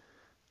can't.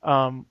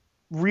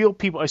 Real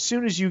people, as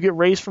soon as you get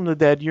raised from the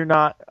dead, you're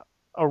not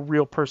a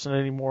real person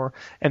anymore.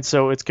 And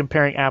so it's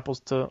comparing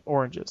apples to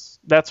oranges.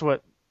 That's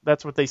what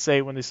they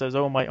say when they says,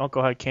 oh, my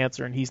uncle had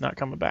cancer and he's not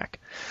coming back.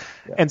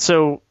 Yeah. And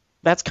so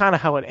that's kind of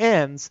how it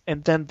ends.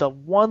 And then the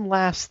one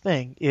last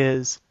thing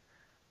is,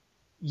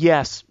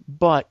 yes,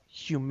 but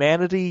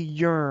humanity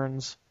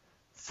yearns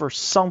for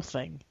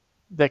something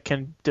that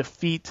can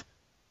defeat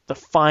the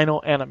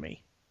final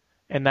enemy,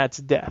 and that's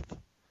death.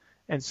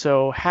 And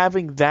so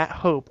having that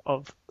hope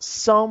of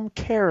some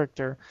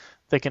character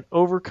that can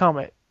overcome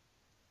it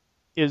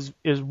is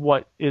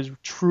what is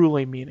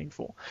truly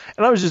meaningful.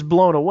 And I was just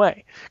blown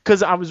away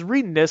because I was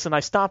reading this and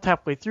I stopped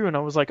halfway through and I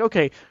was like,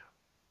 okay,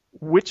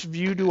 which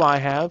view do I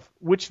have?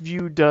 Which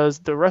view does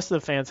the rest of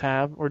the fans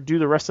have, or do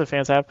the rest of the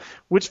fans have?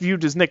 Which view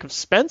does Nick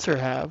Spencer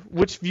have?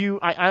 Which view?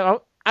 I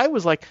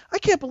was like, I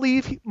can't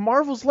believe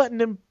Marvel's letting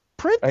him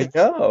print this.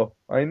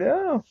 I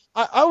know.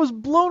 I was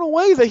blown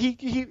away that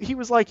he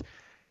was like,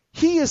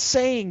 he is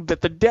saying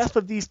that the death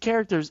of these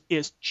characters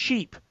is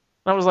cheap.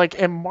 And I was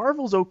like, and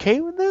Marvel's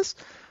okay with this?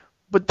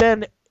 But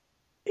then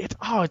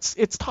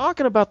it's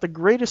talking about the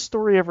greatest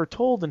story ever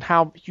told and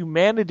how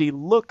humanity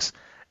looks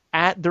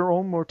at their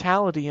own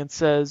mortality and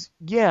says,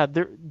 yeah,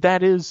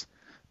 that is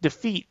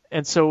defeat.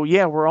 And so,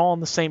 yeah, we're all on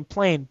the same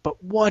plane.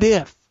 But what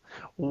if?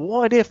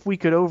 What if we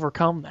could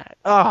overcome that?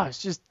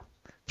 It's just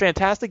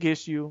fantastic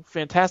issue,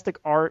 fantastic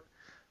art,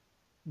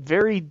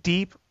 very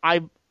deep.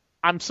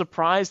 I'm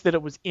surprised that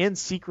it was in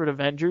Secret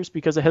Avengers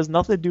because it has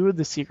nothing to do with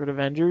the Secret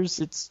Avengers.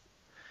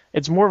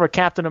 It's more of a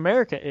Captain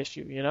America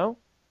issue, you know?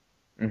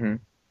 Mm-hmm.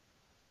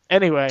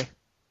 Anyway,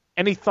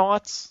 any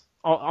thoughts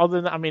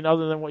other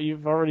than what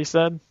you've already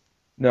said?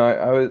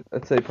 No,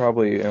 I'd say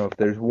probably, if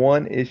there's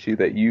one issue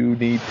that you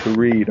need to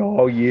read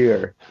all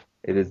year,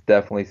 it is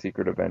definitely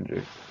Secret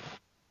Avengers.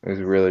 It was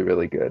really,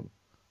 really good.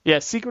 Yeah,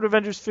 Secret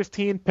Avengers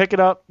 15, pick it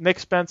up. Nick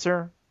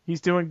Spencer.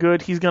 He's doing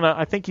good.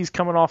 I think he's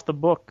coming off the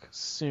book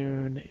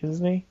soon,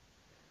 isn't he?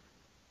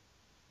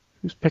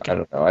 Who's picking? I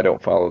don't know. I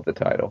don't follow the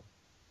title.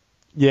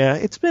 Yeah,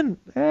 it's been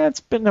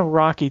a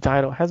rocky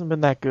title. It hasn't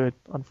been that good,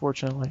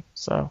 unfortunately.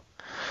 So,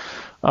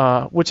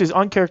 which is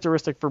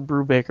uncharacteristic for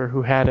Brubaker,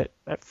 who had it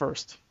at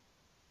first.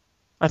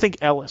 I think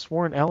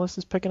Warren Ellis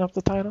is picking up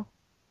the title.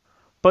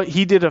 But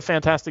he did a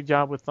fantastic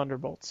job with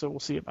Thunderbolt, so we'll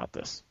see about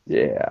this.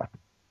 Yeah.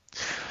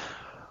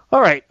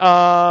 All right.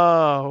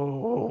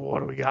 What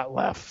do we got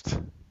left?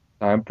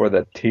 Time for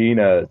the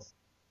Tinas.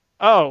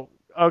 Oh,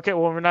 okay.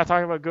 Well, we're not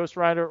talking about Ghost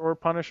Rider or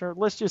Punisher.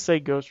 Let's just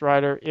say Ghost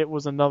Rider. It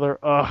was another,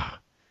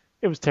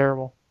 it was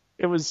terrible.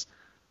 It was,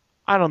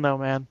 I don't know,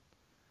 man.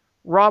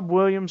 Rob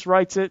Williams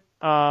writes it.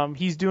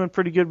 He's doing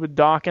pretty good with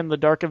Daken, the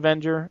Dark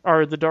Avenger,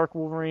 or the Dark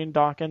Wolverine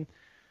Daken.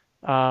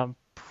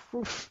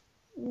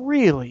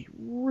 Really,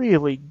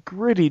 really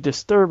gritty,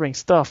 disturbing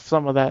stuff,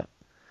 some of that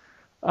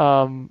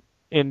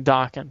in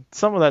Daken.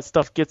 Some of that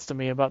stuff gets to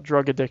me about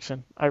drug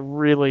addiction. I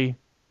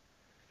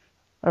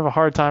have a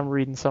hard time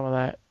reading some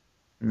of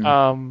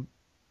that.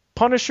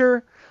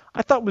 Punisher,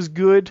 I thought was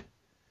good.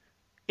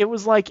 It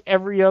was like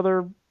every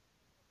other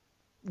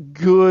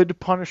good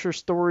Punisher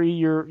story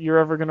you're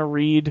ever going to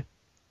read.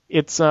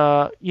 It's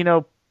a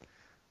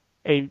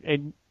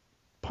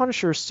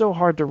Punisher is so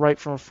hard to write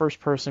from a first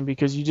person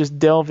because you just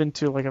delve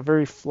into like a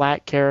very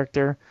flat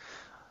character.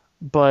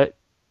 But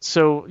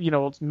so,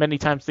 many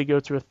times they go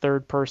through a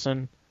third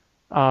person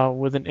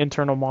with an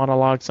internal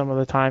monologue some of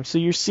the time. So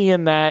you're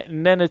seeing that,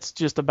 and then it's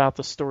just about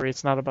the story.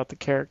 It's not about the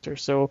character.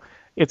 So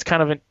it's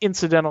kind of an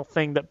incidental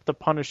thing that the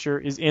Punisher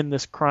is in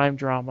this crime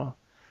drama.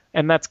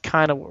 And that's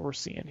kind of what we're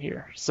seeing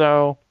here.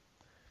 So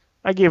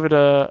I gave it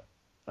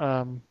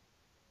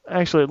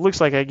actually, it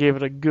looks like I gave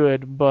it a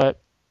good,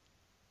 but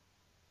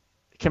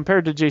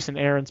compared to Jason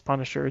Aaron's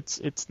Punisher,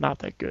 it's not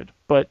that good.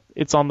 But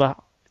it's on the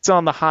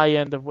high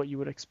end of what you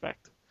would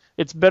expect.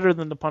 It's better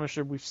than the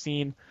Punisher we've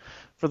seen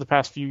for the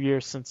past few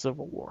years since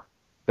Civil War.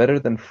 Better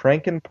than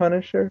Franken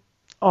Punisher?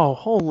 Oh,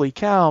 holy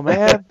cow,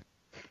 man.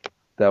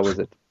 That was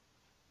it.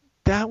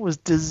 That was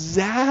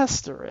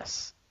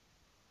disastrous.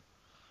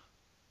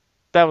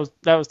 That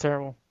was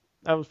terrible.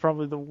 That was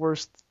probably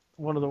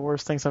one of the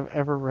worst things I've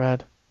ever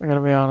read. I'm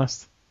going to be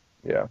honest.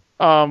 Yeah.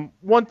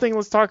 One thing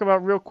let's talk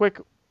about real quick,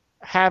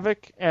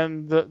 Havoc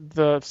and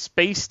the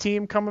space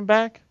team coming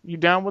back. You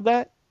down with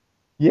that?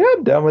 Yeah,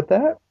 I'm down with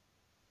that.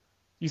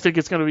 You think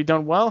it's going to be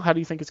done well? How do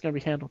you think it's going to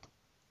be handled?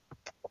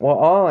 Well,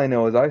 all I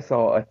know is I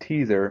saw a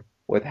teaser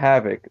with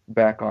Havoc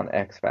back on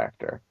X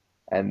Factor,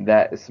 and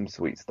that is some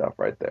sweet stuff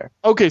right there.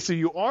 Okay, so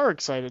you are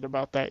excited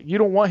about that. You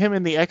don't want him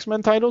in the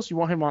X-Men titles? You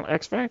want him on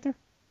X Factor?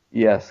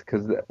 Yes,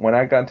 because when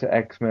I got into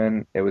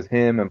X-Men, it was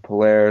him and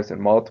Polaris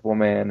and Multiple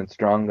Man and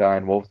Strong Guy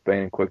and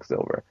Wolfsbane and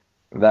Quicksilver.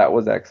 That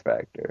was X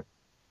Factor.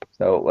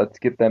 So let's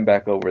get them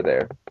back over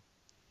there.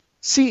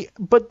 See,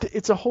 but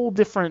it's a whole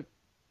different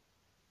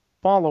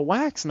ball of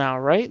wax now,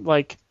 right?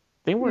 Like,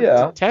 They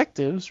weren't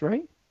detectives,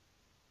 right?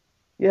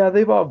 Yeah,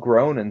 they've all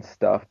grown and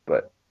stuff,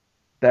 but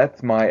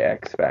that's my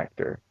X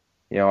factor.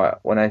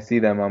 When I see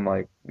them, I'm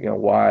like,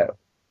 why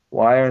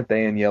aren't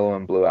they in yellow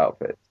and blue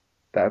outfits?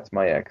 That's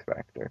my X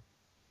factor.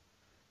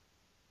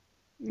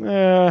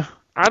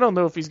 I don't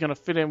know if he's going to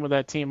fit in with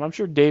that team. I'm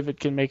sure David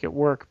can make it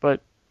work,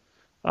 but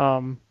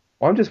well,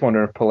 I'm just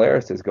wondering if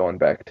Polaris is going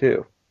back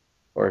too,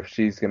 or if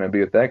she's going to be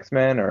with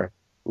X-Men or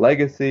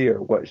Legacy,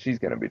 or what she's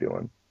going to be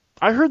doing.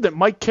 I heard that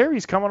Mike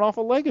Carey's coming off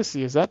a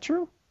Legacy. Is that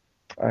true?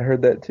 I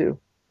heard that too.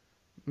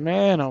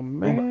 Man, oh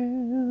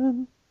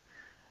man.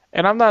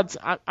 And I'm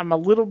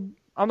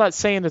not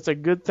saying it's a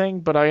good thing,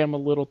 but I am a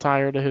little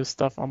tired of his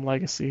stuff on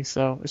Legacy,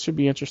 so it should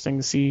be interesting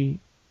to see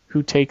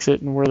who takes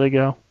it and where they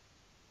go.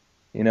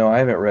 I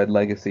haven't read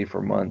Legacy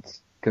for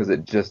months because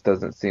it just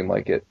doesn't seem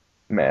like it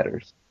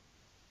matters.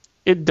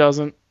 It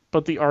doesn't,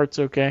 but the art's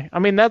okay. I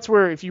mean, that's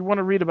where, if you want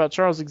to read about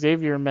Charles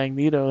Xavier and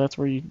Magneto, that's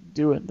where you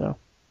do it, though.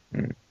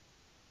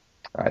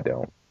 I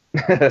don't.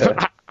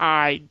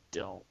 I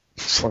don't.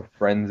 Or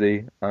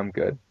Frenzy. I'm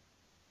good.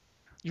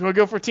 You want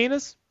to go for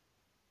Tina's?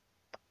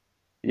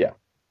 Yeah.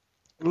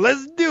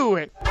 Let's do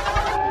it. The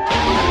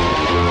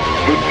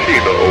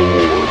Tina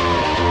Awards.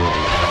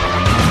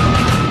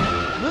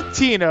 The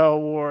Tina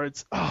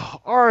Awards. Oh,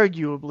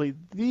 arguably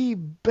the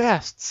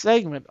best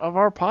segment of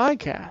our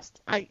podcast.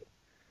 I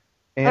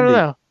don't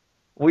know.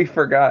 We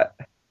forgot.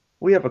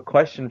 We have a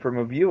question from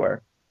a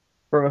viewer.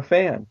 From a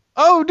fan.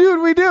 Oh,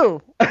 dude, we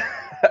do.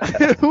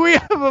 We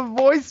have a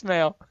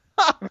voicemail.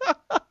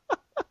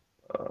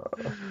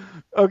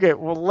 Okay,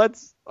 well,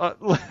 let's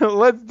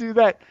do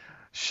that.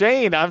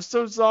 Shane, I'm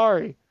so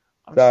sorry.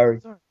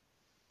 Sorry.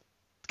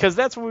 Because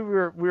that's what we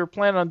were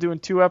planning on doing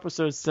 2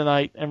 episodes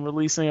tonight and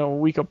releasing them a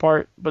week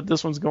apart, but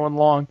this one's going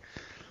long.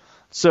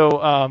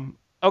 So,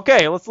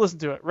 okay, let's listen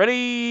to it.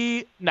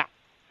 Ready now.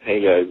 Hey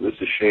guys, this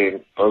is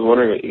Shane. I was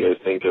wondering what you guys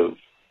think of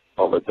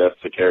all the deaths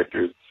of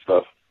characters and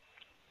stuff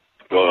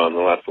going on in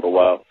the last little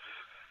while.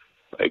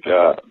 Like,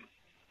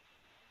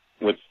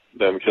 with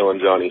them killing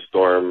Johnny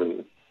Storm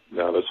and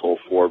now this whole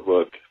 4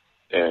 book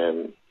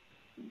and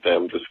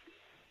them just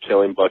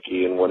killing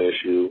Bucky in one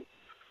issue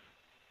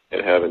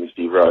and having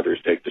Steve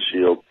Rogers take the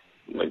shield,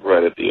 like,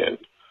 right at the end.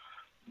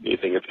 Do you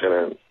think it's kind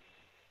of,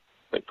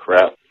 like,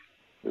 crap?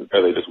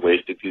 Are they just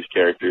wasting these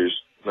characters,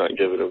 not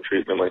giving them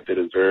treatment like they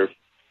deserve?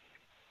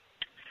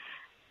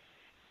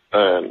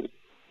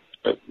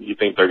 You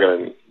think they're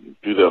going to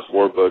do the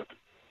 4 book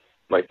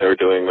like they were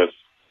doing with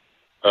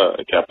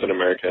Captain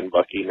America and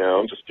Bucky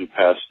now, just do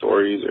past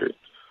stories, or do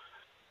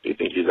you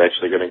think he's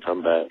actually going to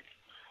come back?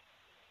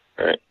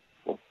 All right.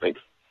 Well, thanks.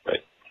 Bye.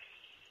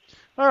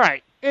 All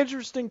right.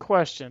 Interesting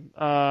question.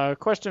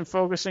 Question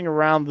focusing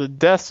around the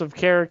deaths of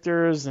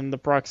characters and the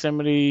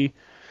proximity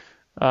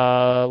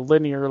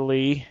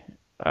linearly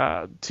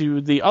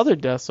to the other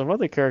deaths of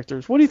other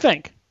characters. What do you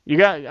think?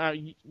 You have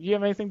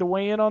anything to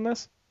weigh in on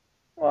this?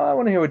 Well, I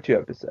want to hear what you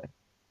have to say.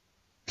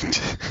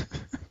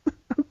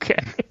 Okay.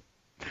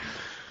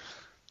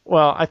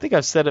 Well, I think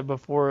I've said it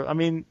before. I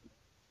mean,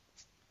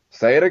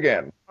 say it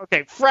again.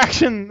 Okay,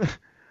 Fraction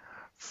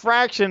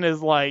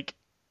is like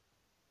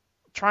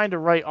trying to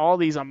write all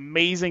these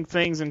amazing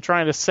things and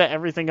trying to set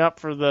everything up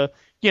for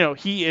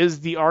he is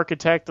the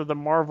architect of the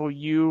Marvel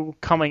U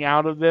coming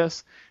out of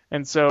this,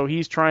 and so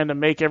he's trying to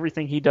make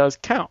everything he does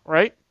count,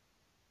 right?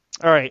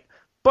 All right.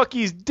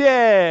 Bucky's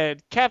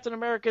dead. Captain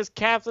America's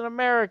Captain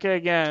America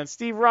again.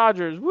 Steve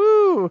Rogers,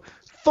 woo!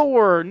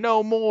 Thor,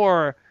 no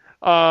more.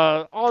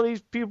 All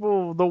these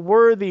people, the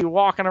worthy,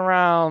 walking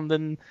around,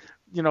 and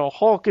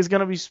Hulk is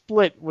going to be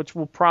split, which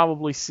we'll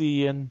probably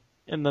see in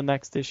the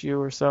next issue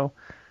or so.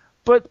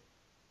 But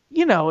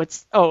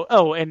it's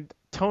and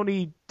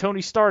Tony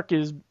Stark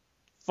is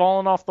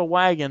falling off the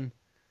wagon.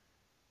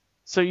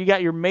 So you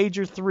got your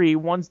major 3.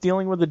 One's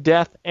dealing with a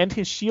death and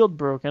his shield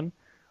broken.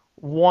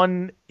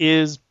 One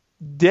is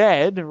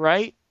dead,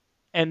 right?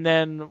 And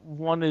then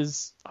one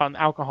is an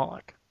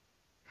alcoholic.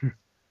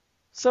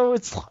 So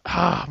it's,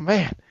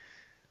 man.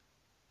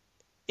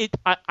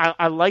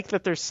 I like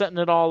that they're setting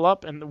it all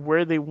up and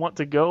where they want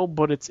to go,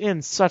 but it's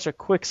in such a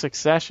quick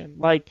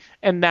succession.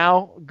 And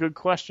now, good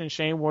question,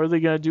 Shane, what are they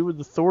going to do with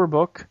the Thor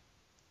book,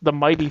 the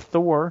Mighty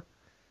Thor?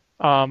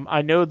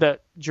 I know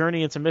that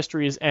Journey into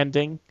Mystery is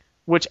ending,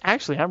 which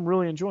actually I'm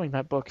really enjoying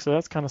that book, so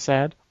that's kind of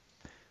sad.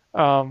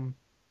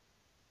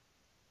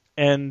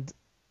 And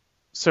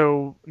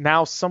so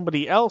now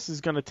somebody else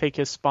is going to take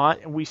his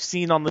spot, and we've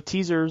seen on the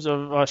teasers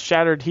of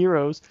Shattered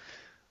Heroes,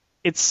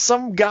 it's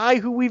some guy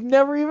who we've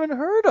never even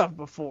heard of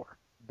before.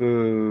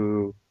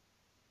 Boo.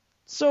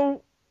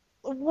 So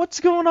what's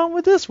going on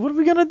with this? What are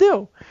we going to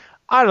do?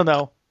 I don't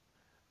know.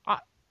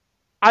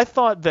 I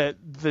thought that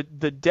the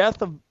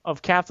death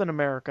of Captain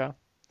America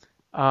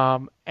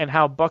and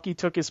how Bucky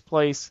took his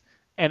place,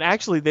 and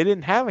actually they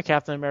didn't have a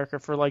Captain America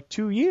for like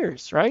 2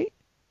 years, right?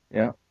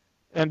 Yeah.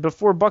 And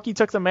before Bucky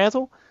took the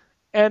mantle,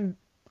 and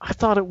I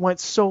thought it went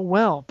so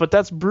well. But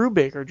that's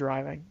Brubaker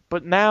driving.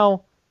 But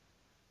now,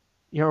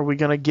 are we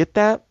going to get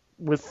that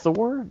with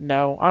Thor?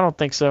 No, I don't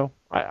think so.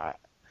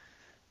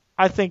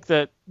 I think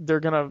that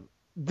they're going to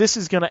this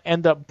is going to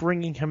end up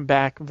bringing him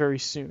back very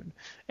soon.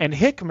 And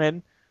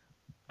Hickman,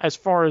 as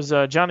far as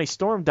Johnny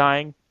Storm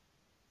dying,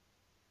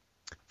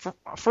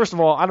 first of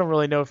all, I don't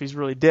really know if he's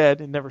really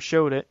dead. It never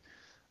showed it.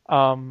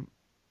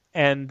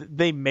 And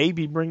they may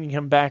be bringing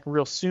him back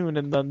real soon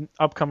in the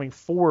upcoming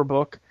 4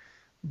 book,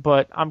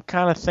 but I'm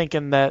kind of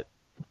thinking that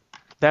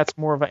that's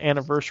more of an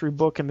anniversary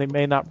book, and they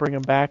may not bring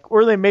him back,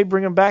 or they may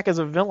bring him back as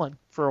a villain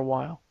for a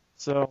while.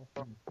 So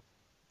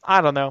I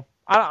don't know.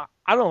 I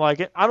don't like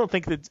it. I don't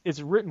think that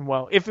it's written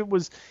well. If it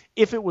was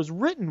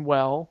written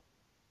well,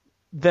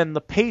 then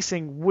the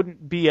pacing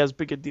wouldn't be as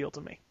big a deal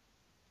to me.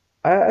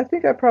 I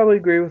think I probably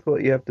agree with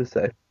what you have to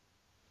say,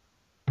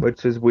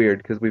 which is weird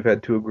because we've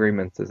had 2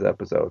 agreements this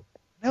episode.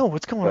 No,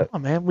 what's going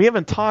on, man? We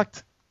haven't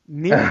talked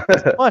nearly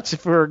as much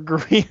if we're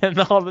agreeing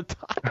all the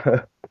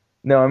time.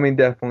 No, I mean,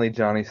 definitely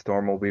Johnny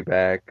Storm will be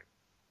back.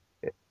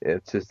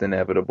 It's just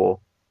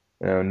inevitable.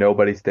 You know,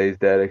 nobody stays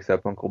dead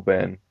except Uncle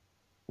Ben.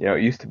 You know,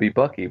 it used to be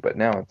Bucky, but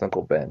now it's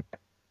Uncle Ben.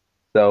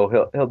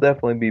 So he'll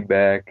definitely be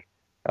back.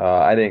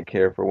 I didn't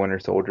care for Winter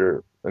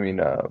Soldier.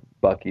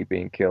 Bucky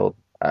being killed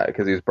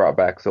because he was brought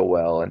back so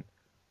well, and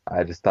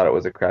I just thought it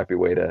was a crappy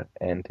way to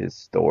end his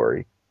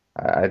story.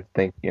 I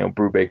think,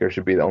 Brubaker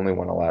should be the only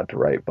one allowed to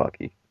write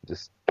Bucky.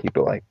 Just keep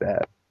it like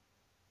that.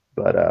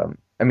 But,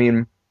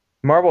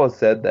 Marvel has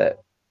said that,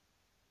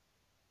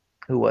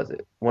 who was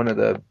it? One of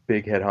the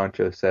big head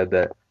honchos said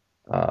that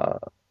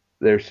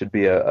there should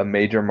be a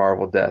major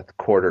Marvel death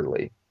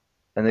quarterly.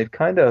 And they've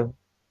kind of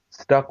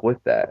stuck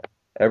with that.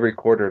 Every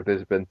quarter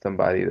there's been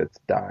somebody that's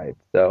died.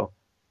 So,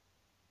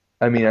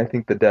 I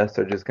think the deaths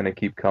are just going to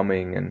keep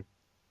coming, and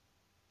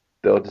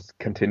they'll just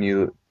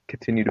continue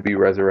to be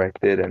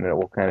resurrected, and it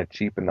will kind of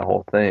cheapen the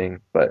whole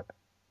thing, but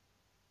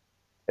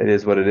it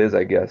is what it is,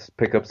 I guess.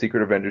 Pick up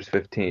Secret Avengers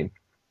 15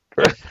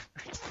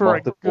 for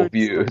multiple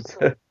views.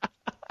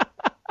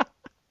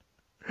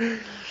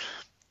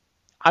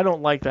 I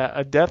don't like that.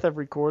 A death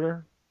every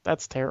quarter?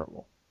 That's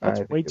terrible.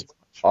 That's way too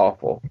much.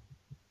 Awful.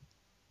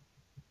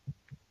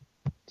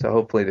 So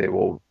hopefully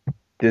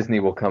Disney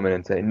will come in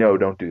and say, no,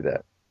 don't do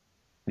that.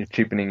 You're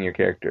cheapening your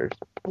characters.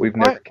 We've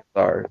never killed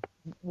ours.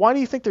 Why do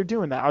you think they're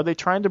doing that? Are they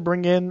trying to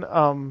bring in,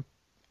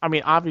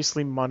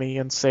 obviously money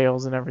and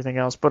sales and everything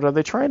else, but are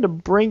they trying to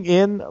bring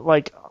in,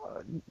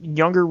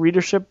 younger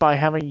readership by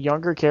having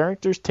younger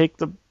characters take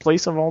the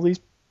place of all these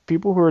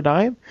people who are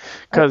dying?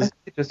 Because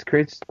it just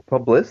creates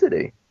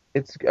publicity.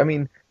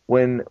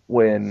 When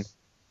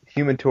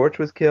Human Torch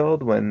was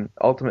killed, when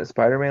Ultimate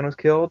Spider-Man was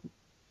killed,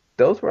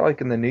 those were,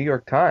 in the New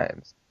York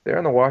Times. They're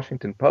in the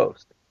Washington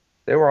Post.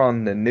 They were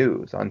on the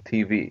news, on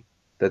TV,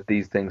 that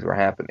these things were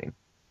happening.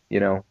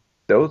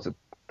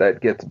 That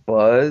gets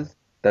buzz,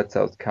 that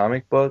sells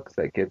comic books,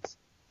 that gets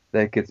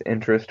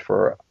interest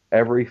for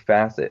every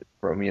facet,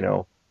 from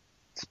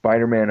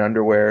Spider-Man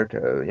underwear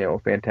to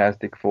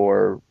Fantastic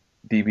Four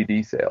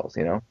DVD sales.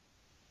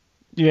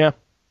 Yeah.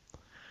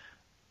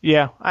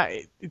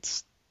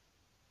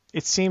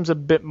 It seems a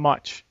bit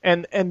much,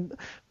 and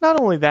not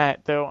only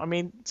that though.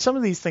 Some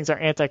of these things are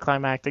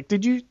anticlimactic.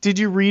 Did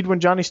you read when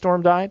Johnny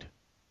Storm died?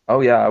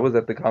 Oh yeah, I was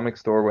at the comic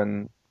store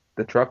when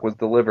the truck was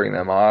delivering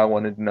them. I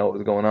wanted to know what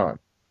was going on.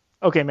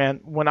 Okay, man.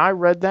 When I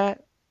read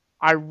that,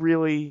 I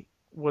really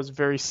was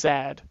very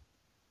sad.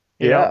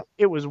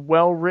 It was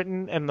well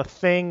written, and the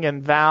Thing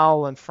and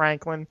Val and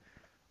Franklin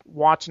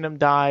watching him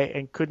die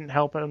and couldn't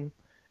help him,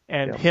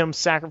 and him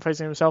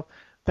sacrificing himself.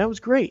 That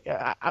was great.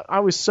 I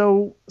was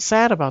so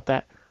sad about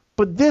that.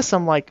 But this,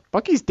 I'm like,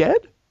 Bucky's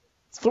dead?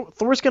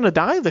 Thor's gonna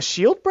die? The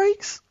shield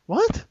breaks?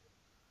 What?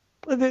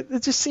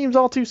 It just seems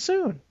all too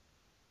soon.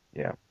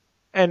 Yeah.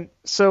 And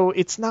so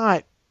it's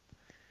not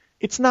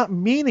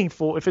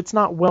meaningful if it's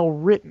not well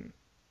written.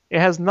 It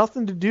has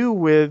nothing to do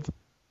with,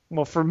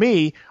 well, for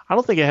me, I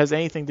don't think it has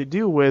anything to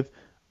do with,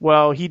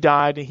 well, he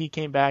died and he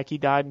came back, he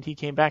died and he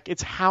came back.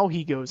 It's how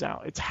he goes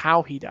out. It's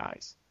how he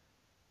dies.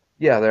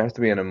 Yeah, there has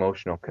to be an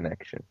emotional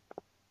connection.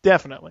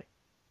 Definitely.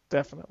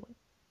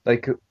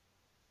 Like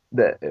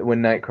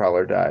when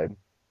Nightcrawler died,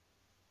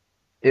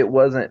 it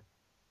was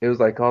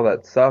like, oh,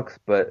 that sucks,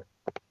 but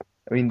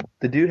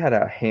the dude had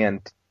a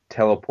hand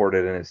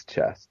teleported in his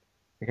chest.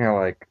 You're kind of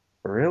like,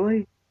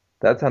 really?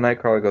 That's how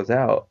Nightcrawler goes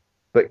out.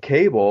 But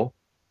Cable,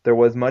 there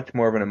was much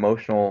more of an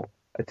emotional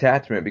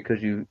attachment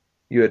because you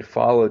had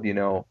followed,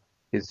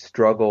 his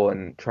struggle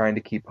and trying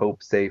to keep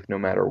Hope safe no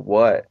matter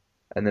what,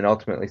 and then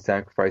ultimately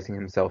sacrificing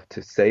himself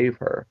to save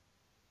her.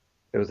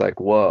 It was like,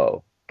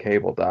 whoa,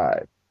 Cable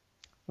died.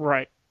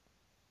 Right.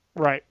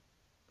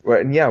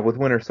 And yeah, with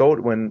Winter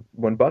Soldier,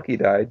 when Bucky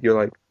died, you're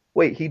like,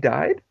 wait, he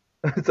died?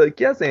 It's like,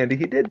 yes, Andy,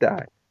 he did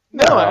die.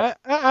 No,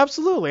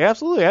 absolutely.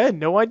 I had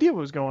no idea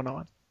what was going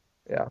on.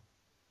 Yeah.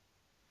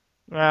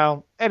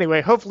 Well,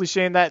 anyway, hopefully,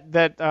 Shane,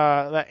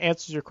 that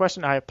answers your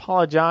question. I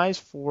apologize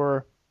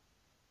for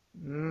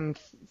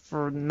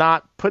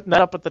not putting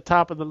that up at the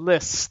top of the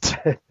list.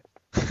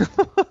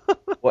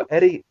 Well,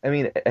 Andy,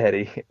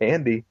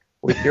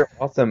 with your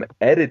awesome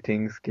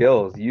editing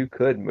skills, you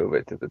could move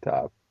it to the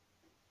top.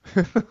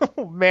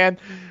 Oh, man,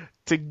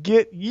 to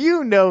get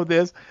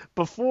this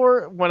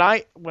before when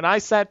I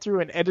sat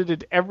through and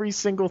edited every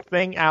single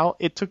thing out,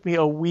 it took me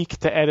a week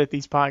to edit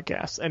these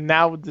podcasts. And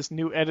now with this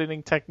new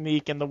editing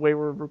technique and the way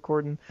we're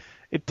recording,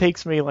 it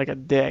takes me like a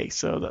day.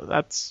 So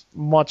that's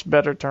much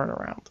better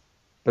turnaround.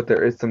 But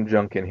there is some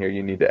junk in here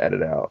you need to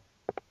edit out.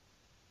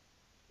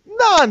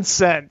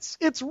 Nonsense!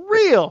 It's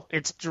real.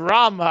 It's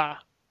drama.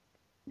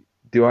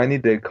 Do I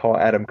need to call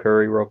Adam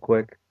Curry real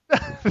quick?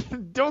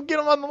 Don't get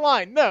him on the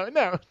line. No.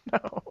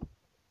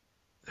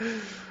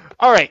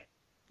 All right.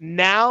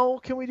 Now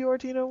can we do our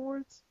Tina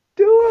Awards?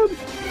 Do them.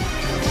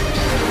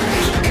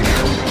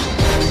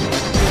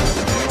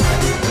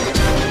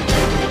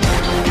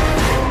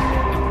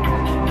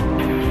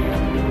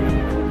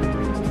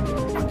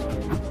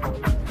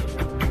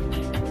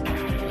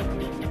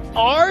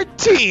 Our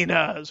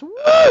Tinas.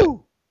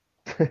 Woo!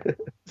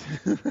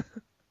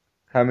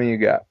 How many you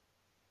got?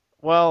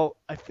 Well,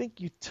 I think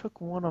you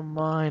took one of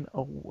mine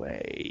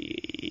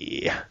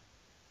away.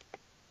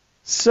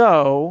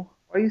 So...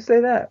 Why do you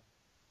say that?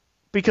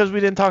 Because we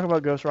didn't talk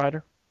about Ghost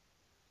Rider.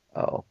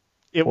 Oh.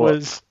 It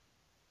was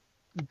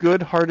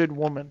Good-Hearted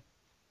Woman.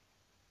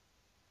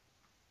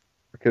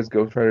 Because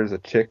Ghost Rider's a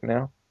chick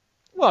now?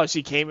 Well,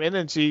 she came in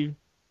and she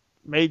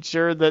made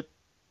sure that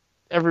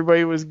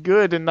everybody was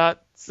good and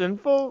not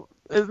sinful.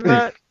 Isn't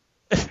that...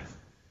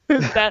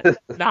 is that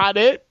not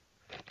it?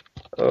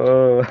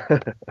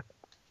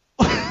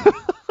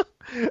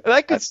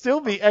 That could still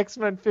be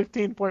X-Men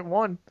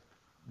 15.1.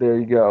 There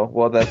you go.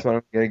 Well, that's what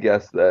I'm going to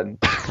guess then.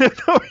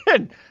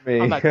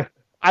 Me.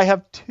 I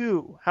have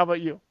 2. How about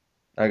you?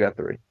 I got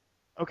 3.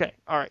 Okay.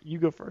 All right. You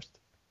go first.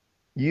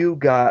 You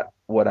got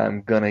what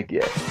I'm going to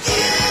get.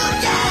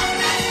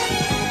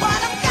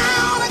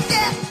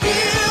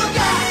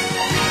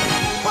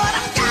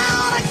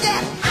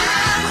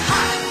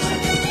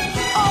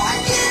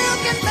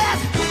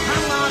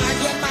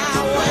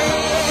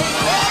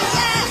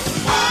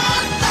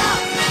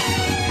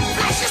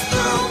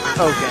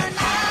 Okay.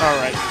 All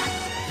right.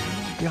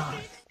 You got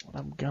what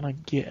I'm gonna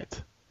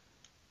get.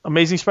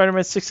 Amazing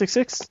Spider-Man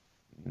 666?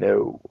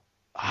 No.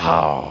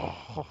 Oh.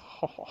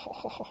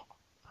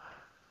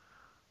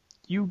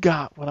 You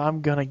got what I'm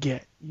gonna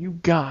get. You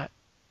got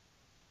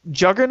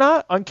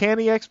Juggernaut,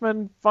 Uncanny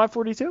X-Men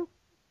 542?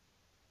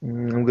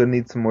 I'm gonna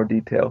need some more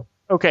detail.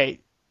 Okay.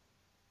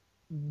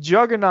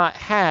 Juggernaut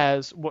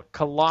has what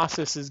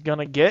Colossus is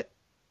gonna get.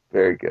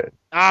 Very good.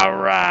 All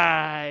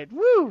right.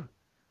 Woo!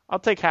 I'll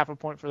take half a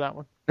point for that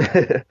one.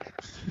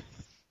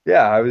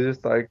 Yeah, I was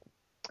just like,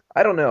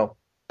 I don't know.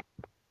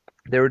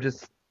 There were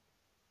just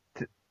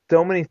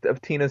so many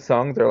of Tina's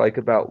songs are like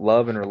about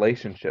love and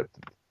relationships.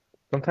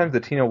 Sometimes the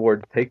Tina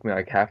Awards take me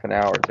like half an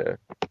hour to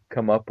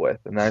come up with,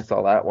 and then I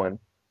saw that one.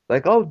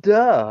 Like, oh,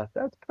 duh,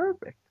 that's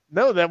perfect.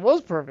 No, that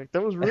was perfect.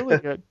 That was really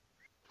good.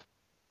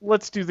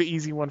 Let's do the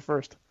easy one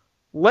first.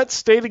 Let's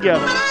Stay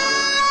Together.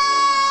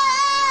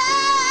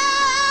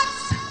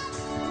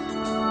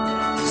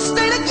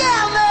 Stay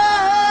together.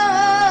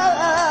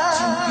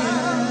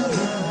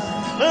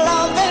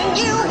 Loving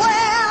you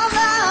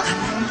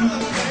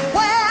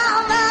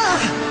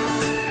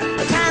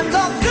the times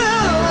are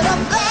good or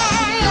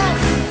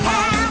bad,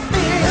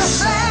 happy or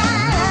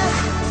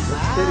sad.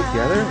 Stay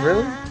Together?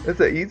 Really?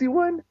 That's an easy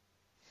one?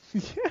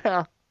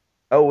 Yeah.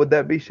 Oh, would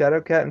that be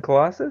Shadowcat and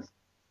Colossus?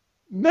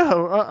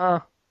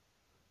 No,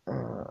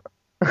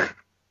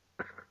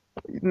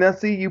 Now,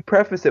 see, you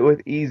preface it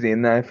with easy,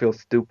 and then I feel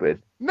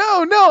stupid.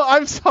 No,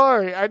 I'm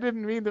sorry. I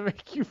didn't mean to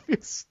make you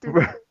feel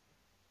stupid.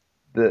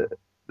 The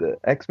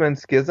X-Men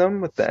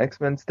Schism with the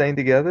X-Men staying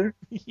together?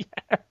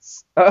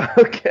 Yes.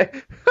 Okay.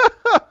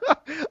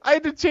 I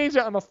had to change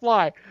it on the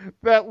fly.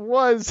 That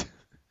was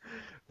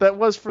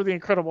for the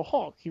Incredible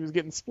Hulk. He was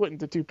getting split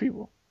into 2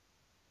 people.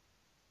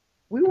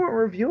 We weren't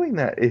reviewing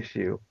that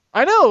issue.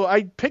 I know.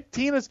 I picked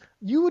Tina's.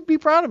 You would be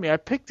proud of me. I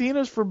picked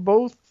Tina's for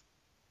both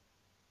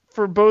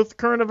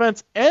current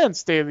events and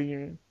State of the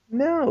Union.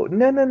 No.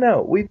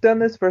 We've done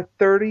this for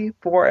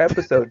 34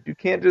 episodes. You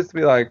can't just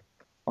be like,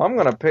 I'm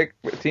going to pick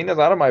Tina's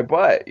out of my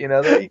butt. You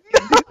know, you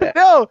can't do that.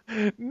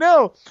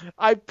 No.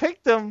 I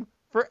picked them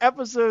for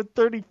episode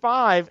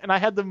 35, and I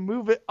had to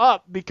move it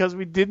up because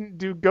we didn't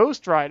do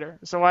Ghost Rider.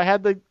 So I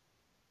had to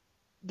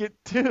get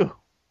 2.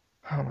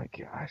 Oh, my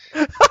gosh.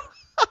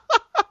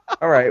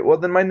 All right, well,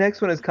 then my next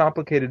one is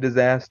Complicated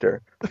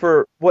Disaster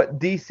for what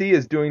DC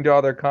is doing to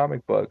all their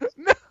comic books.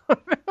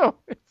 No.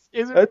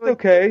 That's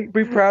okay.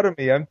 Be proud of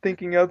me. I'm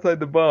thinking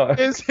outside the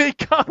box. Is it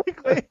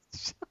complicated?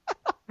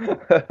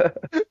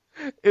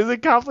 Is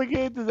it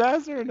Complicated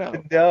Disaster or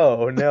no?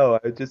 No.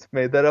 I just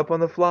made that up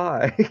on the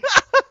fly.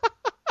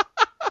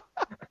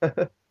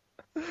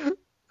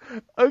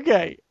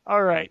 Okay,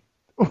 all right.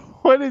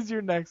 What is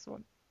your next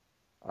one?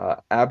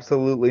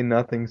 Absolutely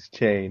nothing's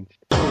changed.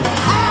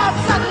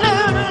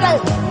 Absolutely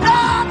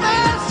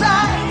nothing's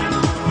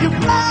changed. You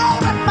play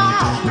with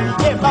my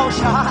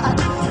emotion.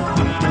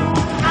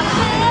 I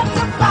live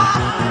to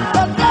fight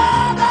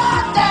another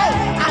day.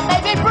 I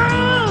may be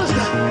bruised.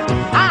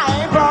 I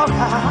ain't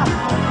broken.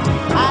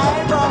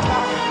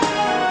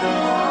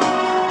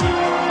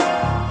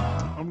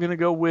 I'm going to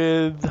go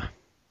with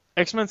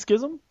X-Men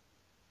Schism?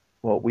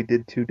 Well, we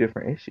did 2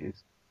 different issues.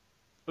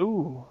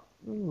 Ooh.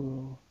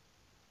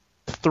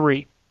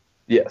 3.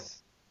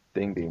 Yes.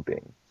 Ding, ding,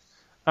 ding.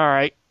 All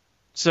right.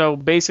 So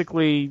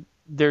basically,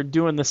 they're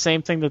doing the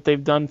same thing that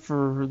they've done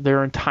for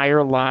their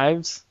entire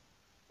lives.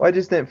 Well, I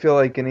just didn't feel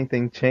like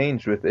anything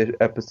changed with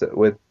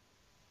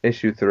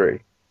issue 3.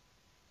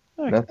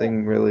 Okay.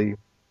 Nothing really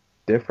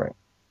different.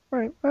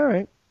 Right. All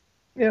right.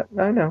 Yeah,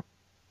 I know.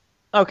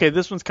 Okay,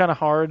 this one's kind of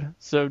hard.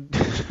 So,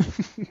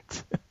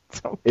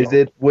 Is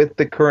it with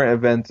the current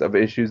events of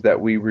issues that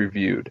we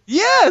reviewed?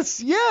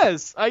 Yes.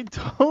 I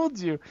told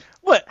you.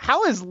 What?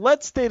 How is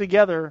Let's Stay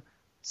Together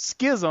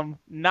Schism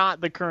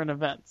not the current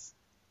events?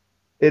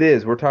 It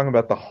is. We're talking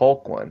about the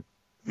Hulk one.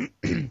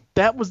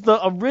 That was the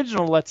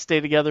original Let's Stay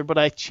Together, but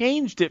I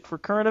changed it for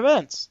current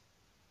events.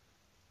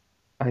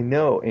 I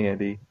know,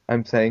 Andy.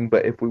 I'm saying,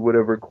 but if we would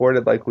have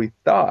recorded like we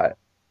thought,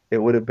 it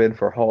would have been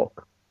for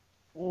Hulk.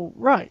 Well,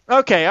 right.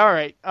 Okay. All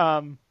right.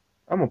 I'm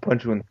gonna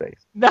punch you in the face.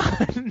 Not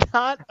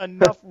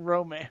enough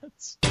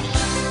romance.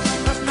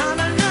 There's not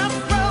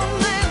enough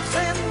romance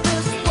in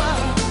this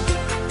world.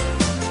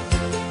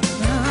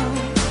 No.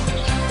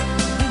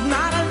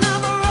 Not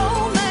enough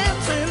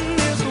romance in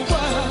this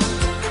world.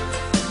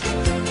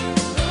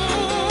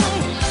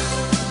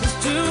 There's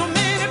too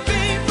many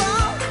people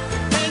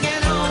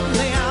thinking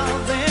only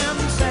of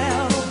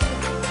themselves.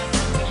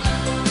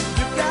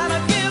 You gotta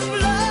give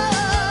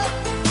love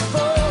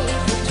before you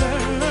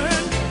turn.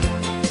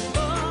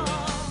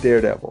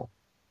 Daredevil.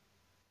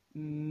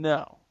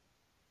 No.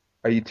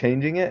 Are you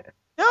changing it?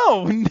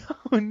 No.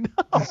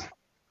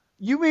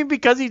 You mean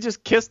because he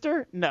just kissed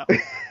her? No.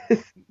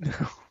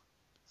 No.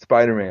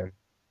 Spider-Man.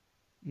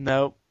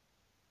 Nope.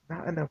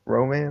 Not enough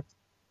romance.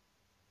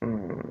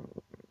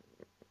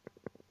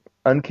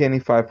 Uncanny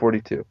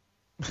 542.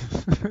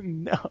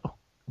 No.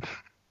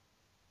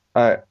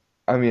 I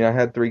mean, I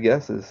had 3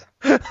 guesses.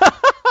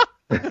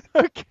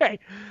 Okay.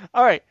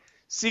 All right.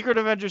 Secret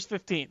Avengers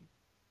 15.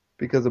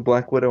 Because of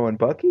Black Widow and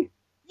Bucky?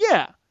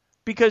 Yeah.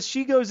 Because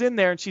she goes in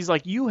there and she's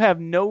like, you have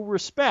no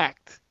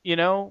respect,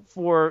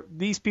 for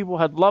these people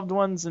had loved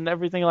ones and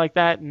everything like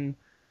that, and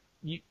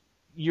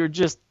you're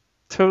just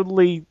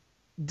totally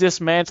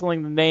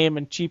dismantling the name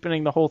and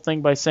cheapening the whole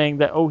thing by saying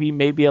that, oh, he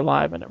may be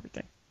alive and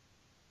everything.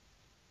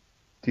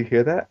 Do you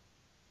hear that?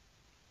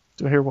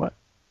 Do I hear what?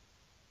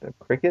 The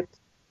crickets?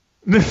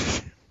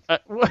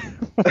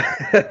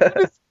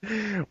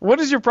 What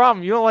is your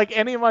problem? You don't like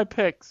any of my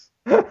picks.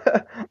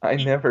 I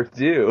never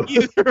do.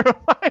 Either of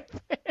my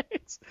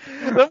picks.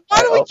 Then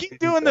why do we keep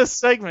doing this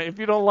segment if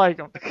you don't like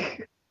them?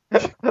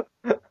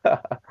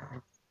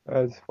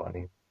 That's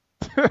funny.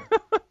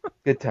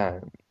 Good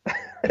time.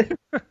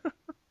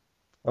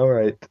 All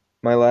right.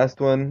 My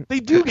last one. They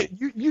do get,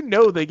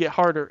 they get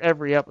harder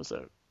every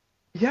episode.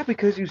 Yeah,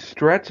 because you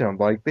stretch them.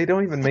 Like, they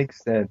don't even make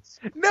sense.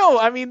 No,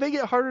 I mean, they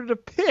get harder to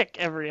pick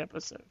every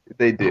episode.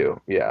 They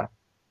do, yeah.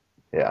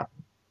 Yeah.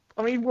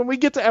 I mean, when we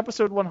get to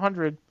episode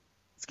 100,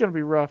 it's going to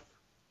be rough.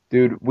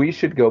 Dude, we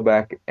should go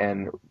back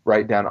and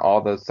write down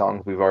all those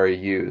songs we've already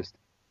used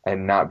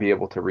and not be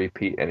able to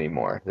repeat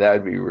anymore. That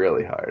would be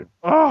really hard.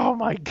 Oh,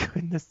 my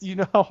goodness. Do you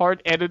know how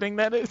hard editing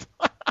that is?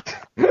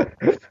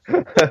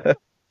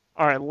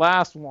 All right,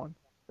 last one.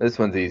 This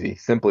one's easy.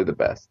 Simply the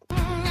best.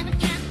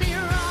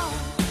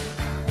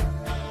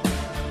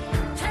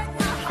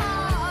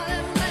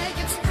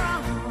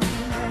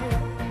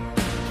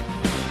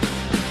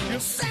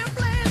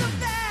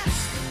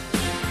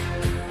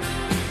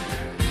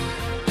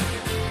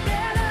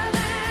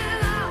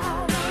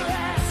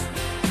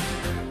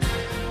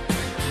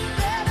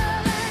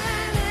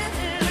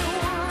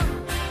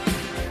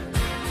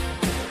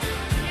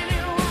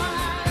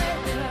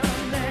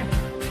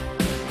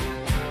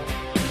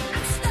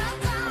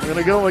 I'm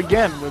going to go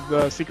again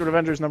with Secret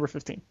Avengers number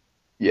 15.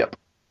 Yep.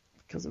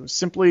 Because it was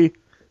simply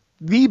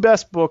the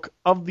best book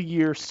of the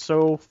year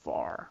so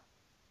far.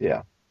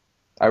 Yeah.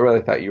 I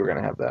really thought you were going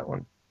to have that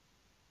one.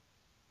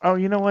 Oh,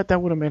 you know what? That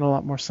would have made a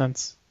lot more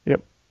sense.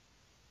 Yep.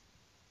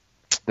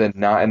 Then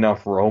not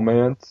enough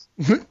romance?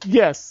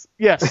 Yes.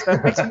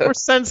 That makes more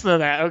sense than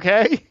that,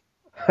 okay?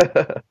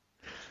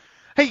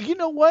 Hey, you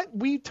know what?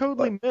 We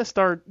totally missed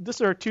this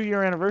is our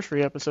 2-year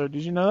anniversary episode.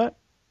 Did you know that?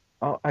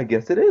 Oh, I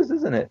guess it is,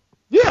 isn't it?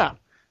 Yeah.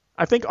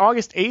 I think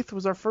August 8th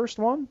was our first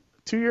one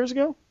 2 years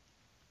ago.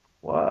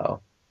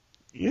 Wow.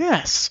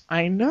 Yes,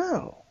 I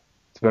know.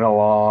 It's been a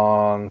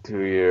long 2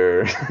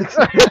 years.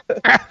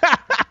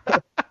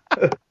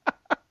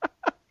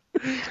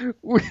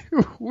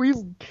 we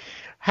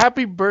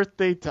happy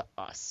birthday to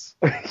us.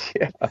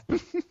 Yeah.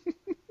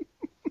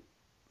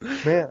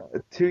 Man,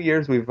 2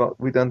 years we've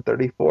done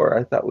 34.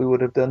 I thought we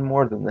would have done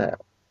more than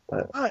that.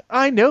 But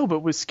I know, but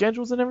with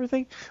schedules and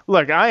everything,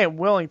 look, I am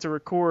willing to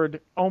record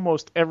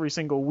almost every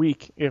single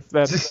week if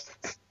that's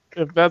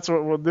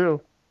what we'll do.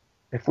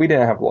 If we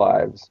didn't have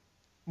lives,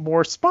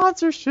 more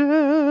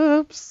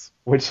sponsorships.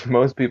 Which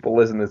most people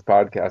listen to this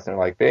podcast and are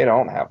like, they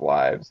don't have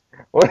lives.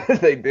 What are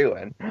they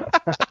doing?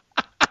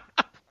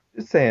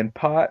 Just saying,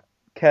 pot,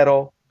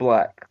 kettle,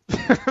 black.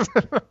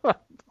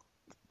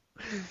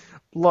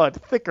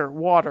 blood, thicker,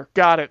 water.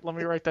 Got it. Let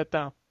me write that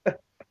down.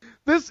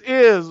 This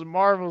is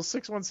Marvel's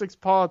 616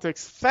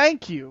 Politics.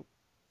 Thank you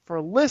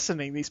for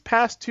listening these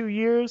past 2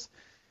 years.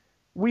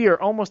 We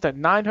are almost at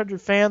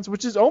 900 fans,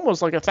 which is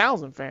almost like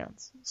 1,000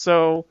 fans.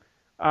 So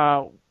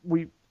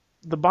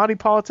the Body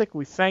Politic,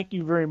 we thank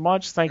you very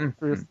much. Thank you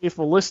for your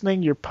faithful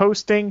listening, your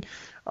posting.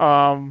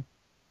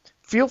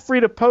 Feel free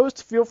to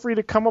post. Feel free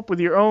to come up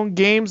with your own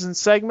games and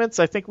segments.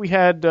 I think we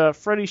had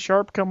Freddie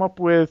Sharp come up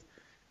with,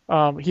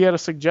 he had a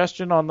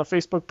suggestion on the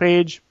Facebook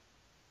page,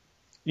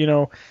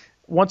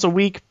 once a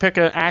week, pick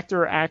an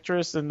actor or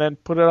actress and then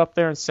put it up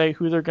there and say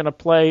who they're going to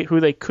play, who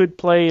they could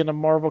play in a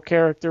Marvel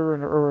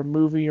character or a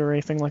movie or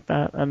anything like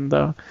that. And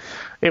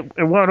it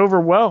went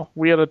over well.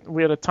 We had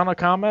a ton of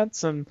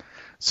comments, and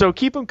so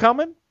keep them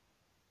coming.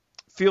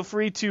 Feel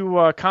free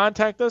to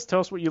contact us. Tell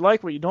us what you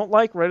like, what you don't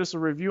like. Write us a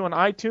review on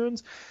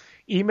iTunes.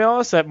 Email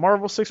us at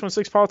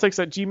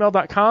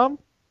marvel616politics@gmail.com.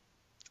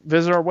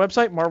 Visit our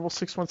website,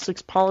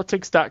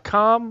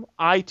 marvel616politics.com.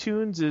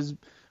 iTunes is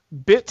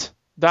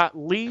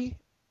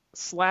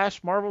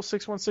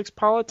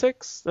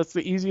bit.ly/Marvel616Politics. That's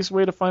the easiest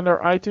way to find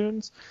our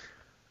iTunes.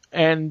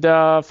 And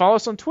follow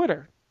us on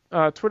Twitter,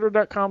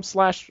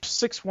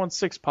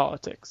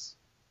 twitter.com/616Politics.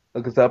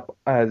 Look us up,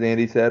 as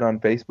Andy said, on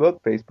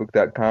Facebook,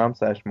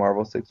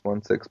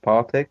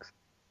 facebook.com/Marvel616Politics.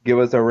 Give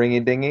us a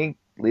ringy-dingy,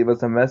 leave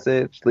us a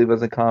message, leave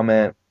us a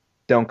comment.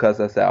 Don't cuss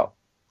us out.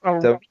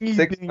 So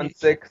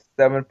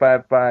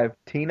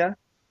 616-755-TINA.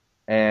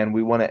 And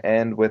we want to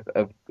end with,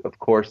 of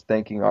course,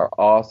 thanking our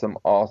awesome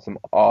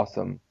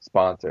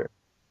sponsor,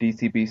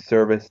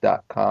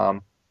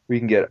 DCBService.com, where you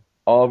can get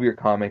all of your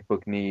comic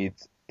book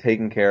needs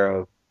taken care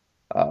of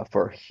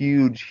for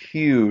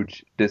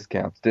huge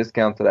discounts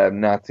that I have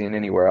not seen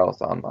anywhere else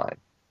online.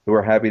 So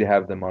we're happy to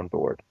have them on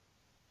board.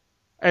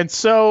 And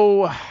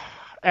so,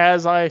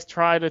 as I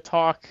try to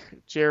talk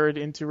Jared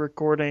into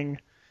recording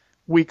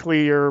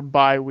weekly or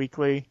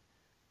bi-weekly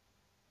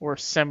or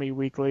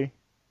semi-weekly,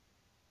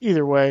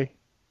 either way,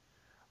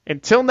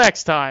 until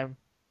next time,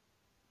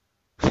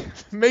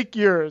 make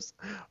yours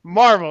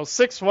Marvel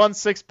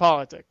 616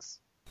 Politics.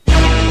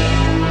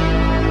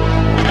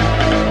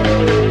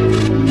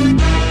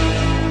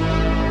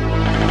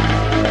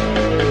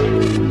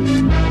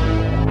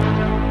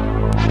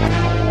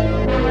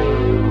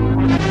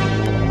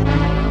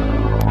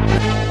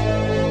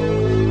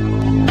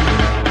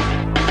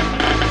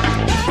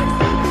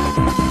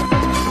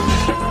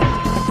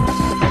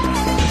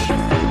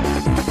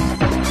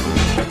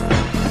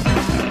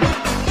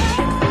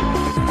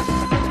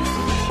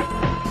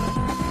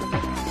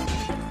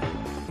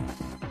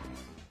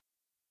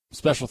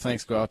 Special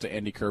thanks go out to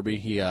Andy Kirby.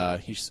 He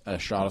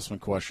shot us some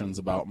questions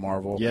about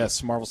Marvel.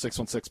 Yes, Marvel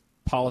 616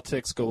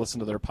 Politics. Go listen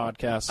to their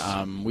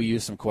podcast. We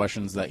used some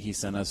questions that he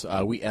sent us.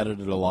 We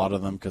edited a lot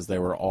of them because they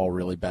were all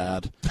really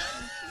bad.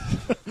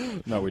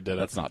 No, we didn't.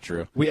 That's not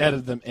true. We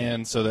edited them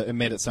in so that it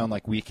made it sound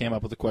like we came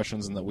up with the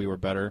questions and that we were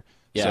better.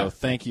 Yeah. So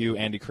thank you,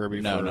 Andy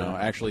Kirby. No.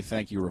 Actually,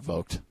 thank you,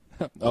 Revoked.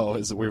 Oh,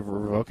 is it we were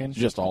revoking?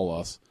 Just all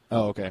us.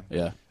 Oh, okay.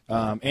 Yeah.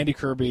 Andy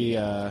Kirby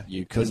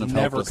you has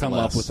never come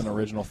up with an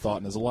original thought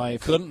in his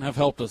life. Couldn't have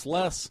helped us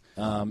less.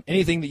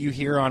 Anything that you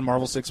hear on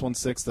Marvel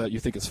 616 that you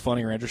think is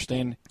funny or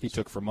interesting, he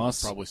took from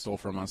us. Probably stole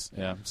from us.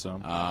 Yeah. So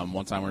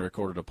one time we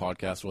recorded a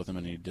podcast with him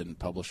and he didn't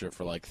publish it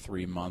for like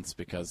 3 months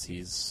because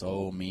he's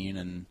so mean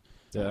and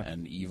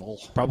evil.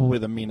 Probably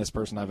the meanest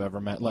person I've ever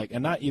met.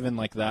 And not even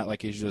like that.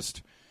 Like he's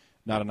just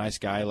not a nice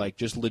guy. Like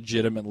just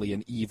legitimately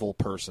an evil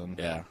person.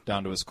 Yeah.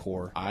 Down to his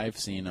core. I've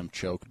seen him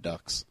choke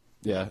ducks.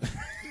 Yeah.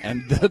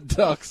 And the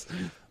ducks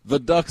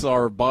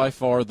are by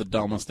far the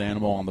dumbest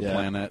animal on the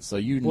planet. So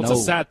it's a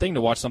sad thing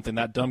to watch something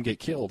that dumb get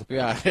killed.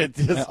 Yeah, it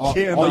just all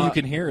you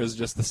can hear is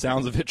just the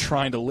sounds of it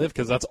trying to live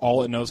because that's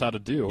all it knows how to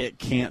do. It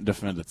can't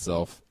defend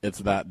itself. It's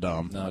that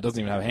dumb. No, it doesn't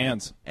even have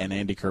hands. And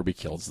Andy Kirby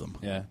kills them.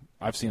 Yeah,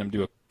 I've seen him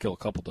kill a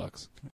couple ducks.